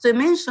just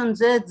mention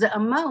that the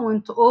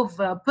amount of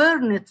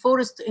burned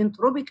forest in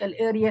tropical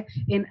area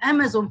in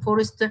Amazon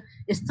forest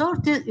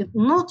started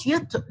not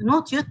yet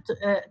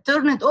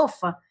turned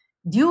off.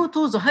 due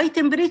to the high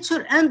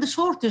temperature and the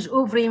shortage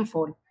of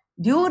rainfall.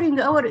 During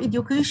our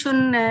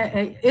education,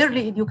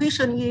 early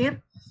education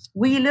year,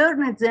 we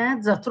learned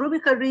that the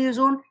tropical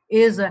region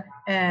is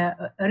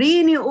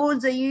rainy all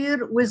the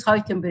year with high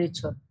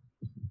temperature.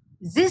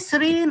 This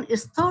rain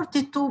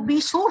started to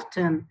be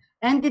shortened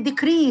and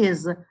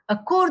decrease.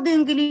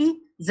 Accordingly,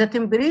 the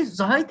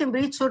high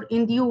temperature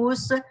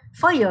induce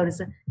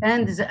fires,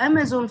 and the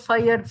Amazon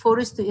fire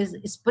forest is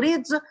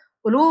spreads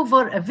all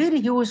over a very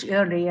huge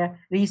area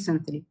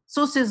recently.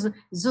 So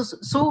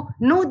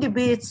no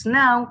debates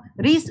now.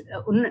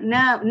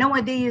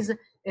 Nowadays,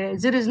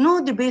 there is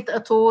no debate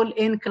at all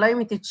in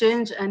climate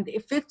change and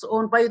effects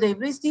on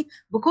biodiversity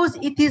because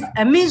it is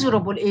a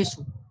measurable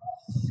issue.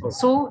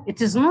 So it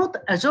is not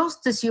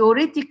just a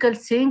theoretical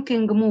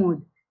thinking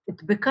mood.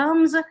 It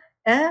becomes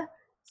a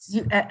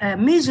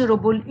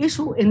measurable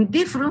issue in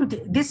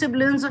different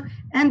disciplines,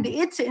 and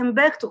its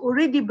impact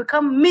already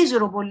become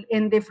measurable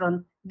in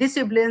different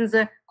disciplines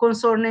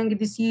concerning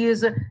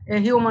disease,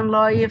 human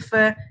life,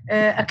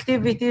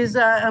 activities,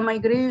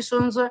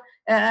 migrations,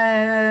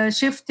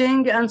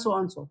 shifting, and so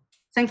on. So,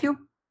 thank you.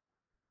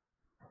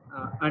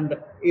 And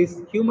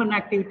is human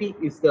activity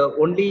is the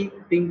only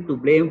thing to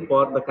blame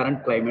for the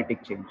current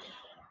climatic change?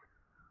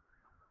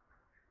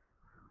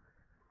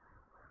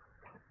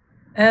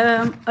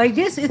 I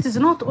guess it is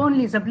not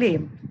only the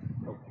blame,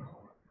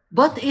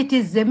 but it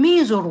is the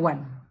major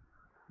one,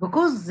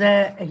 because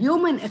the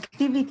human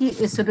activity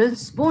is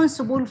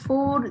responsible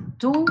for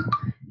two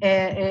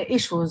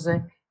issues.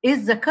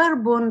 Is the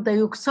carbon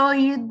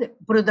dioxide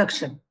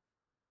production.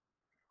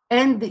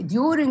 And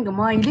during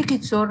my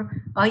lecture,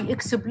 I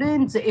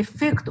explained the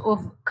effect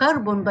of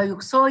carbon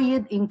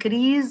dioxide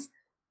increase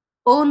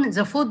on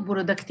the food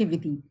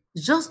productivity.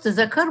 Just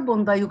the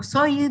carbon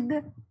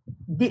dioxide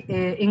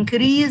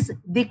decrease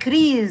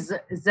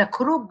the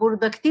crop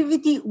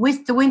productivity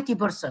with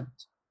 20%.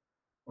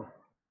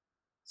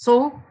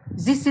 So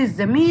this is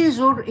the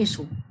major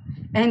issue.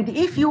 And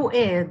if you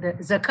add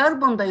the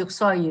carbon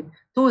dioxide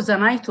to the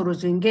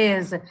nitrogen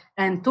gas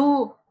and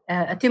to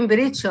a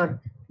temperature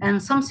and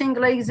something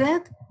like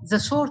that, the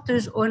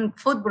shortage on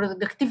food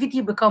productivity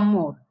become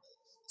more.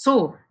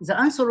 So the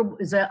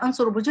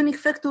anthropogenic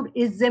factor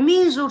is the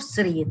major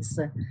threats.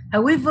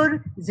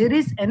 However, there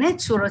is a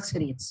natural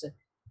threats,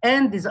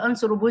 and the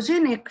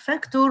anthropogenic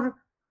factor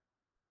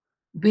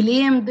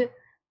blamed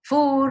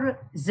for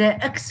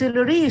the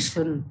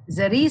acceleration,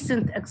 the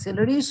recent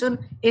acceleration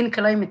in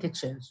climate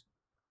change.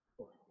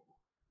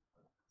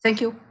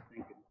 Thank you.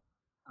 Thank you.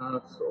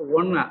 So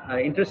one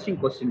interesting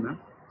question, ma'am.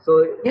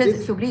 So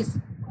yes, so please.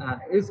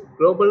 Is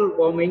global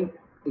warming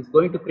is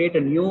going to create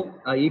a new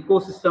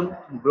ecosystem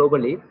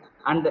globally,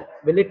 and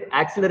will it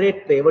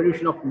accelerate the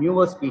evolution of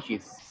newer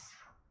species?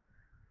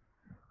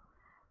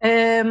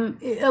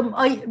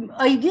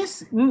 I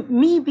guess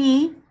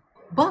maybe,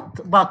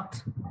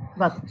 but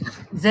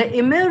the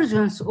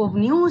emergence of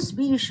new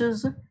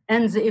species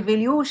and the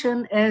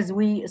evolution, as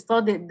we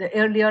studied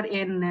earlier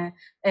in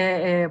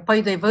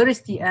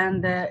biodiversity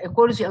and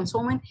ecology and so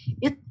on,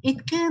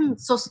 it can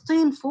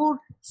sustain for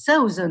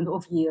thousands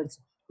of years.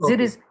 Okay.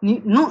 There is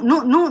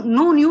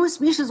no new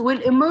species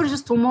will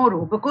emerge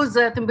tomorrow because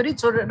the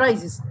temperature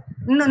rises.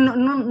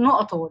 No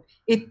at all.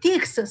 It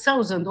takes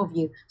thousands of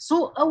years.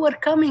 So our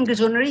coming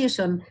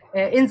generation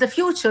in the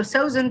future,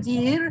 1,000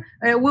 years,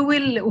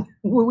 we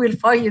will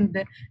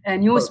find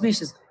new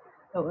species.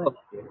 Okay.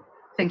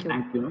 Thank you.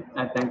 Thank you.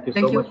 Thank you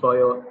so much for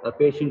your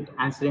patient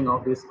answering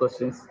of these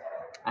questions.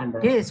 And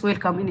yes,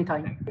 welcome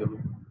anytime. Thank you.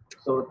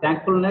 So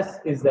thankfulness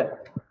is the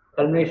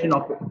culmination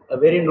of a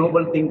very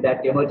noble thing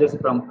that emerges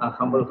from a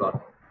humble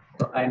heart.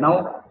 So I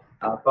now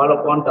call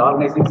upon the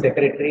organizing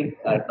secretary,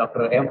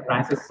 Dr. M.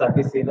 Francis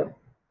Satisila,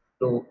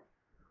 to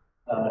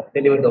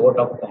deliver the vote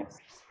of thanks.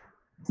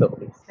 So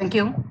please. Thank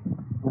you.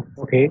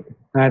 Okay.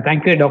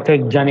 Thank you, Dr.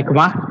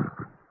 Janikumar.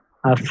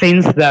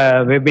 Since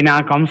the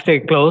webinar comes to a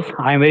close,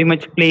 I am very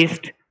much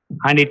pleased,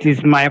 and it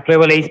is my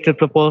privilege to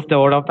propose the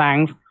vote of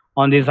thanks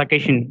on this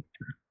occasion.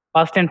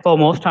 First and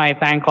foremost, I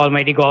thank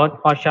Almighty God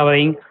for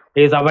showering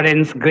His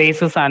abundance,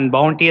 graces, and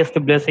bounteous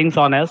blessings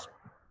on us,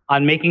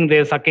 and making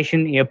this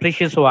occasion a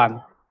precious one.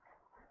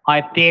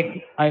 I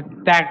take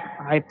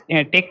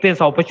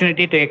this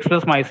opportunity to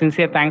express my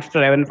sincere thanks to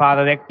Reverend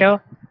Father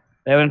Rector,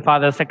 Reverend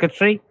Father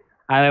Secretary,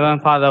 and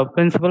Reverend Father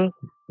Principal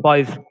for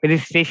his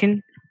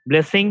felicitation,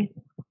 blessing,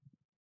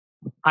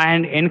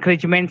 and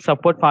encouragement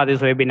support for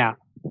this webinar.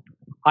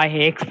 I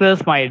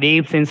express my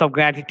deep sense of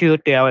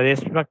gratitude to our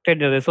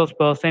respected resource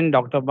person,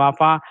 Dr.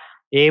 Bafa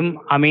M.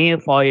 Amir,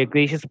 for your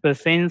gracious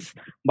presence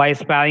by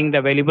sparing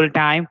the valuable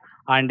time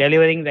and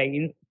delivering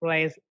the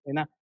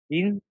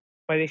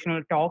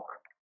inspirational talk.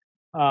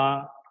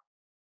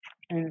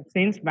 And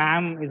since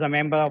ma'am is a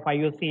member of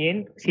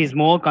IUCN, she's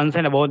more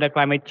concerned about the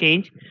climate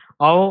change,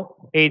 how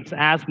it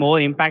has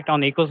more impact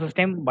on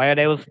ecosystem,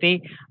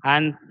 biodiversity,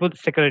 and food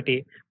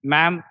security.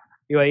 Ma'am,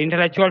 your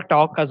intellectual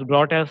talk has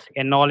brought us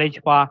a knowledge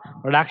for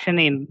reduction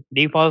in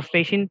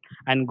deforestation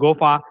and go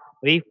for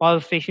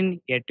reforestation,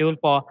 a tool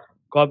for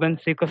carbon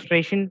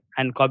sequestration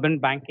and carbon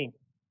banking.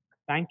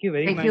 Thank you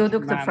very Thank much, you,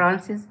 Dr. ma'am.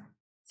 Francis.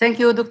 Thank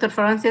you, Dr.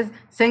 Francis.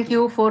 Thank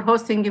you for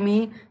hosting me.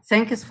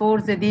 Thanks for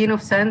the Dean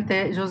of St.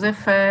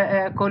 Joseph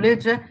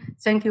College.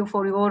 Thank you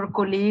for your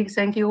colleagues.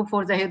 Thank you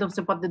for the head of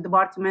the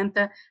department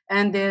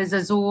and the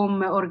Zoom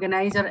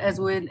organizer, as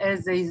well as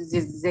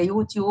the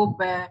YouTube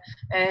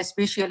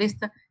specialist.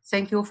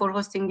 Thank you for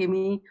hosting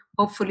me.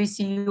 Hopefully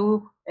see you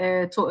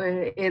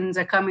in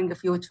the coming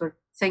future.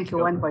 Thank you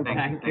and bye-bye.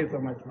 Thank you so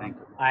much.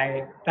 I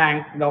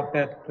thank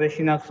Dr.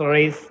 Krishna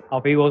Suresh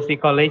of UOC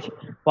College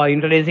for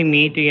introducing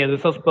me to a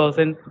resource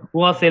person who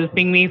was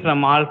helping me from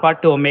Alpha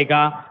to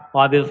Omega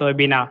for this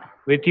webinar.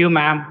 With you,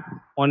 ma'am,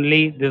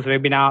 only this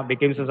webinar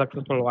became a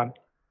successful one.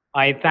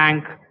 I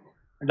thank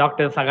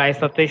Dr. Sagai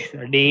Satish,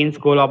 Dean,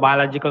 School of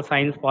Biological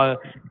Science, for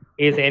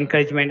his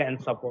encouragement and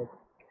support.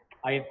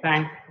 I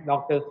thank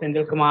Dr.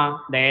 Sindhil Kumar,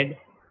 the head,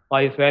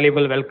 for his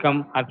valuable welcome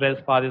address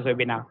for this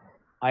webinar.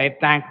 I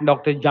thank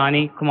Dr.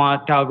 Jani Kumar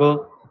Tagore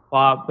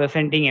for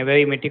presenting a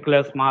very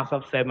meticulous master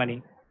of ceremony.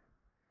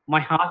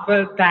 My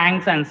heartfelt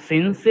thanks and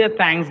sincere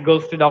thanks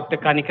goes to Dr.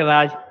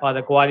 Kanikaraj for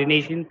the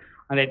coordination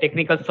and the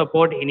technical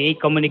support in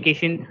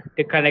e-communication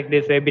to conduct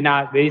this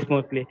webinar very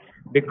smoothly.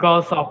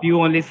 Because of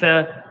you only,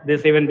 sir,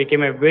 this event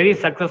became a very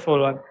successful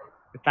one.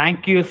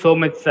 Thank you so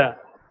much, sir.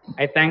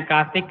 I thank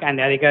Karthik and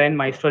Erika and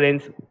my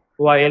students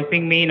who are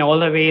helping me in all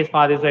the ways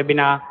for this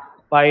webinar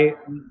by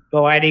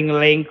providing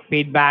link,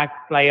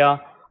 feedback, flyer,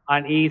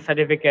 and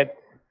e-certificate.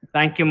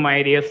 Thank you,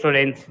 my dear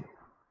students.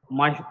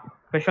 My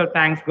special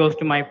thanks goes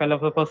to my fellow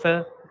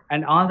professor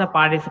and all the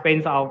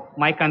participants of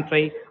my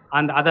country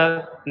and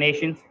other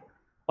nations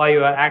for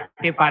your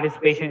active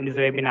participation in this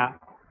webinar.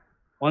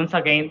 Once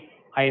again,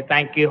 I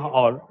thank you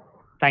all.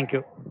 Thank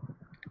you.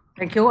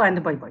 Thank you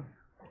and bye-bye.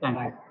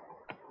 Bye.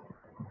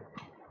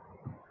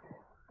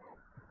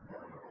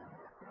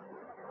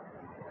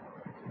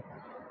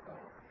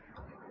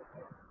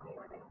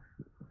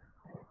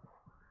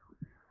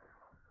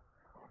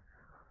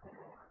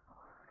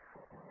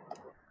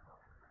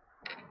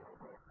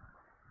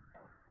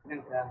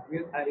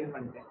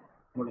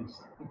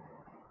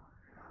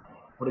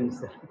 முடிஞ்சு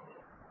sir.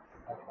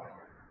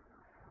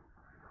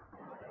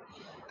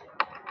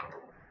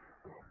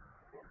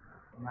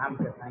 Ma'am,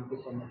 thank you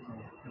so much.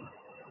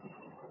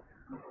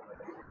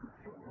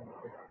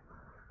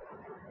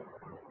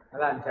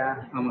 நல்லா இருந்துச்சா?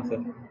 ஆமாம்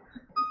sir.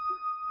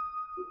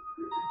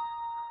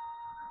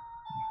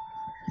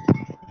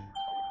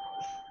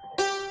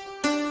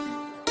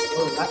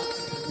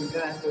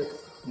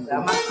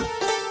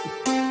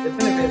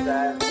 எத்தனை பேர்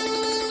sir?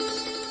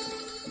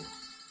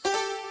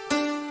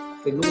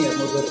 இன்னும்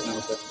 200 பேர்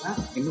இருக்காங்க sir.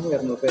 இன்னும்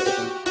 200 பேர்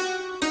இருக்காங்க.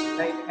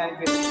 Thank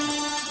you.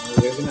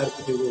 Webinar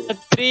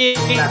Three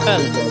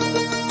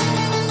people.